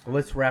 Well,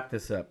 let's wrap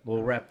this up.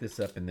 We'll wrap this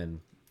up and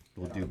then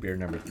we'll do beer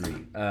number 3.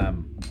 Head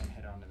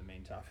on to the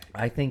main topic.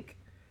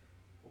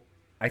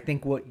 I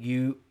think what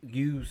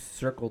you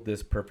circled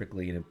this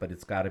perfectly, but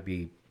it's got to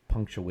be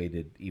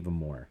punctuated even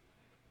more.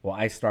 Well,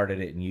 I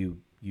started it and you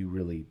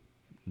really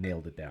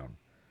nailed it down.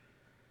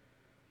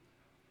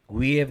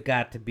 We have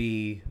got to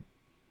be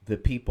the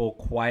people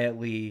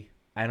quietly.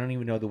 I don't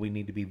even know that we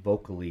need to be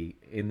vocally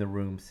in the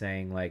room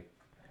saying like,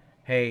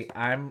 hey,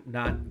 I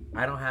don't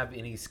have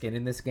any skin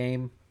in this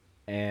game,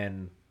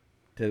 and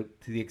to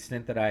the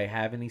extent that I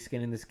have any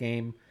skin in this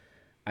game,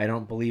 I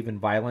don't believe in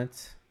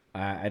violence.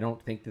 I don't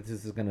think that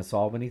this is going to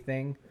solve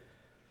anything.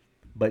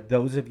 But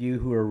those of you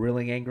who are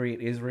really angry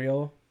at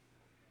Israel,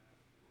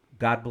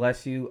 God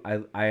bless you.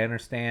 I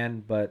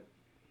understand,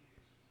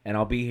 and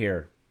I'll be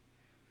here.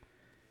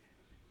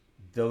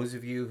 Those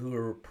of you who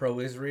are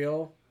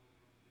pro-Israel,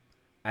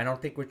 I don't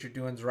think what you're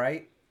doing is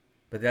right,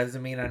 but that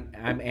doesn't mean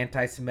I'm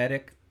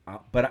anti-Semitic.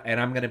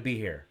 And I'm going to be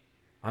here.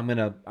 I'm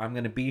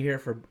going to be here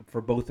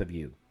for both of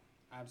you.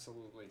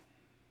 Absolutely.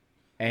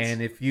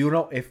 And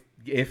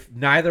if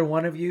neither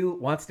one of you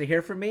wants to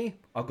hear from me,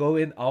 I'll go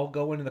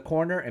into the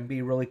corner and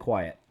be really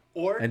quiet.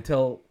 Or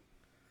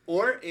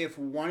if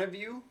one of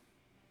you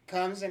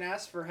comes and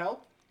asks for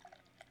help,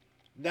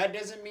 that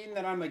doesn't mean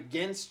that I'm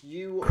against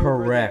you.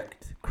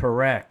 Correct.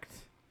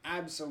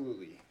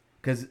 Absolutely.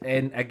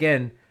 And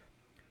again,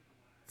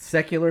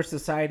 secular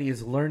society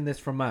has learned this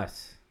from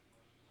us.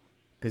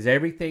 Because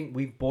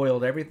we've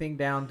boiled everything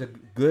down to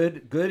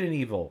good and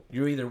evil.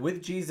 You're either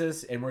with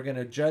Jesus, and we're going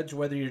to judge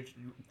whether you're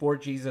for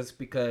Jesus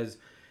because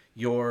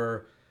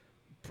you're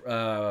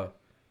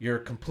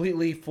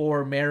completely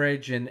for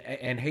marriage and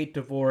hate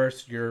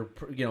divorce.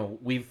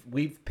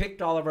 We've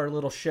picked all of our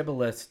little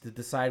shibboleths to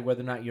decide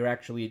whether or not you're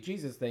actually a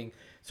Jesus thing.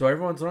 So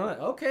everyone's like,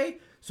 okay.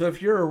 So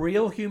if you're a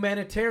real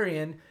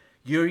humanitarian,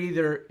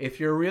 if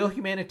you're a real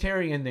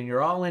humanitarian, then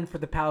you're all in for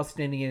the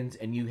Palestinians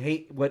and you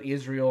hate what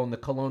Israel and the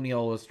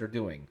colonialists are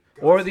doing.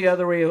 Or the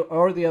other way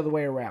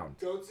around.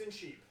 Goats and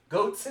sheep.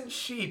 Goats and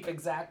sheep,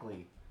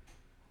 exactly.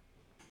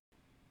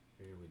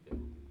 Here we go.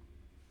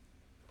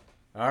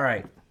 All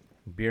right.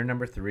 Beer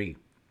number 3.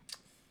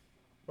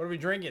 What are we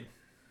drinking?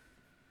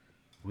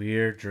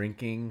 We're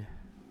drinking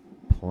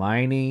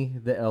Pliny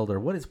the Elder.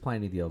 What is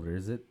Pliny the Elder?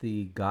 Is it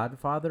the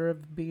godfather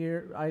of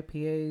beer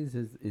IPAs?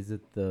 Is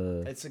it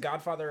the... It's the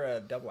godfather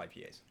of double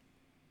IPAs.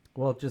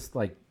 Well, just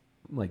like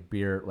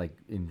beer, like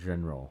in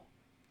general.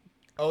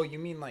 Oh, you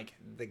mean like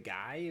the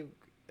guy?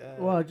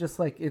 Well, just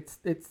like it's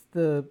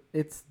the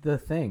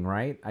thing,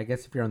 right? I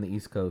guess if you're on the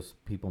East Coast,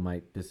 people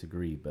might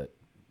disagree, but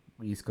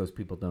East Coast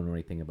people don't know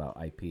anything about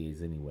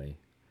IPAs anyway.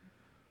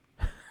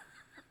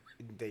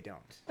 They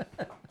don't.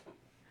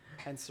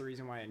 Hence the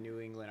reason why a New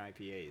England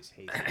IPA is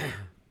hazy.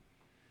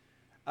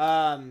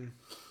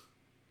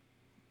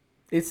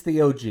 It's the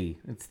OG.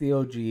 It's the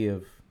OG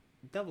of...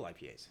 Double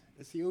IPAs.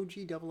 It's the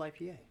OG double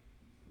IPA.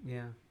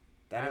 Yeah.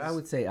 That I is-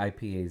 would say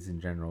IPAs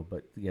in general,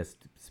 but yes,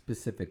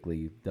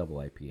 specifically double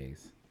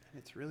IPAs.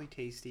 It's really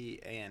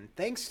tasty, and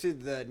thanks to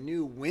the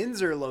new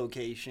Windsor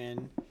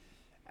location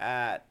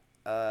at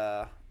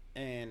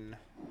in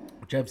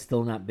Which I've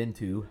still not been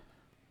to.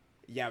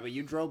 yeah, but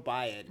you drove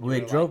by it. and you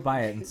We were drove like-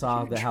 by it and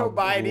saw you how drove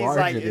by and he's large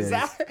like, it is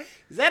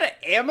is. that an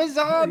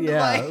Amazon?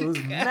 Yeah, Like, it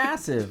was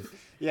massive.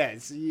 yeah,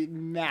 it's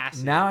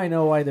massive. Now I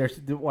know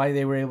why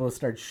they were able to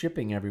start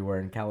shipping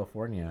everywhere in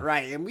California.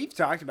 Right, and we've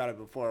talked about it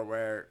before,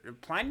 where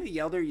Pliny the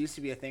Elder used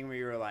to be a thing where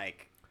you were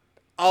like,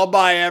 I'll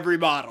buy every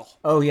bottle.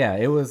 Oh yeah,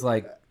 it was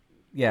like,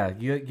 yeah,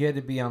 you had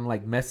to be on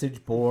like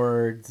message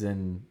boards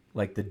and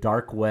like the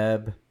dark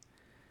web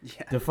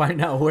Yeah. to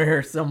find out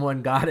where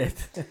someone got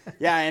it.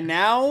 Yeah, and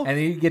now... And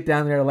then you get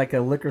down there like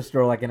a liquor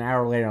store like an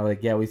hour later,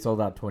 like, yeah, we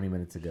sold out 20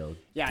 minutes ago.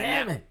 Yeah,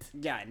 Damn now, it.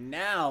 Yeah,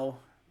 now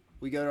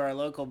we go to our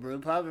local brew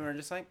pub and we're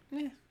just like, all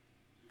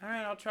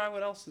right, I'll try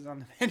what else is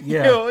on the menu.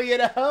 Yeah. You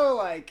know,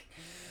 like...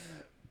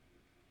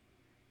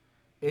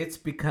 It's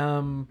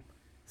become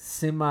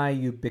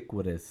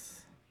semi-ubiquitous.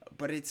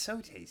 But it's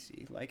so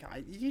tasty. Like,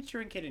 you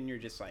drink it and you're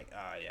just like,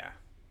 oh, yeah.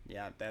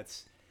 Yeah,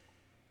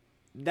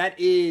 that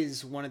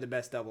is one of the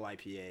best double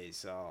IPAs,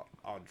 so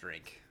I'll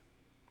drink.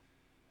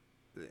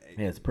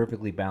 Yeah, it's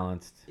perfectly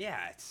balanced. Yeah,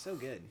 it's so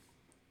good.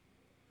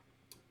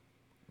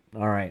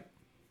 All right.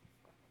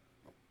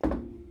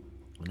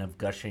 Enough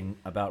gushing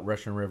about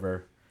Russian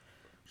River.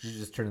 We should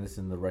just turn this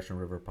into the Russian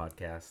River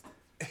podcast.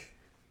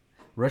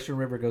 Russian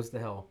River goes to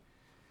hell.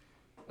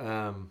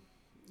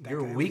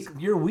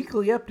 Your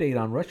weekly update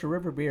on Russian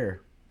River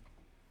beer.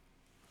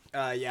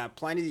 Yeah,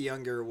 Pliny the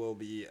Younger will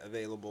be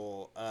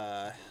available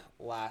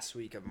last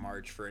week of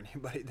March for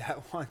anybody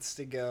that wants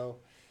to go.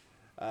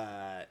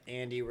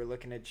 Andy, we're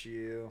looking at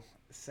you.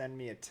 Send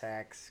me a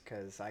text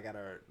because I got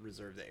to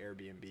reserve the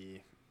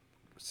Airbnb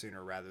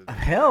sooner rather than...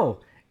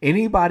 Hell,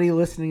 anybody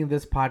listening to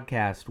this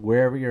podcast,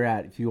 wherever you're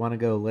at, if you want to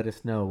go, let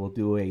us know. We'll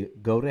do a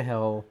Go to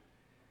Hell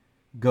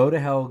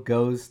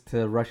goes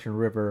to Russian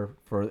River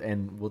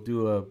and we'll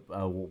do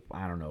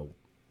a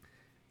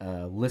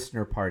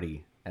listener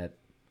party at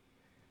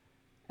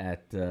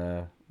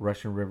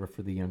Russian River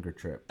for the Younger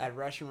trip. At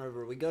Russian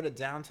River, we go to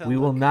downtown. We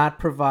will not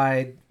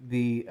provide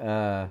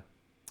the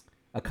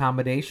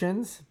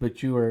accommodations,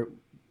 but you are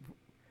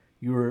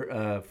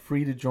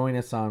free to join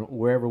us on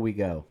wherever we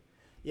go.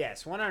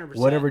 Yes, 100%.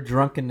 Whatever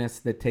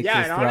drunkenness that takes us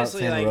and throughout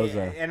honestly, Santa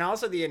Rosa. and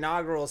also the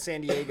inaugural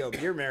San Diego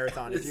Beer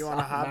Marathon. If you want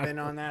to hop in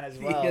on that as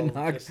well,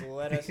 just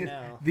let us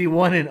know. The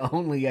one and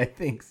only, I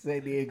think,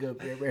 San Diego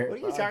Beer Marathon.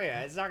 What are you talking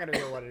about? It's not going to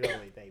be a one and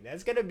only thing. That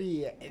is going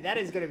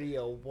to be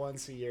a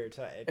once a year.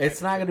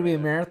 It's not going to be a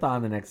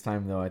marathon the next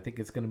time, though. I think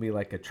it's going to be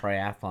like a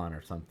triathlon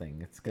or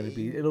something. It's going to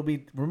be. It'll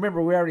be.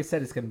 Remember, we already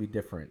said it's going to be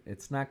different.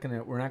 It's not going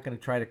to. We're not going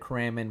to try to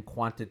cram in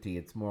quantity.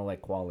 It's more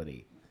like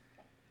quality.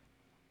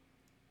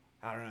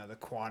 I don't know. The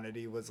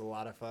quantity was a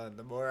lot of fun.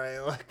 The more I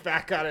look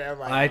back on it, I'm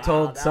like, I wow,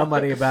 told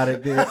somebody about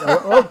it. Dude.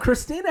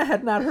 Christina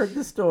had not heard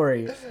the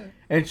story,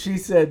 and she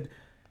said,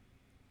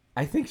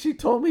 "I think she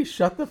told me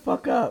shut the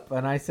fuck up."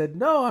 And I said,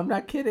 "No, I'm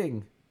not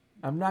kidding.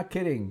 I'm not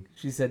kidding."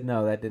 She said,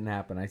 "No, that didn't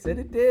happen." I said,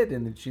 "It did,"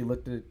 and then she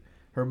looked at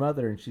her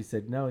mother and she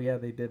said, "No, yeah,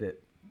 they did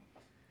it."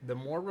 The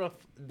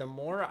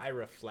more I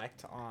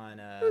reflect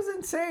on, It was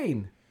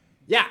insane.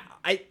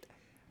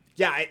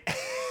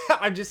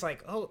 I'm just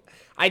like,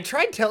 I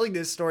tried telling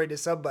this story to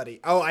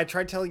somebody. I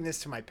tried telling this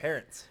to my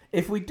parents.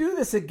 If we do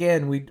this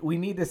again, we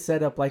need to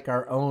set up like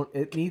our own.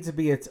 It needs to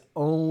be its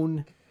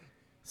own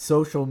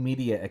social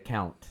media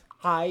account.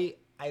 I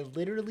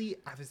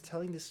was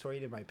telling this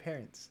story to my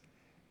parents,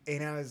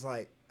 and I was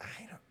like,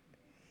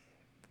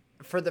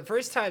 for the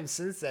first time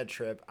since that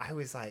trip, I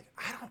was like,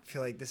 I don't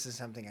feel like this is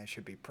something I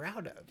should be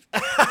proud of.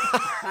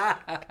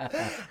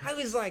 I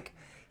was like,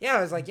 we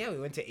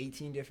went to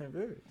 18 different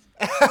breweries.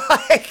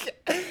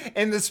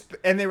 And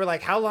they were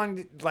like, how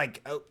long,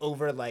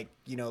 over like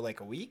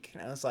a week?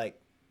 And I was like,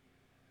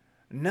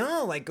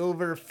 no, like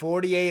over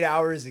 48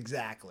 hours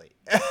exactly.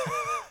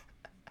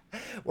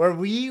 Where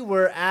we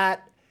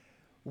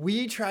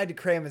tried to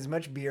cram as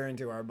much beer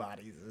into our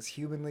bodies as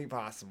humanly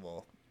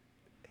possible.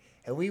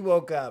 And we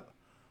woke up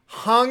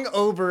hung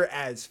over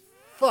as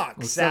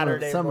fuck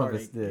Saturday some morning.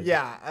 of us did.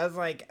 Yeah, I was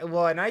like,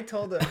 well, and I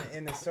told him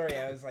in the story,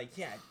 I was like,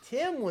 yeah,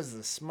 Tim was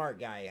the smart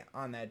guy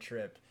on that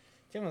trip.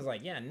 Tim was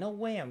like, yeah, no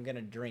way I'm going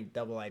to drink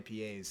double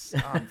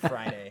IPAs on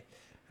Friday.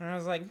 And I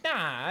was like,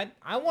 nah,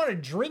 I want to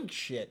drink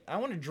shit. I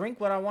want to drink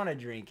what I want to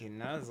drink.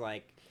 And I was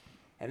like,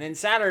 and then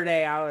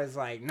Saturday I was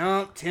like,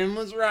 no, Tim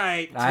was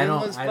right. Tim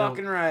was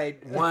fucking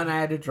right. One, I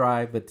had to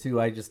drive, but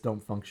two, I just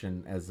don't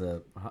function as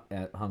a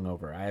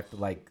hungover. I have to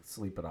like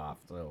sleep it off.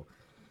 So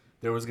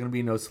there was gonna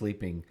be no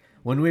sleeping.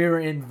 When we were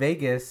in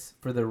Vegas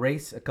for the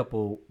race a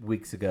couple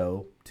weeks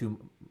ago,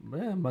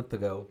 a month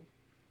ago.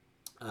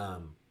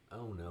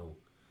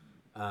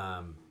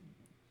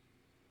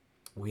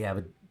 We have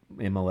a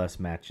MLS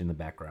match in the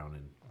background,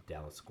 and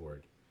Dallas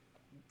scored.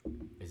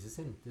 Is this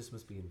in? This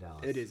must be in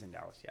Dallas. It is in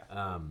Dallas,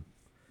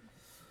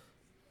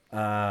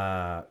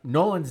 yeah.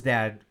 Nolan's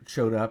dad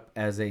showed up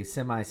as a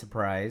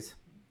semi-surprise,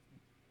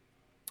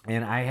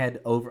 and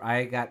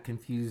I got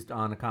confused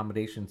on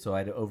accommodation, so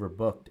I'd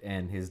overbooked,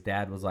 and his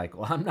dad was like,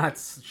 well, I'm not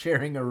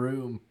sharing a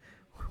room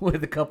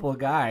with a couple of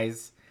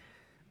guys.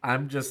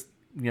 I'm just,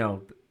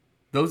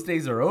 those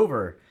days are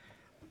over.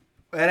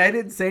 And I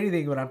didn't say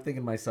anything, but I'm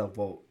thinking to myself,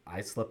 well,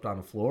 I slept on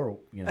the floor,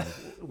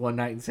 one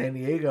night in San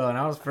Diego, and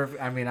I was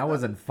perfect. I mean, I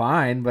wasn't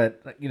fine,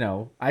 but,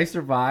 I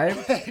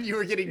survived. You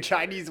were getting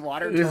Chinese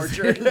water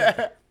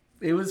tortured.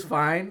 It was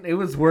fine. It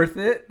was worth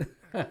it.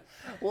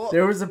 Well,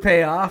 there was a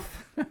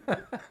payoff.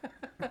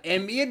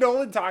 And me and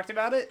Nolan talked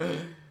about it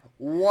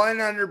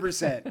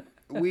 100%.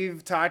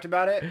 We've talked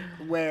about it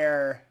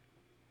where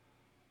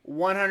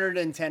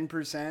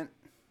 110%.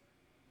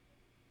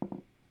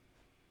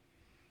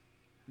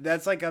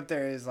 That's like up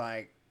there is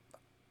like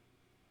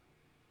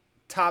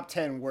top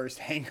 10 worst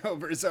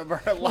hangovers of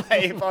our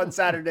life on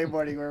Saturday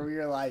morning, where we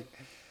were like,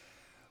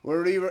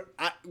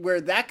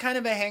 where that kind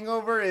of a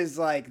hangover is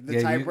like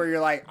the type where you're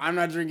like, I'm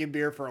not drinking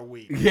beer for a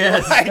week.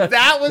 Yes. Like,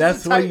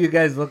 that's what you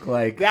guys look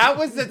like. That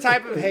was the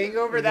type of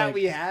hangover that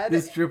we had.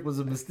 This trip was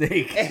a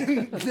mistake.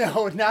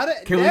 No, not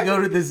a. Can we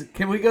go to this?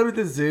 Can we go to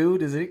the zoo?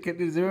 Does it want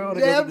to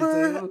go to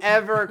the zoo?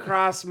 Ever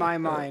crossed my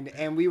mind.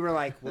 And we were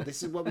like, well,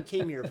 this is what we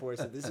came here for.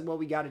 So this is what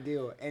we got to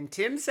do. And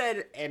Tim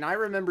said, and I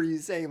remember you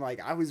saying, like,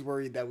 I was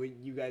worried that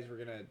you guys were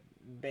gonna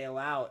bail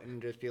out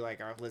and just be like,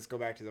 oh, let's go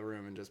back to the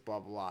room and just blah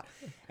blah blah.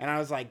 And I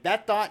was like,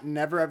 that thought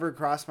never ever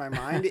crossed my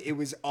mind. It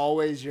was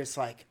always just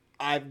like,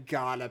 I've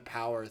gotta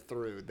power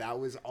through. That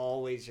was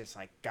always just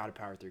like, gotta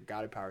power through.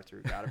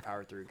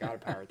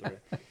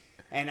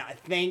 And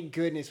thank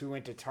goodness we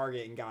went to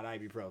Target and got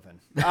ibuprofen.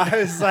 I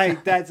was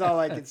like, that's all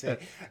I could say.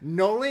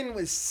 Nolan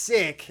was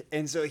sick,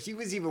 and so he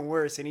was even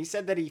worse. And he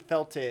said that he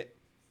felt it.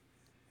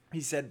 He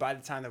said by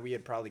the time that we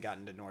had probably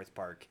gotten to North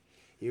Park,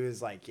 he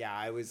was like, yeah,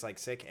 I was like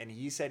sick. And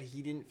he said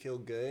he didn't feel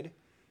good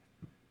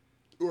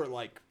or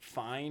like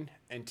fine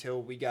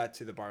until we got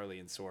to the Barley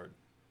and Sword.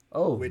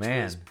 Oh, which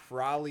man. was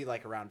probably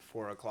like around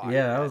 4:00.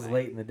 Yeah, that was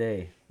late in the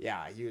day.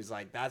 Yeah, he was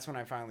like, that's when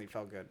I finally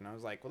felt good. And I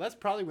was like, well, that's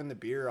probably when the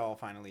beer all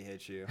finally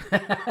hit you.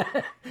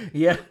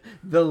 Yeah,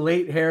 the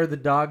late hair of the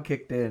dog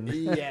kicked in.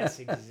 Yes,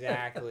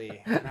 exactly.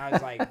 And I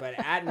was like, but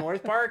at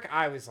North Park,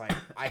 I was like,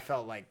 I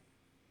felt like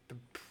the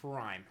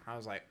prime. I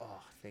was like, oh,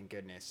 thank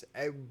goodness.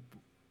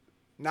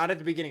 Not at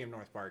the beginning of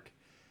North Park.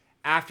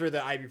 After the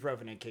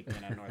ibuprofen had kicked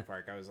in at North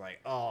Park, I was like,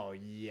 oh,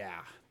 yeah,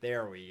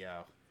 there we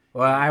go.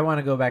 Well, I want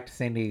to go back to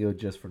San Diego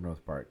just for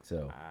North Park,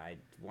 so. I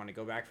want to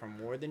go back for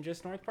more than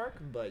just North Park,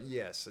 but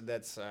yes,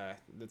 that's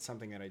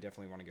something that I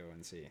definitely want to go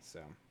and see.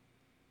 So,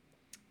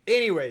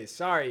 anyways,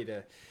 sorry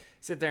to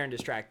sit there and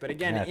distract, but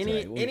again,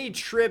 any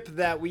trip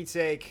that we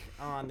take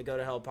on the Go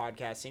to Hell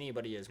podcast,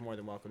 anybody is more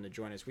than welcome to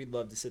join us. We'd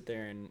love to sit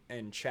there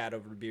and chat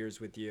over beers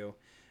with you.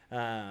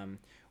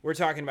 We're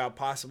talking about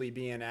possibly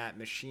being at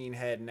Machine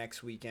Head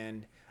next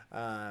weekend.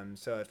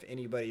 So if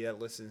anybody that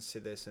listens to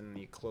this in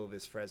the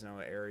Clovis, Fresno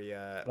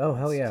area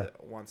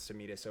wants to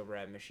meet us over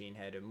at Machine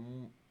Head,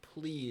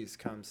 please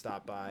come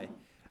stop by.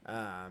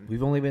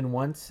 We've only been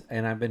once,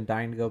 and I've been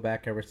dying to go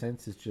back ever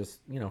since. It's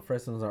just,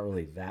 Fresno's not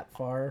really that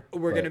far.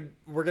 We're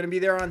gonna be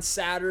there on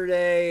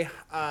Saturday.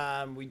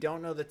 We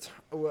don't know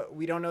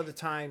the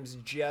times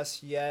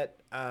just yet.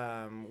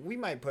 We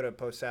might put a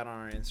post out on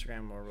our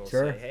Instagram where we'll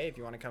say, hey, if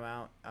you want to come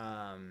out.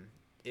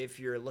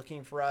 If you're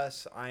looking for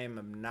us, I am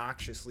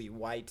obnoxiously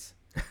white.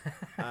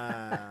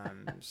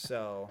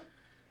 So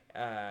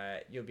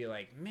you'll be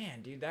like,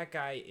 man, dude, that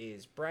guy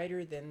is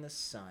brighter than the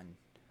sun.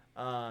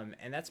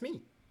 And that's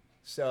me.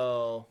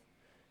 So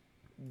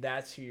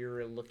that's who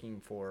you're looking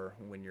for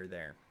when you're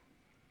there.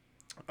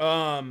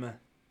 All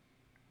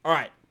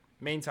right.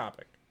 Main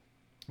topic.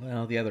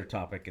 Well, the other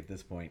topic at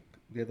this point,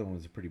 the other one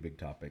was a pretty big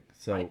topic.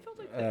 So I felt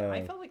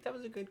like that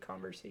was a good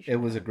conversation. It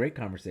was a great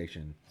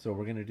conversation. So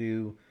we're going to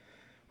do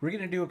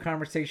a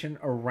conversation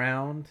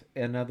around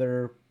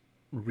another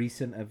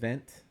recent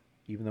event,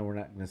 even though we're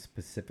not going to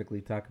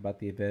specifically talk about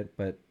the event,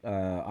 but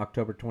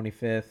October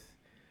 25th,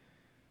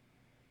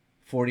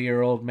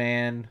 40-year-old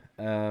man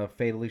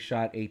fatally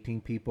shot 18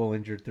 people,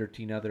 injured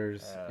 13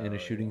 others in a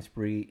shooting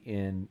spree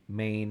in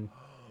Maine.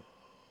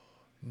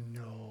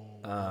 No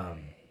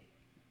way.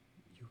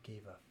 You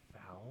gave a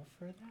foul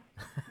for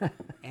that?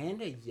 And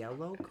a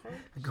yellow card?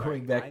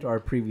 Going back to our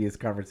previous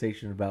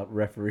conversation about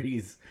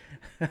referees.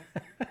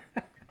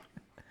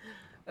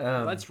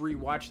 Let's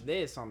rewatch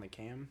this on the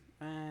cam.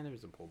 There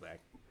was a pullback.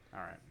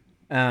 All right.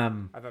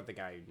 I thought the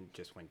guy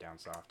just went down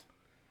soft.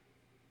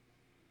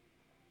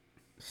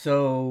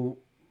 So,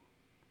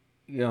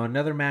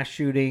 another mass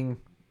shooting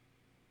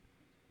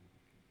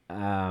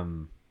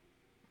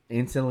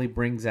instantly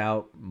brings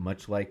out,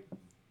 much like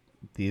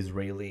the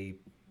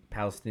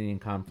Israeli-Palestinian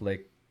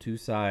conflict, two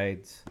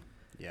sides.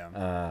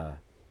 Yeah.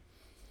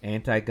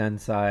 Anti-gun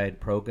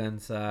side, pro-gun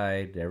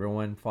side,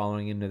 everyone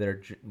following into their,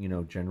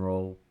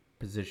 general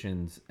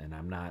positions. And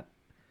I'm not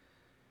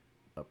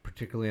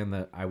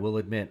particularly I will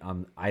admit,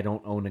 I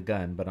don't own a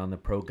gun, but on the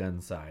pro-gun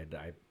side,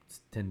 I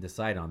tend to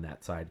side on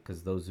that side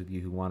because those of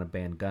you who want to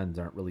ban guns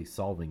aren't really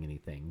solving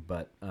anything.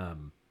 But I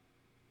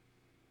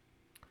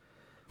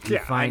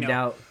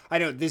know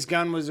this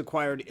gun was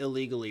acquired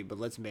illegally, but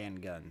let's ban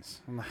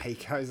guns. I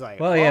was like,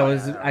 well,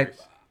 yeah,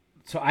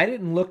 So I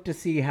didn't look to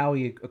see how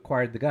he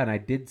acquired the gun. I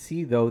did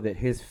see, though, that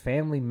his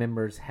family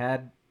members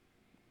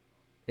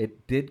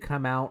it did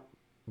come out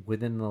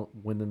within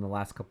the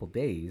last couple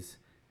days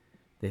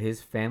that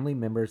his family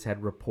members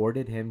had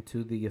reported him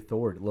to the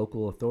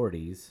local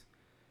authorities.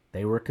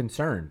 They were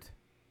concerned.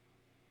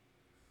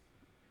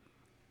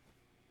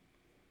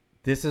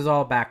 This is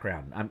all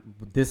background.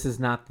 This is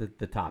not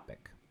the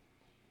topic.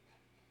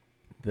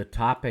 The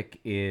topic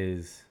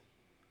is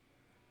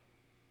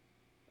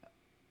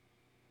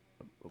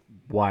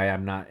why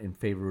I'm not in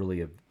favor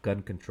really of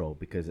gun control,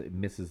 because it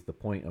misses the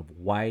point of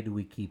why do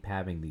we keep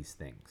having these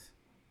things.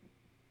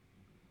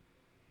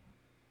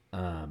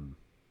 On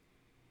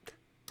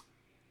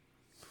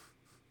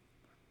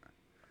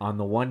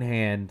the one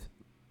hand,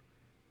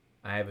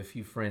 I have a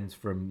few friends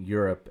from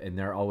Europe, and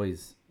they're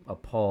always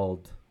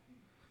appalled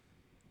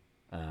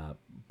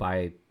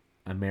by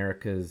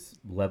America's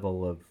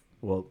level of,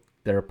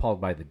 they're appalled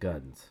by the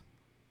guns.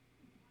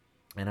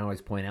 And I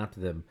always point out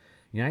to them,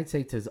 the United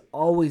States has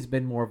always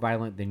been more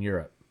violent than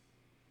Europe.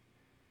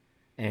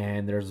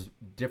 And there's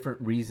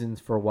different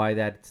reasons for why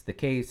that's the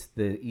case.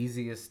 The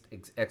easiest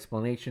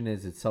explanation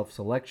is it's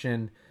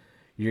self-selection.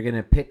 You're going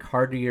to pick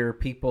hardier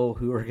people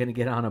who are going to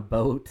get on a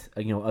boat,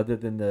 other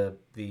than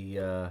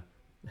the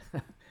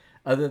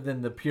other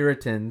than the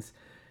Puritans,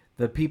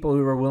 the people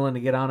who were willing to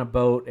get on a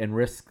boat and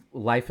risk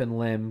life and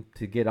limb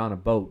to get on a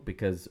boat,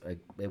 because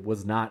it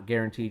was not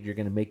guaranteed you're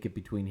going to make it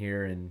between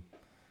here and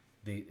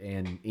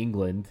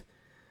England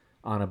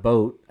on a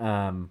boat.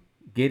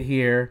 Get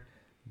here.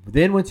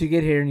 Then once you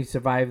get here and you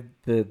survive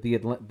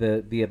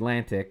the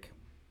Atlantic,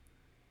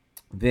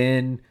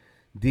 then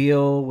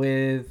deal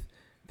with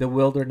the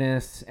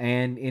wilderness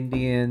and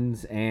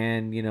Indians,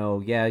 and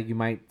you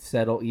might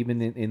settle even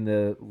in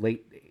the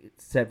late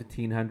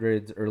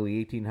 1700s,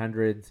 early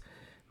 1800s.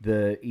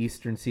 The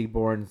eastern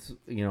seaboard's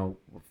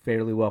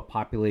fairly well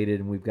populated,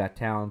 and we've got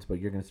towns, but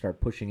you're going to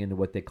start pushing into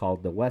what they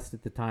called the West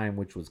at the time,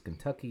 which was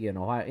Kentucky and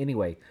Ohio.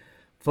 Anyway,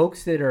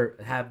 folks that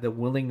have the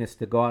willingness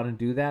to go out and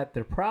do that,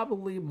 they're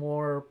probably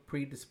more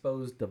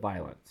predisposed to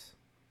violence.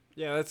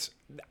 Yeah,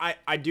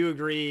 I do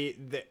agree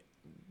that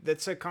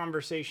that's a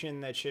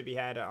conversation that should be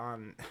had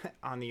on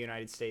the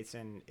United States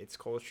and its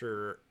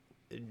culture,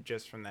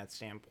 just from that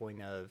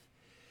standpoint of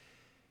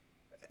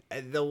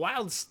the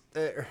wild.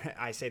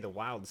 I say the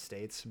wild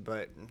states,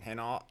 but in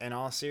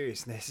all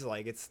seriousness,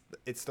 like it's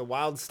the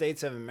wild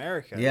states of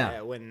America.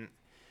 Yeah.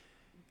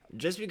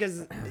 Just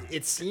because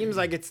it seems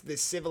like it's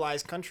this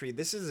civilized country,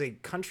 this is a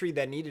country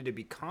that needed to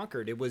be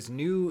conquered. It was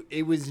new,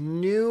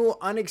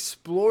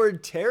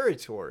 unexplored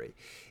territory.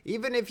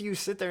 Even if you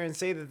sit there and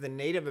say that the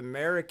Native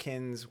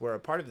Americans were a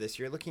part of this,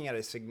 you're looking at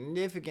a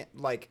significant,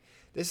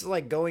 this is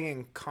like going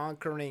and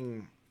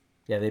conquering.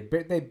 Yeah,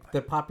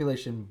 the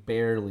population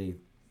barely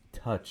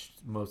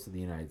touched most of the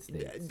United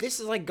States. This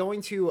is like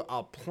going to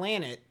a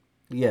planet.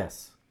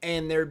 Yes.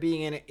 And there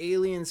being an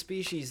alien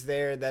species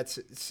there that's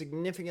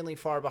significantly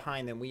far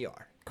behind than we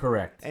are.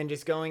 Correct. And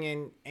just going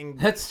in and...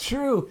 That's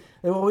true.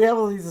 And when we have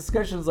all these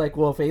discussions like,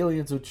 well, if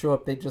aliens would show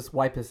up, they'd just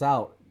wipe us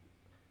out.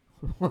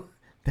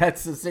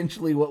 That's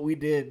essentially what we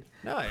did.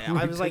 No,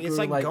 I was like, it's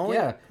like going...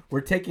 Yeah,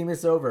 we're taking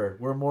this over.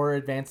 We're more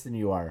advanced than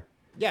you are.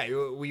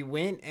 Yeah, we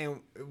went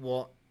and...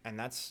 and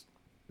that's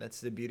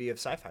the beauty of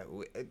sci-fi.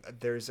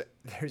 There's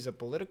a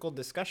political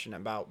discussion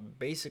about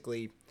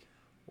basically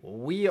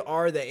we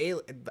are the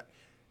alien...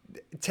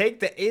 Take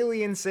the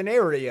alien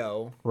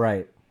scenario,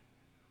 right,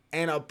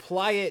 and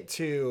apply it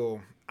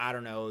to, I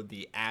don't know,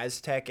 the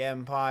Aztec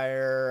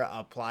Empire.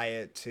 Apply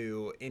it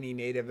to any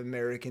Native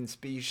American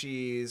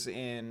species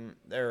any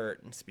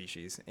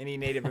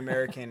Native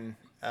American.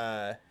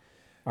 Are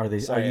they?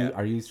 Sorry,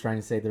 are you trying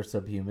to say they're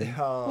subhuman?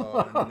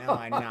 Oh no,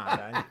 I'm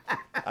not.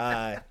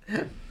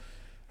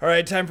 All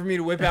right, time for me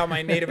to whip out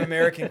my Native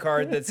American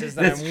card that says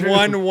that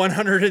I'm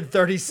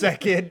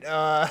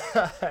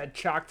 132nd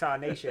Choctaw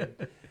Nation.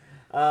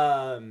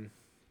 Yeah,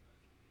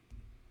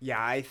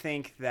 I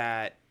think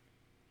that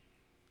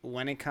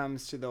when it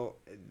comes to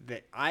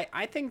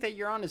I think that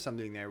you're onto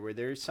something there, where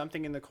there's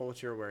something in the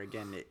culture where,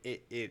 again,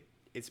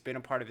 it's been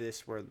a part of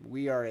this, where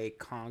we are a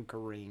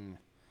conquering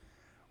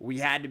we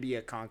had to be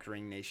a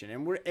conquering nation,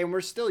 and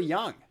we're still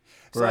young.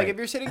 So Right. like if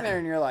you're sitting there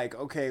and you're like,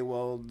 okay,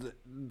 well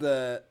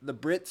the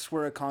Brits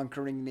were a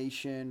conquering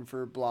nation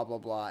for blah blah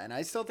blah, and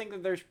I still think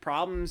that there's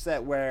problems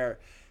that where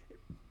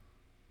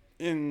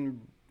in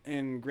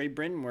Great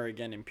Britain, where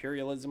again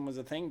imperialism was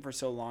a thing for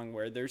so long,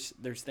 where there's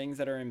things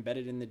that are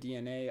embedded in the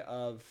DNA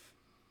of,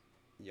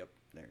 yep,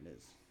 there it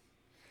is.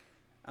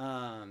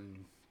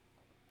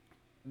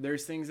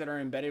 There's things that are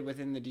embedded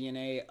within the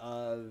DNA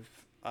of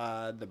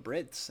the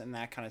Brits and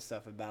that kind of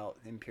stuff about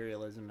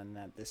imperialism, and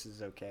that this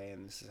is okay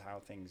and this is how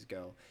things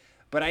go.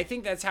 But I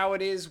think that's how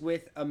it is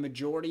with a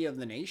majority of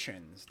the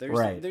nations.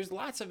 There's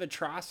lots of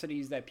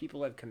atrocities that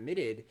people have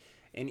committed,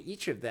 and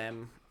each of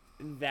them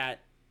that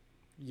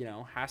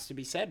has to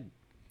be said.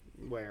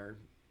 Where,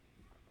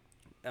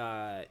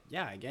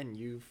 again,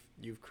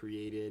 you've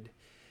created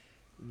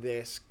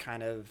this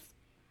kind of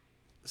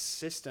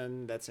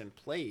system that's in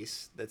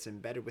place that's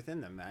embedded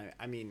within them.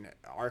 I mean,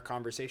 our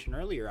conversation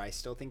earlier, I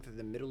still think that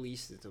the Middle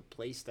East is a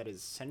place that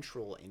is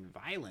central in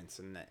violence,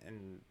 and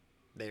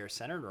they are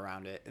centered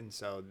around it, and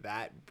so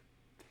that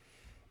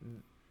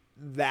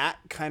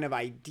kind of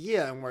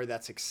idea and where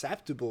that's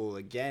acceptable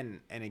again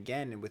and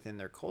again within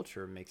their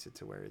culture makes it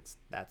to where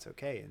that's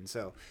okay. And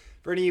so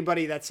for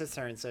anybody that sits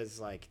there and says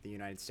like the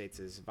United States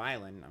is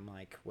violent, I'm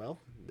like, well,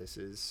 this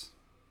is,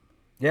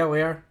 yeah,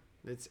 we are.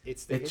 It's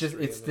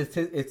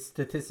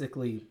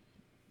statistically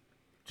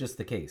just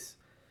the case.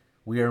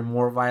 We are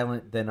more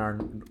violent than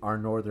our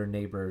northern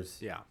neighbors.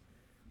 Yeah.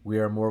 We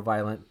are more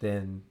violent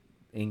than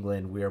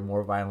England. We are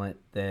more violent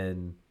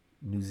than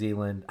New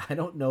Zealand.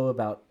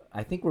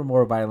 I think we're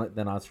more violent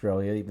than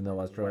Australia, even though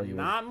Australia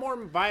we're not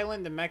more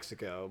violent than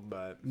Mexico,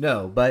 but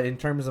no. But in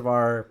terms of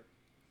our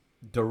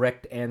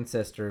direct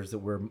ancestors that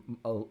we're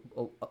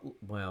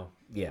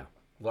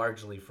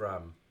largely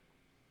from,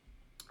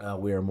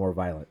 we are more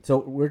violent. So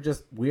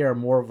we are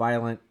more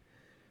violent.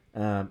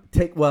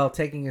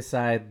 Taking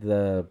aside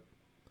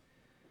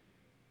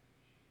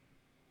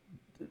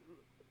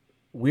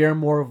we are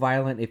more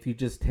violent if you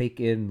just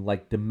take in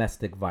like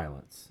domestic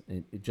violence,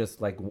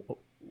 just like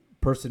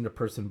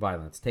person-to-person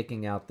violence,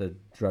 taking out the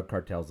drug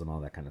cartels and all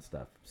that kind of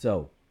stuff.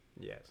 So,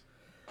 yes,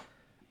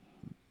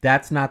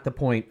 that's not the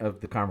point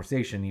of the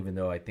conversation, even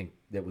though I think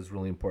that was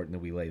really important that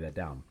we lay that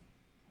down.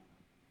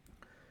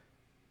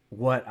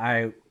 What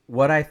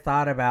I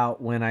thought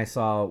about when I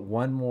saw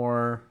one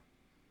more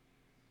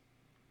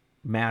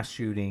mass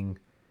shooting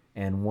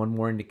and one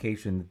more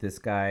indication that this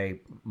guy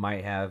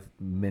might have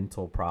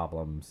mental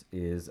problems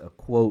is a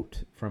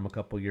quote from a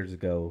couple years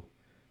ago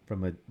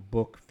from a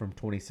book from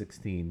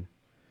 2016.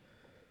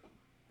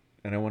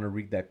 And I want to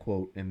read that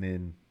quote and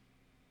then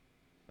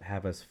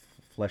have us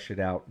flesh it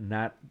out,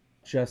 not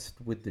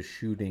just with the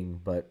shooting,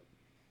 but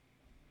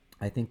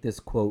I think this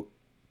quote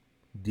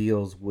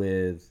deals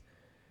with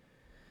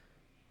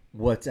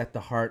what's at the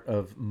heart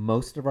of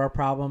most of our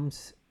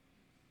problems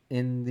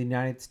in the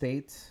United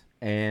States,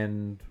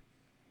 and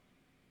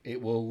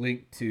it will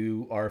link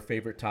to our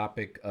favorite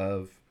topic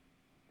of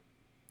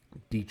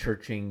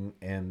de-churching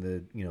and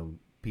the,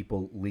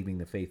 people leaving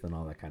the faith and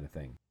all that kind of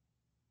thing.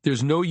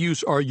 There's no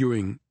use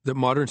arguing that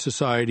modern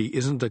society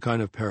isn't a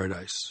kind of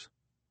paradise.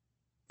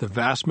 The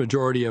vast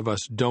majority of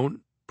us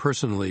don't,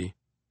 personally,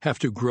 have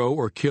to grow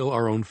or kill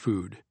our own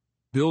food,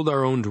 build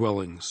our own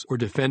dwellings, or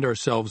defend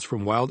ourselves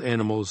from wild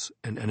animals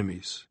and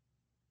enemies.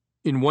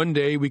 In one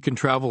day, we can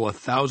travel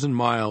 1,000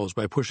 miles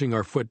by pushing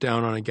our foot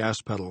down on a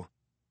gas pedal,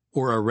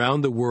 or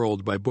around the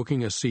world by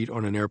booking a seat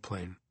on an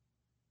airplane.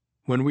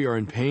 When we are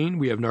in pain,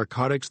 we have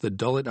narcotics that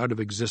dull it out of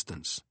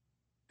existence.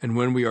 And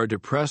when we are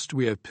depressed,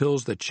 we have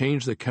pills that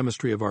change the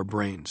chemistry of our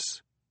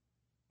brains.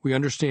 We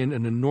understand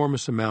an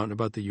enormous amount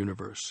about the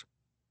universe,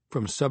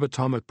 from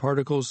subatomic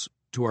particles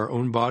to our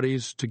own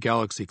bodies to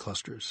galaxy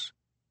clusters.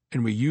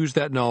 And we use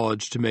that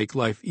knowledge to make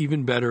life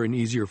even better and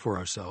easier for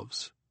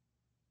ourselves.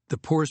 The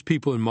poorest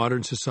people in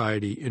modern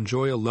society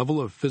enjoy a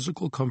level of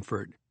physical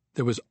comfort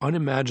that was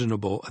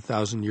unimaginable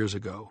 1,000 years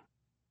ago.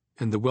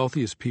 And the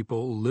wealthiest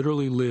people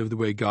literally live the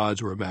way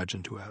gods were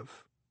imagined to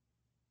have.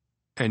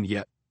 And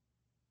yet,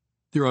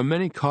 there are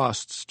many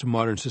costs to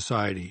modern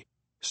society,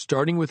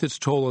 starting with its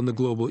toll on the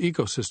global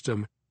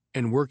ecosystem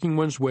and working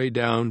one's way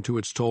down to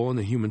its toll on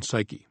the human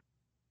psyche.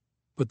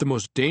 But the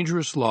most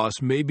dangerous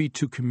loss may be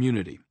to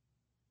community.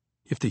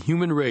 If the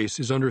human race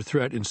is under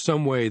threat in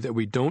some way that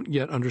we don't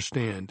yet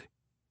understand,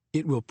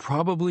 it will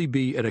probably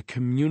be at a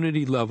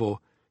community level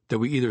that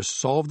we either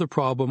solve the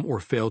problem or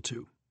fail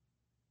to.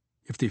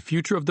 If the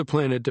future of the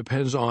planet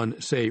depends on,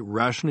 say,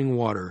 rationing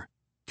water,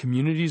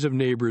 communities of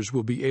neighbors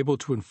will be able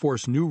to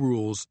enforce new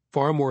rules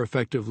far more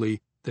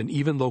effectively than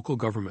even local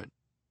government.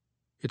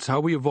 It's how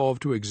we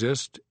evolved to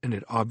exist, and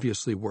it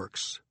obviously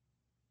works.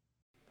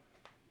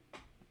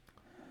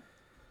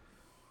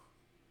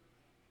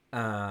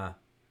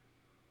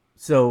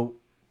 So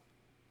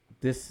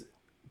this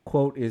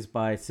quote is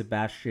by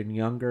Sebastian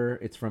Junger.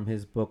 It's from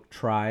his book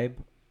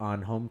Tribe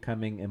on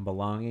Homecoming and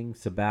Belonging.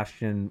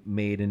 Sebastian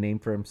made a name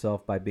for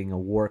himself by being a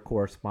war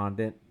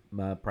correspondent,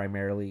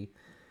 primarily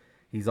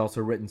He's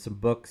also written some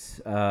books.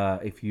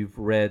 If you've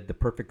read The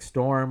Perfect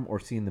Storm or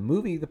seen the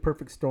movie The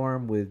Perfect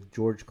Storm with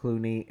George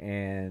Clooney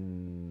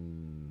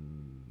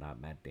and not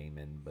Matt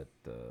Damon, but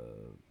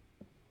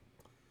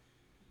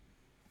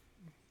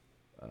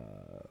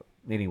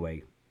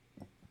anyway,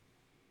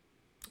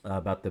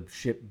 about the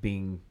ship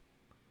being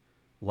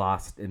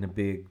lost in a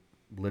big,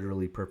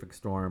 literally perfect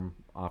storm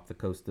off the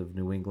coast of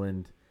New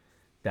England.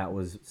 That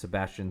was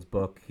Sebastian's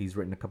book. He's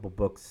written a couple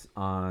books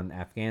on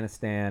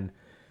Afghanistan.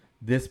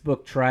 This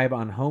book, Tribe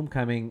on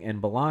Homecoming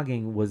and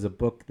Belonging, was a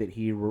book that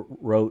he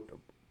wrote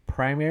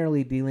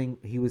primarily dealing,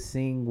 he was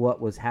seeing what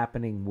was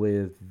happening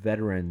with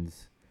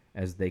veterans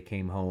as they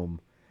came home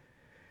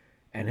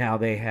and how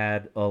they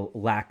had a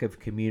lack of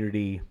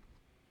community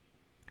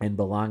and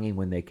belonging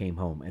when they came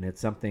home. And it's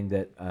something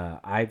that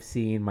I've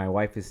seen, my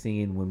wife has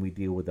seen when we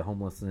deal with the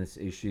homelessness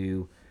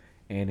issue,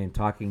 and in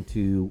talking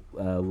to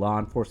law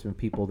enforcement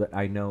people that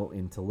I know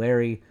in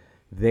Tulare,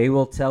 they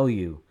will tell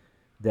you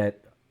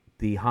that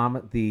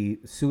the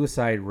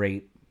suicide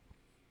rate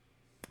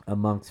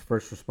amongst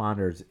first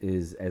responders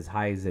is as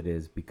high as it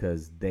is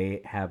because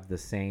they have the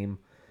same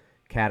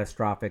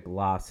catastrophic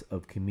loss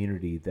of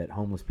community that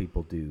homeless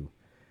people do.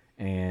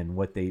 And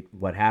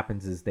what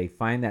happens is they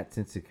find that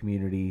sense of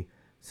community,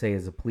 say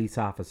as a police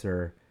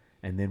officer,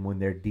 and then when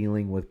they're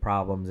dealing with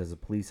problems as a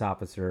police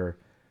officer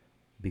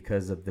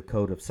because of the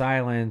code of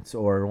silence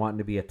or wanting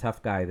to be a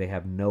tough guy, they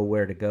have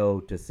nowhere to go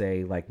to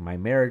say, like, my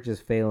marriage is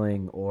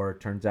failing, or it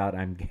turns out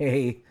I'm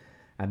gay,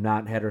 I'm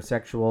not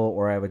heterosexual,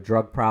 or I have a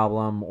drug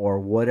problem, or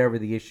whatever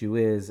the issue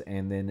is,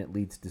 and then it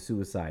leads to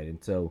suicide.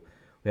 And so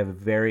we have a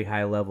very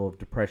high level of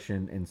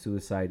depression and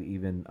suicide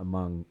even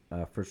among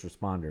first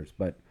responders.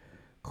 But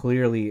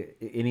clearly,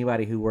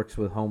 anybody who works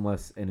with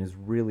homeless and is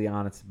really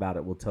honest about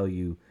it will tell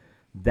you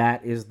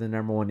that is the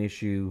number one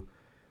issue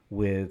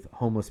with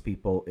homeless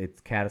people.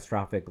 It's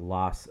catastrophic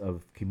loss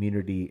of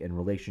community and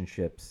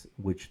relationships,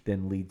 which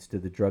then leads to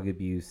the drug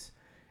abuse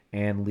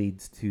and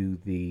leads to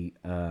the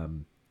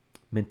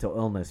mental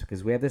illness.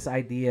 Because we have this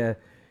idea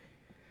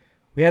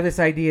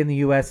in the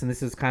U.S., and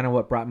this is kind of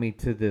what brought me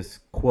to this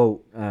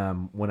quote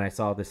when I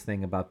saw this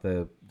thing about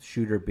the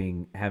shooter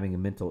having a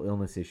mental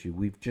illness issue.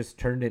 We've just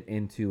turned it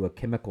into a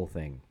chemical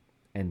thing,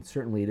 and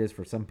certainly it is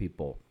for some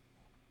people.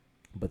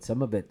 But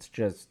some of it's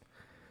just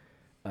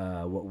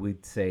what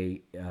we'd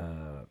say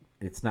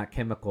it's not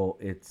chemical.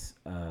 It's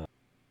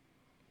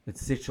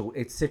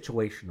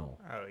situational.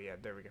 Oh yeah,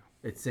 there we go.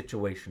 It's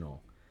situational,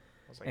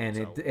 Like,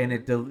 and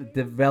it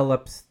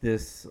develops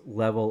this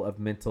level of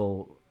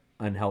mental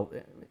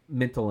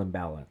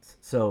imbalance.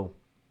 So,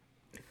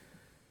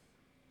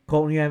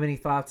 Colton, you have any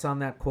thoughts on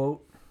that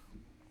quote?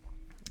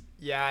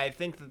 Yeah, I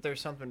think that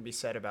there's something to be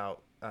said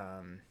about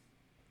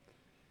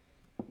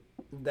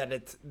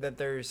that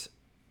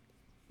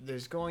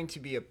there's going to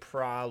be a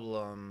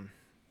problem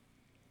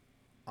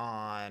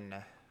on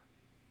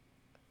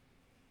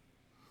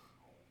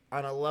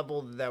a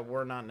level that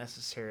we're not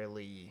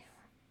necessarily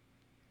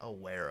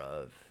aware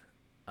of.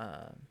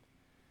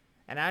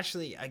 And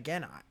actually,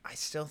 again, I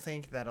still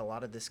think that a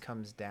lot of this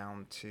comes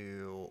down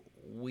to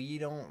we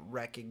don't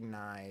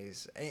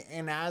recognize,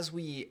 and as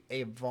we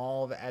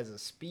evolve as a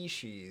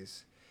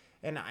species,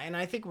 and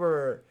I think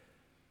we're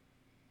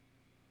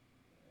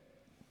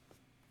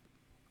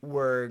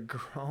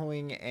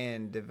growing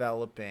and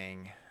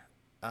developing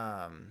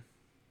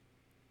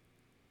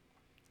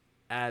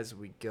as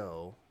we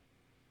go.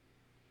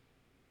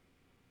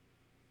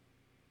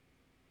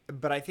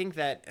 But I think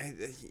that,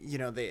 you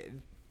know, they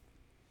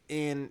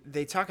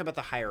talk about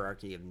the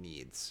hierarchy of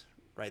needs,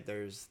 right?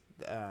 There's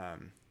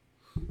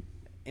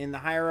in the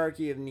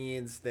hierarchy of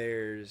needs,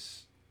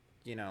 there's,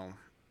 you know,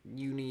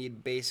 you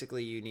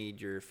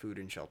need your food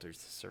and shelters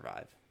to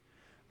survive.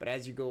 But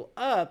as you go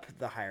up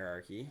the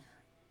hierarchy,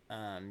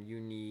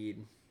 you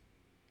need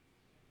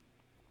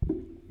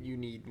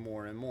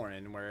more and more,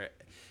 and where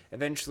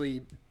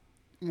eventually,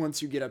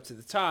 once you get up to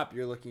the top,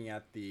 you're looking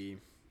at the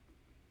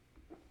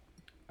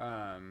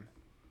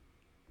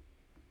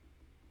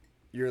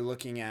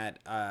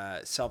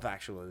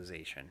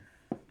self-actualization,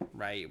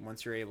 right?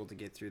 Once you're able to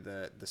get through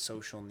the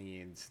social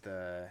needs,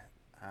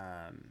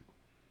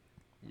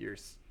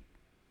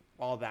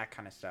 all that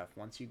kind of stuff.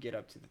 Once you get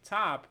up to the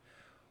top,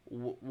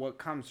 what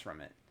comes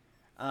from it?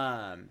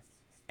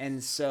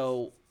 And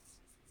so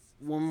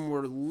when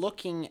we're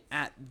looking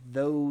at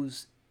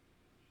those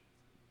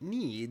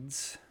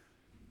needs,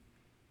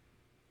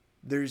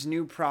 there's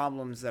new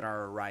problems that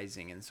are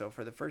arising. And so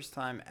for the first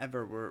time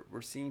ever,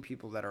 we're seeing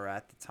people that are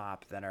at the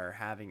top that are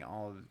having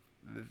all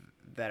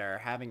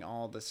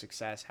the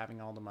success,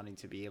 having all the money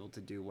to be able to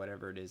do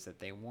whatever it is that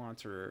they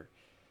want,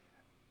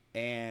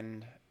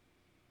 and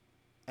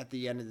at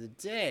the end of the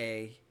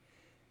day,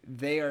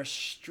 they are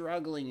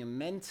struggling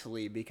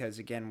mentally because,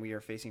 again, we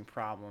are facing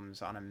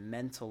problems on a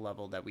mental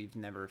level that we've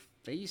never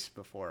faced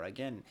before.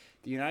 Again,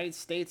 the United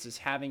States is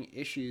having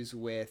issues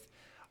with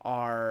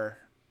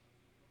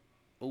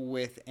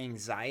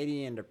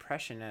anxiety and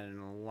depression at an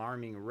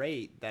alarming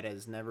rate that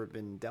has never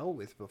been dealt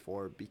with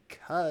before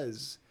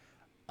because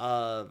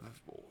of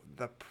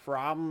the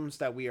problems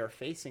that we are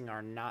facing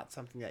are not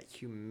something that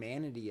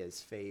humanity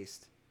has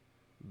faced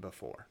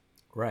before.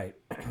 Right.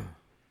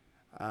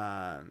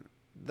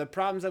 The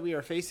problems that we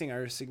are facing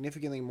are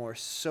significantly more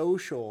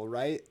social,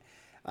 right?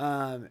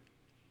 And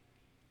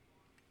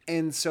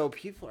so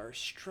people are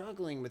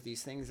struggling with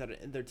these things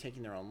that they're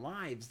taking their own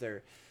lives.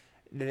 They're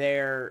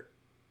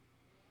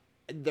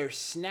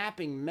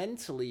snapping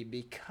mentally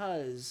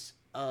because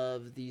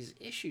of these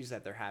issues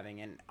that they're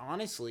having. And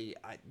honestly,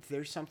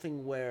 there's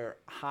something where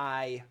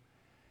and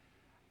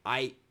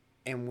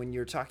when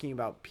you're talking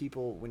about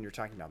people, when you're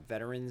talking about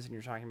veterans and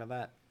you're talking about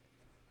that,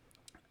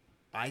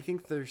 I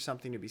think there's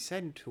something to be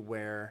said to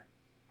where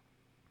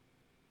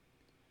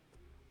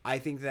I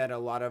think that a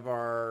lot of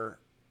our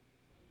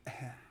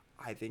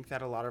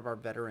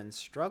veterans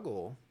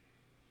struggle,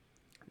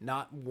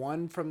 not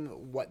one from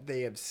what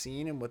they have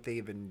seen and what they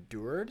have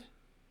endured,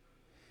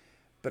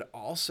 but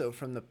also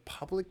from the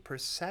public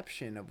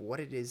perception of what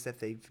it is that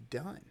they've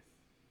done.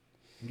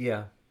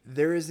 Yeah.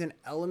 There is an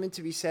element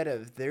to be said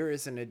of there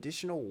is an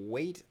additional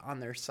weight on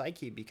their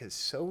psyche because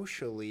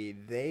socially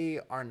they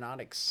are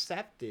not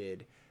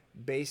accepted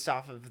based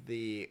off of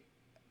the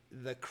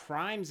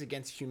crimes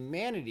against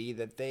humanity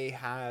that they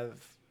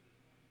have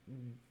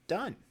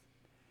done.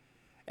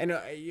 And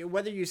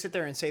whether you sit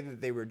there and say that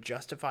they were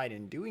justified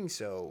in doing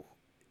so,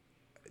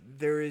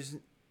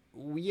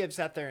 we have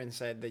sat there and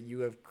said that you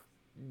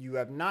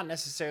have not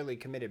necessarily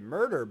committed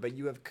murder, but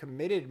you have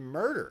committed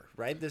murder,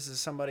 right? This is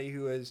somebody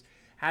who has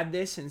had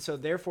this, and so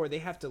therefore they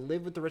have to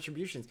live with the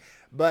retributions.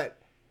 But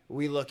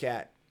we look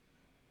at,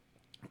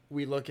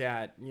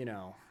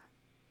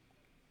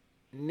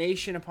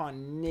 nation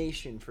upon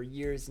nation for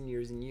years and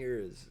years and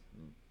years,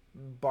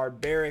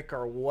 barbaric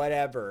or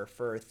whatever,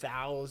 for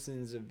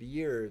thousands of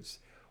years,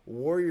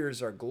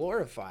 warriors are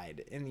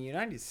glorified. In the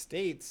United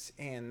States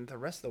and the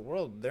rest of the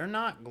world, they're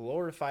not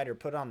glorified or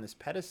put on this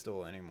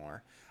pedestal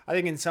anymore. I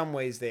think in some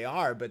ways they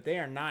are, but they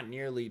are not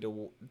nearly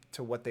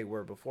to what they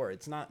were before.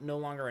 It's no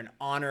longer an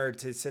honor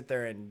to sit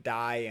there and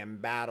die in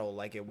battle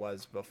like it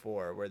was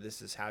before, where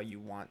this is how you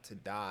want to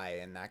die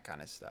and that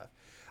kind of stuff.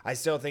 I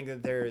still think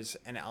that there's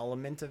an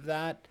element of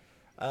that,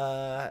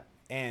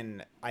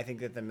 and I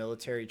think that the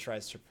military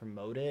tries to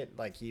promote it,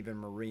 like even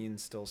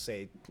Marines still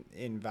say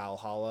in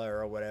Valhalla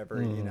or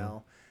whatever,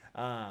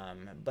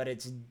 but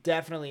it's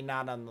definitely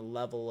not on the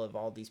level of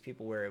all these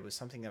people where it was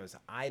something that was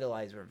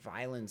idolized, where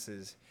violence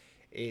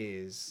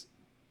is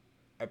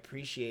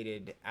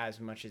appreciated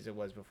as much as it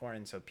was before.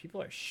 And so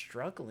people are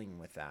struggling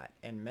with that,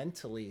 and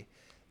mentally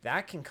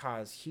that can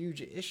cause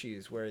huge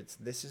issues where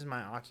this is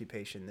my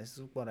occupation, this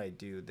is what I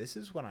do, this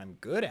is what I'm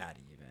good at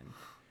even,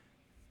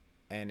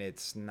 and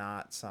it's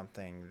not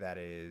something that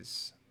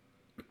is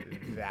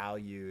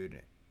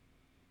valued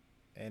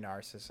in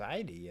our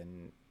society,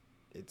 and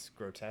it's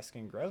grotesque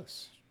and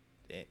gross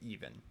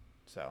even.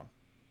 So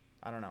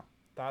I don't know,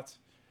 thoughts?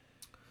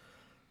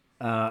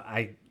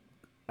 I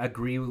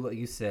agree with what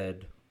you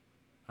said.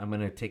 I'm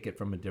going to take it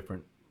from a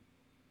different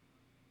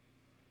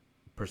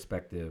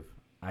perspective.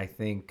 I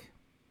think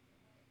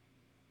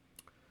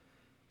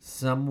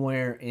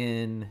somewhere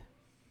in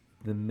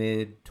the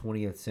mid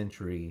 20th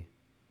century,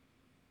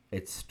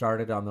 it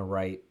started on the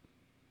right,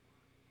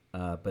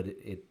 but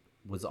it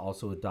was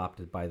also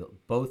adopted by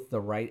both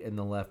the right and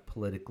the left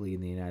politically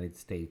in the United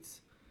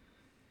States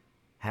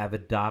have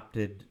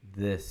adopted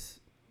this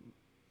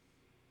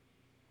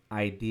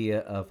idea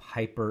of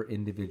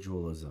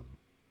hyper-individualism.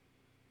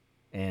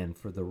 And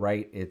for the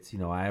right, it's,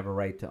 I have a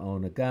right to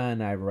own a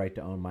gun, I have a right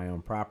to own my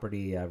own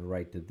property, I have a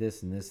right to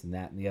this and this and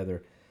that and the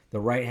other. The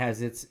right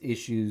has its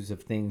issues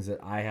of things that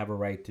I have a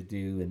right to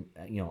do, and,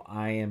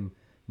 I am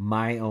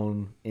my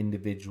own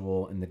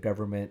individual, and the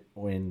government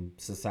and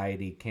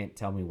society can't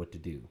tell me what to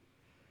do.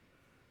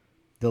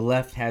 The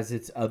left has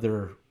its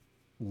other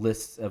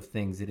lists of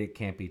things that it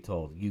can't be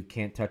told. You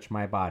can't touch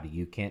my body.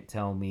 You can't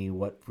tell me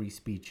what free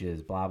speech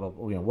is, blah, blah,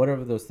 blah,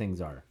 whatever those things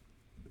are.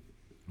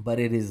 But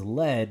it is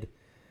led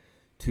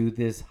to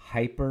this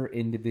hyper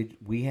individual.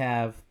 We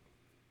have,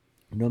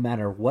 no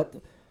matter what,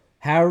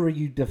 however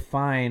you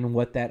define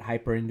what that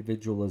hyper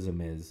individualism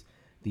is,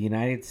 the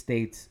United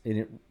States, and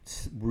it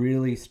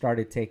really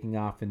started taking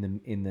off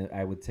in the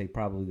I would say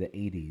probably the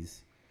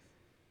 80s.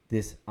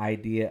 This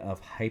idea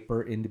of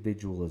hyper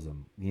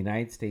individualism. The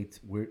United States,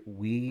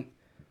 we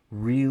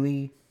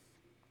really,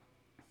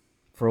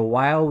 for a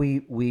while,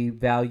 we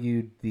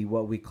valued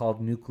what we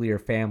called nuclear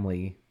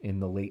family in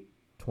the late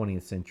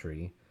 20th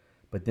century,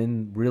 but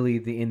then really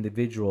the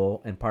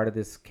individual, and part of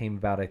this came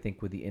about, I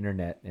think, with the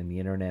internet, and the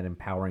internet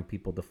empowering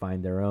people to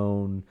find their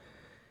own,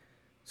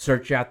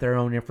 search out their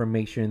own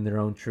information, their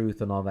own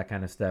truth, and all that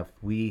kind of stuff.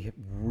 We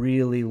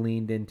really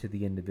leaned into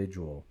the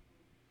individual,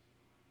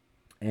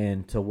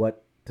 and to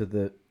what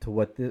the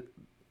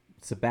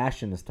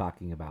Sebastian is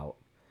talking about.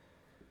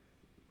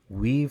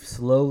 We've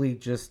slowly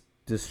just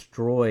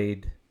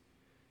destroyed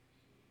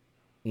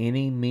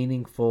any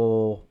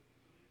meaningful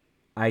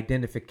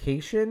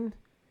identification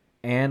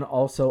and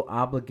also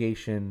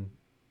obligation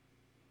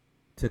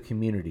to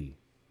community.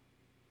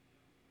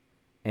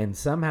 And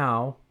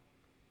somehow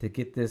to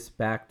get this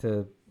back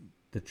to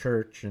the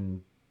church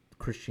and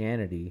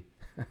Christianity.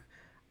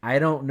 I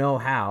don't know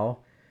how,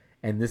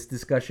 and this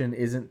discussion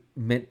isn't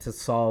meant to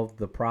solve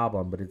the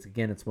problem, but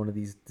it's one of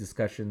these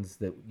discussions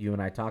that you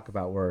and I talk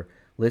about where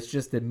let's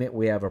just admit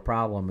we have a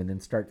problem and then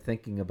start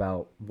thinking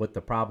about what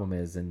the problem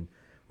is and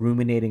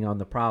ruminating on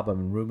the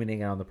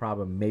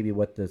problem, maybe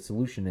what the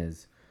solution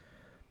is.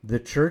 The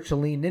church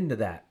leaned into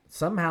that.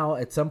 Somehow,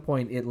 at some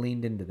point, it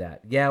leaned into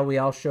that. Yeah, we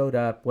all showed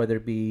up, whether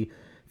it be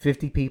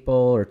 50 people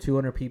or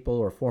 200 people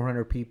or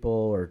 400 people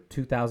or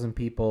 2,000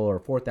 people or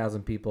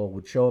 4,000 people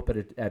would show up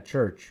at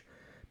church.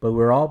 But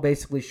we're all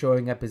basically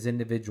showing up as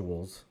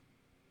individuals.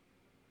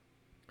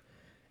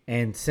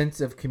 And sense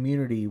of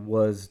community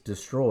was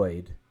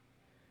destroyed.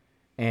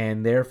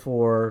 And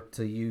therefore,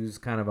 to use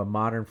kind of a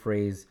modern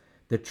phrase,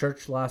 the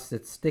church lost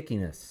its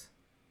stickiness.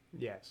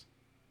 Yes.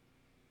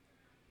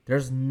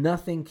 There's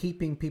nothing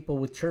keeping people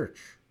with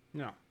church.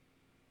 No.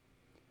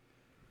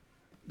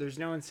 There's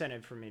no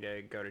incentive for me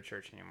to go to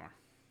church anymore.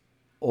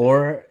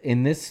 Or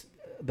in this,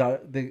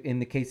 in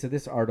the case of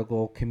this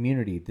article,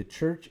 community. The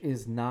church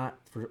is not.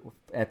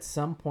 At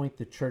some point,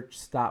 the church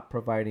stopped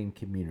providing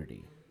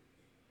community.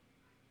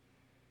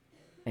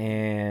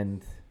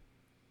 And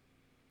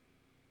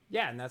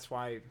yeah, and that's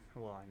why.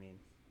 Well, I mean,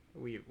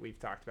 we've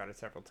talked about it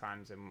several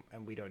times,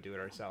 and we don't do it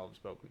ourselves,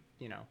 but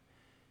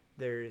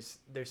there's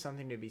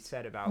something to be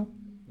said about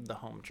the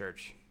home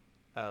church,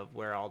 of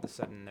where all of a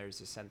sudden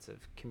there's a sense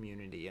of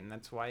community, and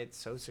that's why it's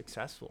so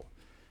successful,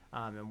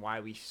 and why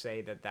we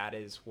say that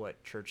is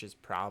what church is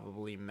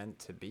probably meant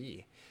to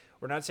be.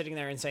 We're not sitting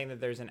there and saying that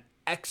there's an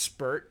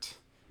expert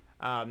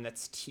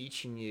that's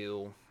teaching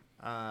you,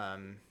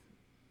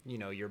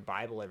 your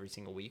Bible every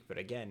single week, but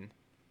again,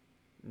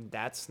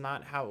 that's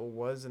not how it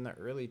was in the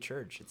early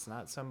church. It's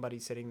not somebody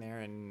sitting there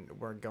and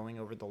we're going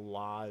over the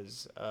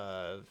laws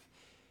of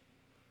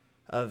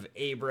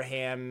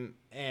Abraham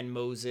and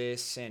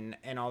Moses and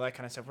all that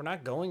kind of stuff. We're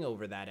not going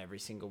over that every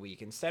single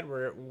week. Instead,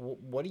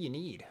 what do you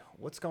need?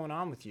 What's going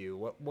on with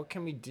you? What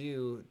can we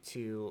do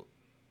to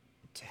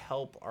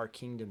help our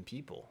kingdom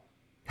people?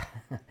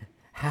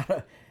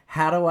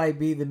 How do I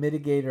be the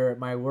mitigator at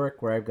my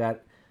work where I've got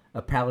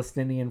a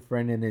Palestinian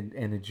friend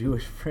and a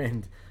Jewish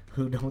friend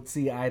who don't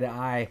see eye to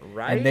eye,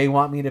 right? And they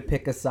want me to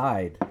pick a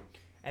side?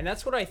 And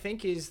that's what I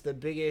think is the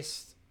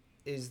biggest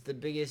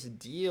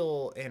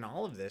deal in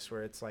all of this,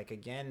 where it's like,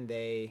 again,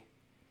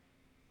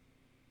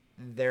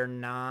 they're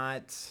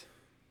not,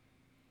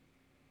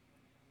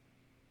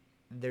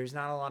 there's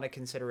not a lot of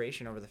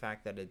consideration over the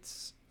fact that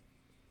it's,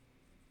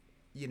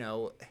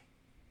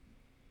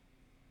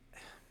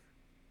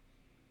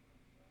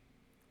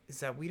 is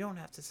that we don't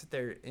have to sit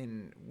there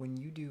when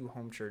you do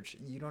home church,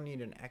 you don't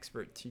need an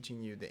expert teaching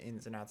you the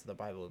ins and outs of the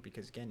Bible,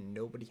 because again,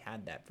 nobody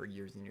had that for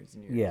years and years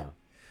and years. Yeah.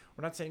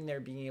 We're not sitting there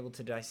being able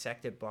to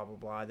dissect it, blah, blah,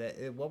 blah.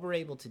 What we're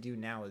able to do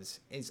now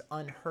is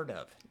unheard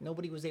of.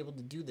 Nobody was able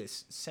to do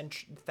this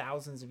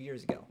thousands of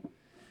years ago.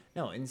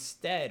 No,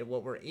 instead,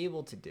 what we're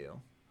able to do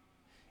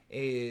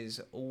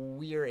is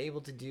we are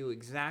able to do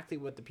exactly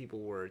what the people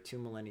were two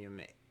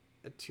millennium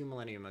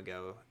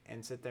ago,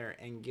 and sit there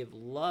and give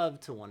love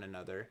to one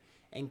another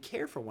and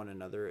care for one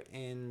another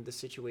in the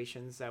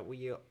situations that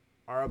we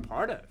are a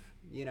part of,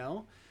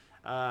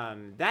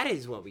 That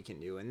is what we can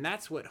do, and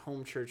that's what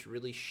home church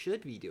really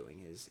should be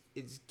doing,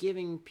 is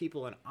giving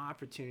people an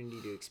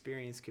opportunity to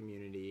experience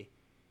community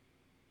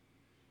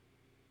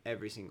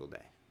every single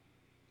day.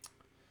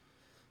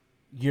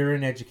 You're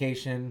in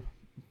education.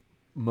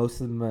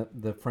 Most of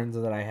the friends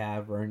that I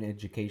have are in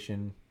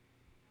education.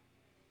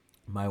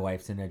 My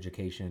wife's in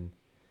education.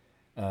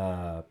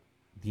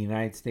 The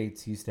United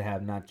States used to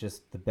have not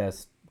just the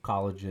best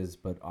colleges,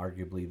 but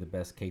arguably the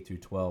best K through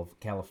 12.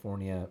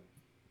 California,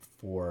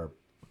 for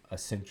a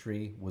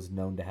century, was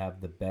known to have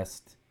the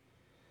best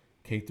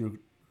K through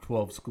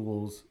 12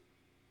 schools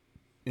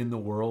in the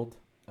world.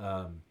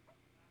 I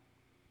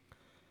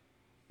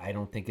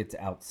don't think it's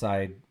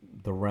outside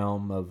the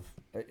realm of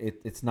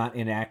it. It's not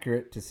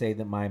inaccurate to say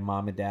that my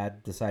mom and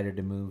dad decided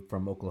to move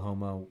from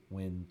Oklahoma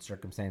when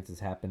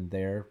circumstances happened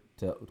there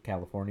to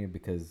California,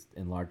 because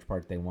in large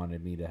part they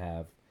wanted me to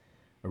have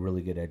a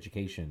really good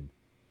education.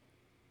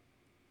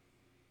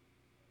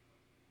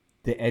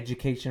 The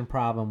education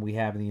problem we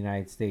have in the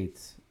United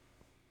States,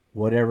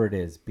 whatever it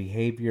is,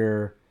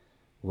 behavior,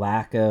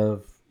 lack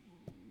of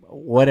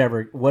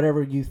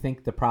whatever you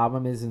think the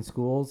problem is in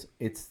schools,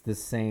 it's the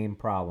same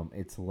problem.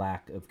 It's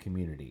lack of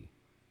community.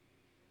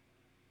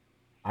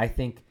 I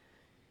think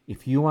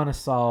if you want to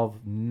solve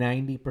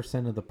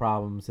 90% of the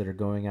problems that are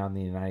going on in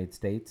the United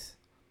States,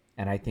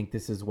 and I think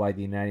this is why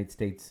the United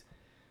States,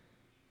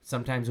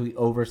 sometimes we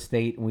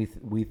overstate and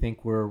we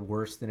think we're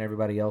worse than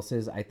everybody else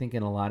is. I think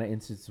in a lot of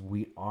instances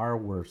we are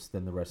worse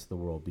than the rest of the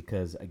world,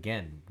 because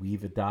again,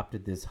 we've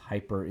adopted this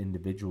hyper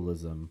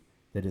individualism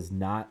that has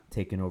not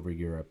taken over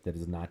Europe, that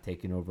has not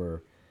taken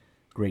over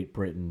Great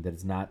Britain, that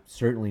is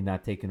certainly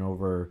not taken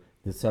over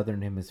the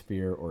Southern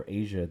Hemisphere or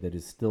Asia, that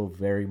is still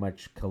very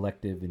much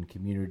collective and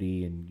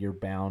community, and you're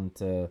bound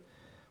to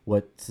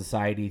what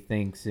society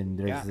thinks, and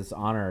there's this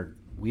honor.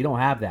 We don't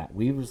have that.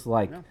 We was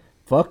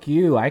fuck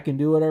you. I can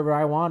do whatever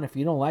I want. If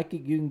you don't like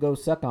it, you can go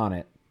suck on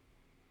it.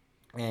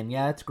 And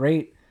yeah, it's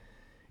great.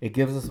 It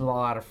gives us a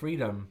lot of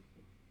freedom,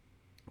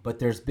 but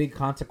there's big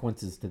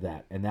consequences to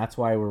that. And that's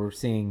why we're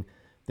seeing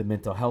the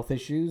mental health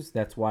issues.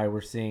 That's why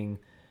we're seeing,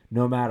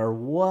 no matter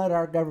what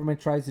our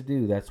government tries to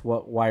do,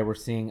 why we're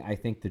seeing, I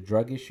think, the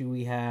drug issue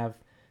we have,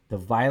 the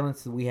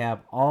violence that we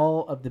have,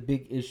 all of the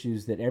big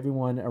issues that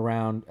everyone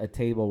around a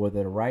table,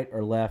 whether right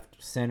or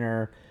left,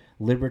 center,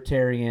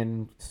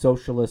 libertarian,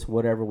 socialist,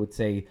 whatever, would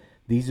say,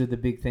 these are the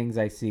big things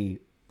I see.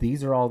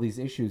 These are all these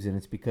issues, and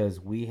it's because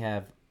we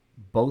have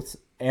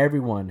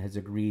everyone has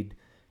agreed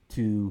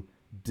to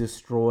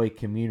destroy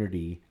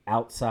community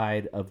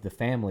outside of the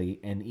family,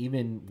 and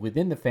even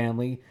within the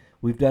family,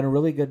 we've done a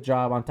really good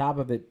job on top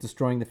of it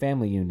destroying the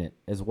family unit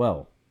as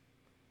well.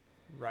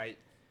 Right.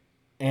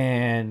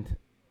 And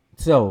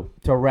so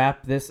to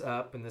wrap this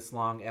up and this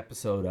long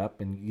episode up,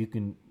 and you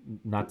can,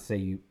 not to say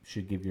you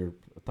should give your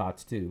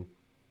thoughts too,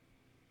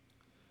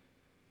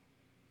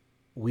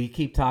 we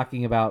keep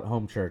talking about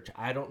home church.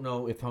 I don't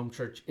know if home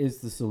church is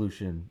the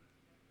solution,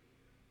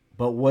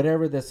 but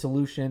whatever the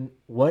solution,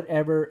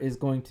 whatever is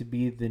going to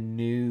be the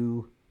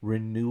new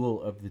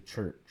renewal of the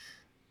church,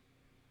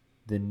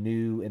 the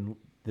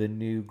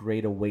new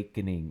great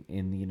awakening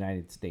in the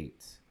United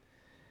States,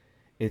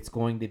 it's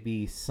going to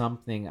be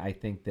something, I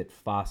think, that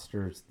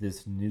fosters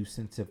this new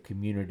sense of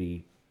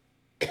community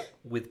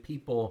with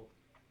people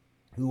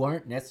who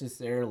aren't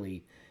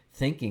necessarily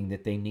thinking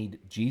that they need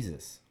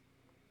Jesus.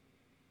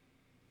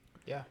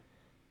 Yeah.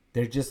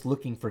 They're just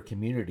looking for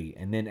community.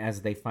 And then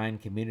as they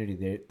find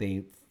community,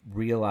 they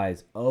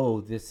realize,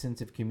 oh, this sense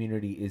of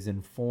community is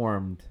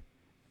informed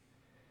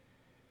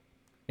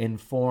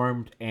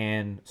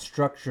and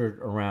structured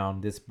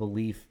around this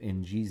belief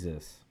in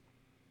Jesus.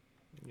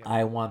 Yeah.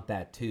 I want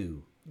that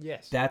too.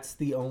 Yes. That's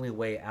the only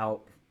way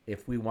out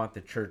if we want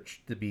the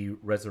church to be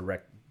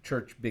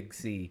church big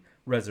C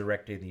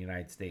resurrected in the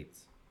United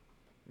States.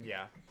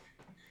 Yeah.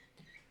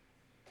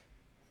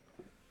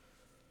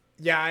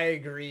 Yeah, I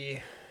agree.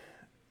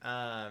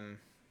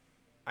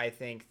 I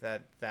think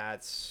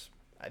that's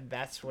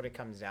what it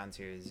comes down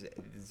to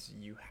is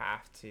you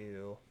have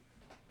to.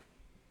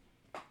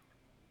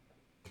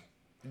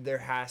 There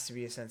has to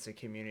be a sense of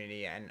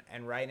community,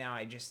 and right now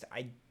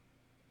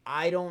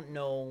I don't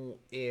know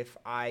if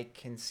I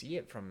can see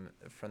it from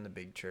the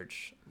big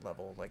church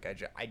level. Like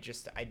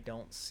I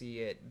don't see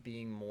it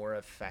being more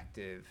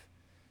effective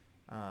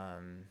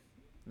than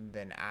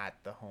at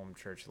the home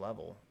church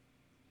level.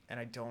 And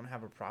I don't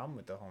have a problem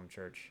with the home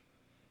church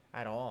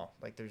at all.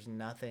 Like there's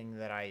nothing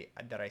that I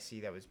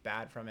see that was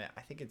bad from it.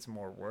 I think it's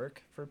more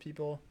work for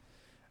people,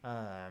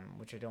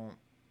 which I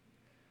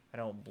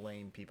don't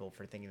blame people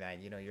for thinking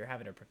that, you're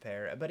having to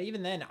prepare. But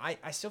even then,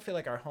 I still feel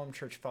like our home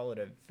church followed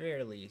a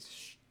fairly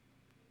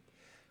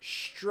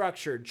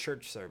structured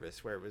church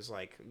service where it was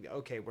like,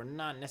 okay, we're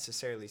not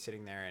necessarily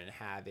sitting there and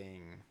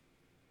having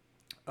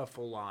a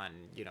full-on,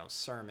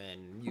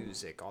 sermon,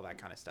 music, all that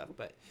kind of stuff.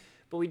 But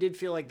we did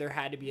feel like there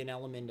had to be an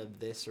element of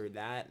this or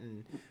that,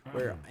 and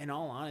where, in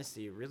all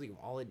honesty, really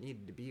all it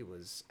needed to be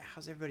was,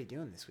 how's everybody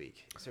doing this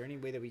week? Is there any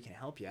way that we can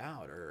help you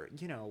out, or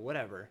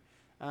whatever?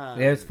 Yeah,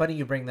 it's funny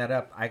you bring that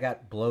up. I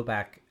got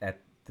blowback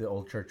at the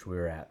old church we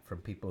were at from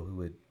people who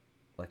would,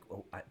 like,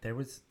 there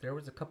was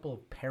a couple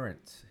of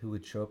parents who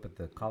would show up at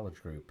the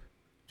college group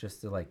just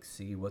to like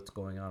see what's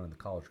going on in the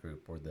college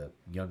group or the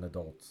young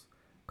adults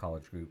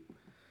college group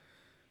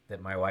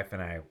that my wife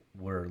and I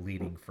were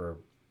leading for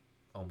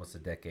almost a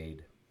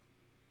decade.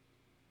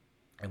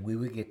 And we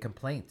would get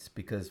complaints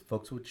because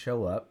folks would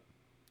show up.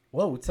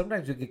 Well,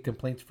 sometimes we'd get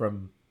complaints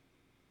from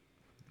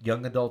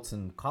young adults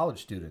and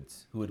college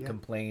students who would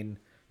complain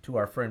to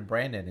our friend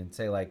Brandon and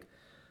say, like,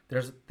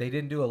 they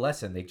didn't do a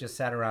lesson. They just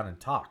sat around and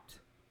talked.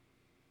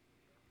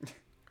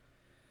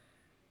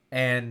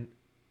 And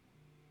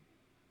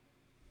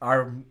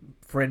our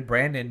friend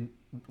Brandon,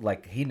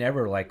 like, he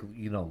never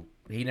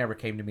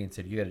came to me and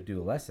said, you got to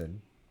do a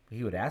lesson.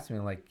 He would ask me,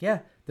 like, yeah,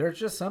 there's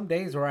just some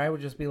days where I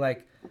would just be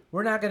like,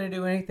 we're not going to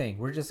do anything.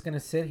 We're just going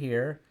to sit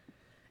here.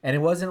 And it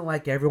wasn't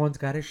like everyone's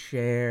got to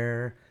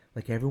share,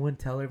 like everyone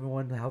tell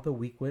everyone how the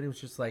week went. It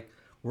was just like,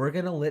 we're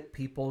going to let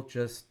people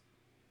just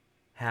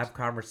have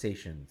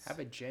conversations. Have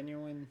a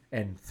genuine...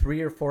 And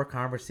 3 or 4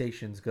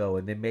 conversations go.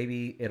 And then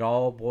maybe it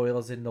all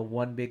boils into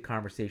one big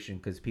conversation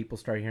because people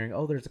start hearing,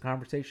 oh, there's a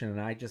conversation.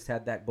 And I just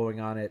had that going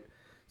on at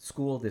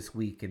school this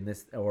week and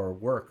this, or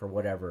work or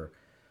whatever.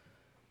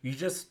 You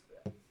just...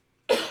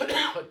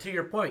 to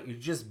your point, you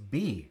just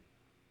be.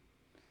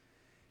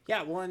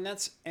 Yeah, well, and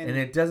that's... And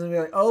it doesn't be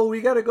like, oh,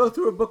 we got to go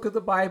through a book of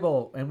the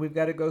Bible, and we've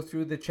got to go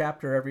through the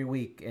chapter every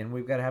week, and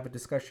we've got to have a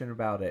discussion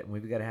about it, and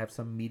we've got to have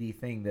some meaty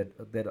thing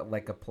that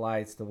like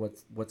applies to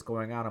what's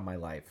going on in my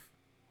life.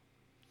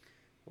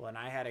 Well, and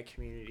I had a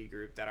community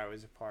group that I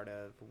was a part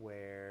of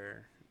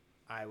where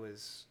I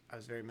was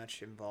very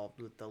much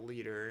involved with the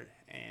leader,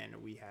 and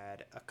we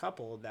had a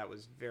couple that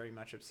was very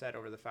much upset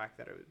over the fact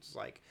that it was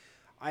like,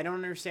 I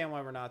don't understand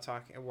why we're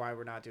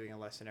not doing a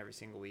lesson every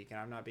single week, and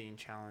I'm not being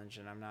challenged,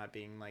 and I'm not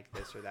being like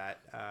this or that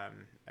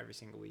every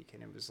single week.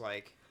 And it was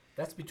like,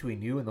 That's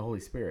between you and the Holy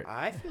Spirit.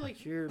 I feel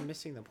like you're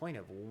missing the point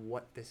of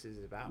what this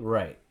is about.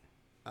 Right.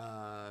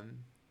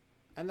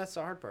 And that's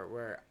the hard part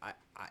where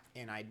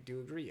I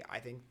do agree. I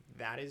think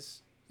that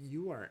is, if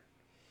you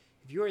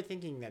are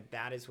thinking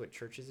that is what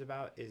church is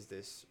about, is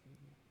this,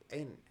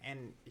 and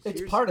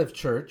It's part of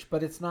church,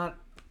 but it's not.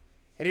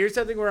 And here's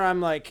something where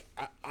I'm like,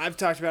 I've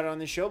talked about it on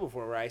this show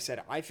before, where I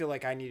said, I feel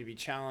like I need to be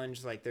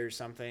challenged. Like there's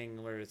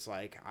something where it's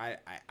like,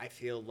 I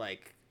feel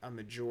like a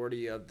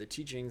majority of the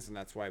teachings, and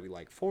that's why we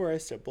like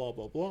Forrest and blah,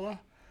 blah, blah,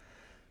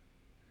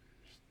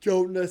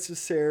 don't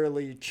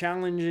necessarily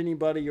challenge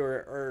anybody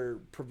or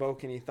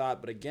provoke any thought.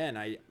 But again,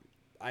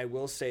 I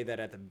will say that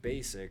at the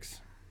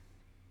basics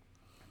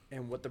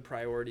and what the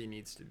priority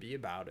needs to be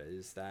about it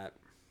is that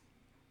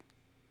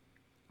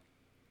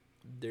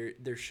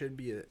there should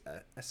be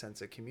a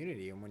sense of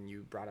community. And when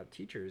you brought up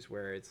teachers,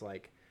 where it's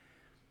like,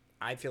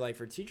 I feel like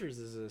for teachers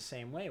this is the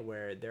same way,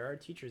 where there are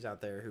teachers out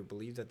there who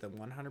believe that the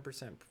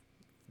 100%,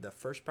 the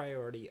first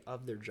priority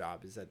of their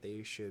job is that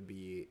they should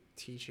be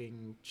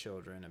teaching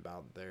children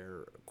about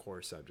their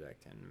core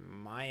subject. And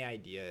my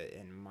idea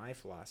and my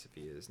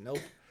philosophy is, nope.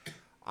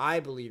 I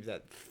believe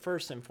that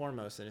first and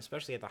foremost, and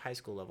especially at the high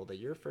school level, that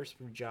your first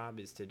job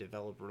is to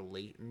develop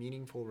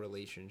meaningful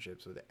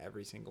relationships with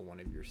every single one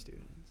of your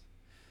students.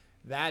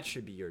 That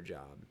should be your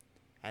job.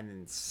 And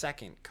then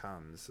second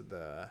comes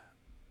the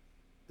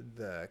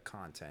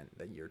content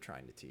that you're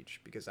trying to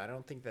teach, because I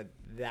don't think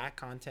that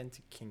content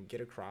can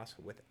get across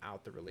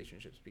without the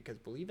relationships, because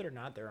believe it or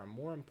not, there are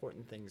more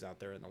important things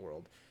out there in the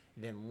world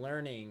than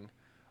learning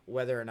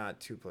whether or not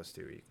 2 +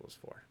 2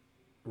 = 4.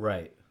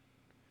 Right.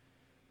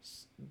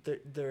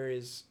 There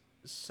is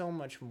so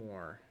much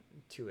more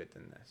to it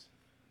than this.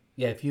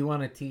 Yeah, if you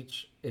want to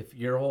teach, if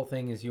your whole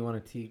thing is you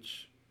want to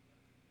teach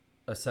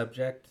a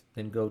subject,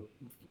 then go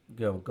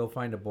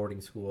find a boarding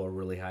school or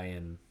really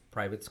high-end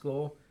private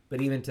school.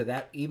 But even to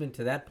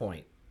that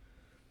point,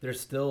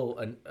 there's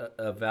still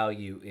a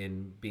value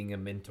in being a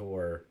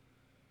mentor.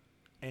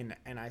 And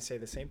I say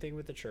the same thing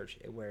with the church,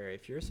 where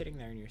if you're sitting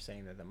there and you're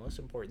saying that the most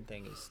important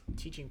thing is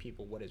teaching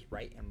people what is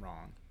right and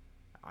wrong,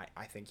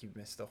 I think you've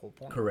missed the whole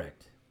point.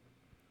 Correct.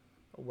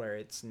 Where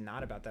it's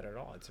not about that at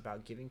all. It's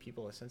about giving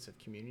people a sense of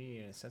community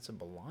and a sense of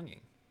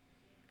belonging.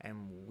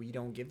 And we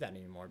don't give that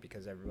anymore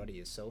because everybody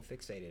is so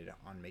fixated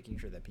on making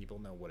sure that people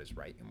know what is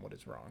right and what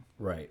is wrong.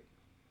 Right.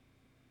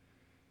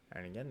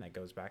 And again, that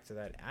goes back to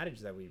that adage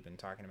that we've been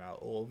talking about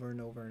over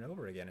and over and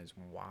over again, is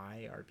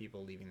why are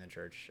people leaving the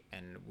church?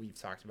 And we've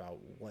talked about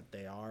what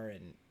they are,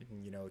 and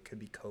it could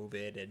be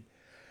COVID, and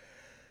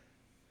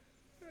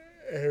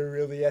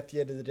really at the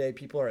end of the day,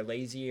 people are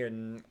lazy,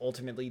 and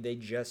ultimately they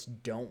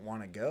just don't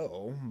want to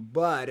go.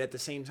 But at the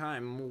same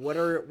time, what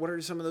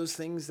are some of those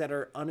things that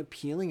are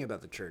unappealing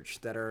about the church,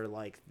 that are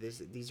like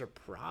these are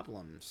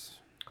problems?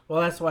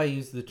 Well, that's why I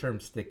use the term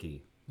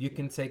sticky. You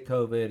can say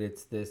COVID,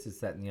 it's this, it's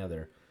that, and the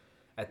other.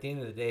 At the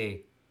end of the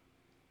day,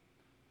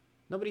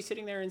 nobody's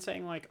sitting there and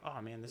saying like,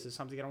 "Oh man, this is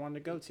something I wanted to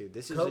go to."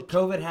 This is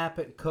COVID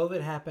happened.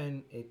 COVID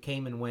happened. It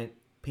came and went.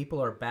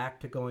 People are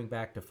going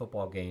back to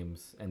football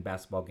games and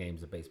basketball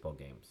games and baseball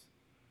games.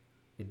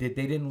 They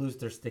didn't lose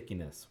their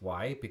stickiness.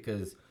 Why?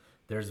 Because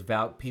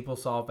people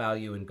saw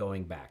value in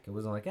going back. It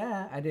wasn't like,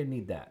 I didn't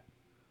need that.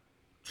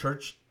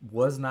 Church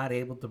was not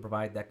able to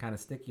provide that kind of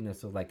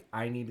stickiness. So like,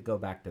 I need to go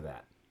back to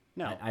that.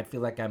 No, I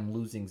feel like I'm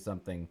losing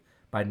something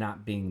by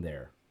not being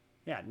there.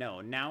 Yeah, no.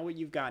 Now what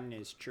you've gotten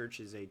is church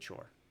is a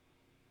chore.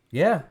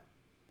 Yeah.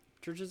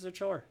 Church is a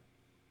chore.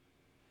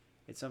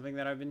 It's something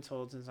that I've been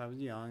told since I was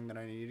young that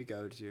I need to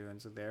go to,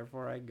 and so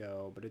therefore I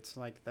go. But it's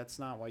like, that's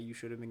not why you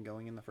should have been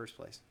going in the first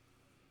place.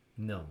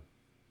 No.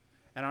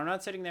 And I'm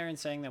not sitting there and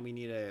saying that we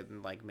need to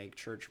like make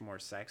church more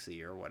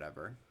sexy or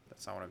whatever.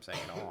 That's not what I'm saying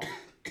at all.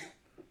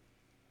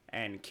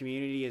 And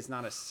community is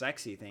not a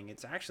sexy thing.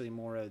 It's actually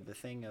more of the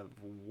thing of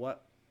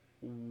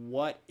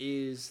what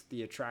is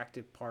the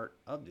attractive part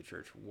of the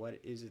church? What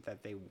is it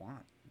that they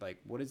want? Like,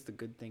 what is the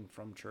good thing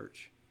from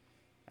church?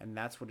 And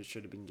that's what it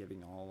should have been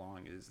giving all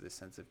along, is this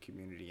sense of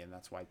community. And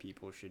that's why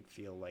people should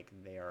feel like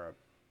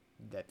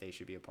that they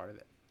should be a part of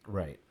it.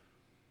 Right.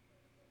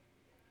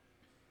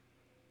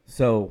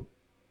 So,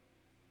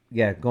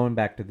 yeah, going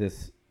back to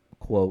this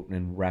quote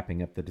and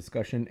wrapping up the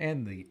discussion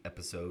and the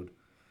episode,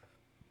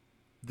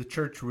 the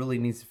church really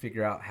needs to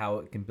figure out how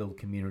it can build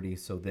community,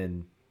 so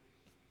then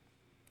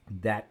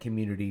that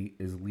community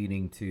is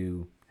leading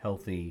to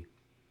healthy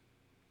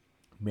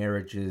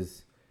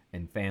marriages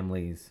and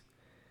families,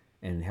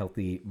 and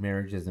healthy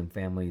marriages and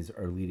families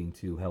are leading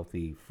to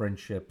healthy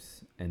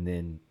friendships, and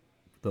then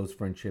those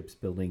friendships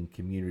building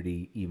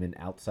community even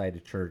outside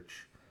of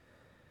church.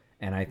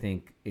 And I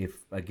think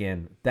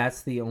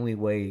that's the only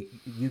way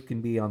you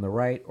can be on the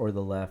right or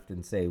the left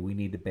and say we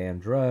need to ban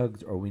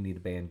drugs or we need to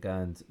ban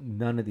guns.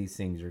 None of these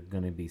things are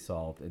going to be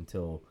solved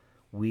until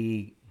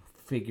we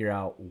figure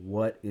out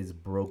what is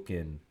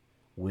broken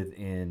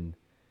within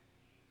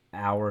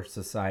our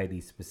society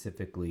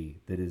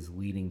specifically that is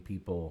leading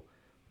people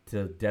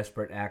to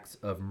desperate acts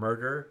of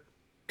murder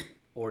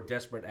or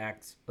desperate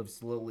acts of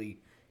slowly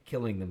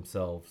killing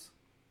themselves.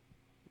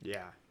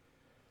 Yeah.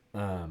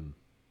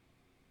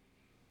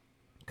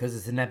 Because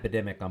it's an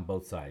epidemic on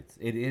both sides.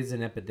 It is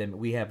an epidemic.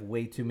 We have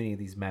way too many of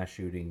these mass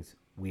shootings.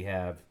 We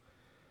have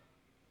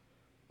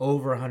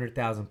over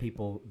 100,000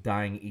 people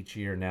dying each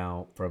year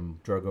now from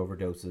drug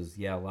overdoses.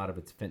 Yeah, a lot of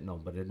it's fentanyl,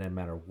 but it doesn't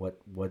matter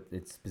what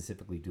it's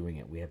specifically doing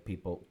it. We have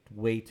people,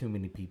 way too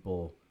many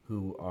people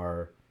who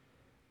are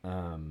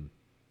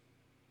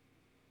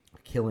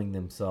killing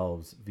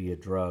themselves via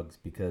drugs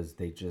because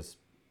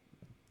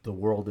the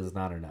world is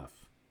not enough.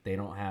 They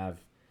don't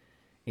have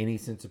any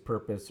sense of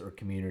purpose or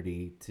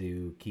community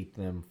to keep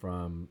them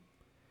from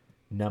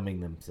numbing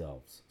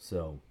themselves.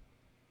 So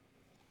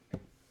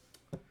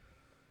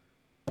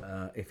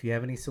if you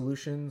have any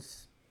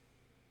solutions,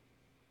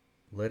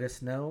 let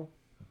us know.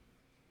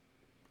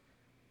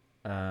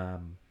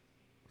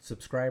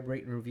 Subscribe,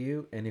 rate, and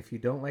review. And if you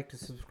don't like to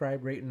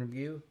subscribe, rate, and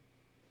review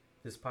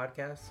this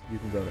podcast, you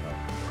can go to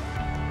hell.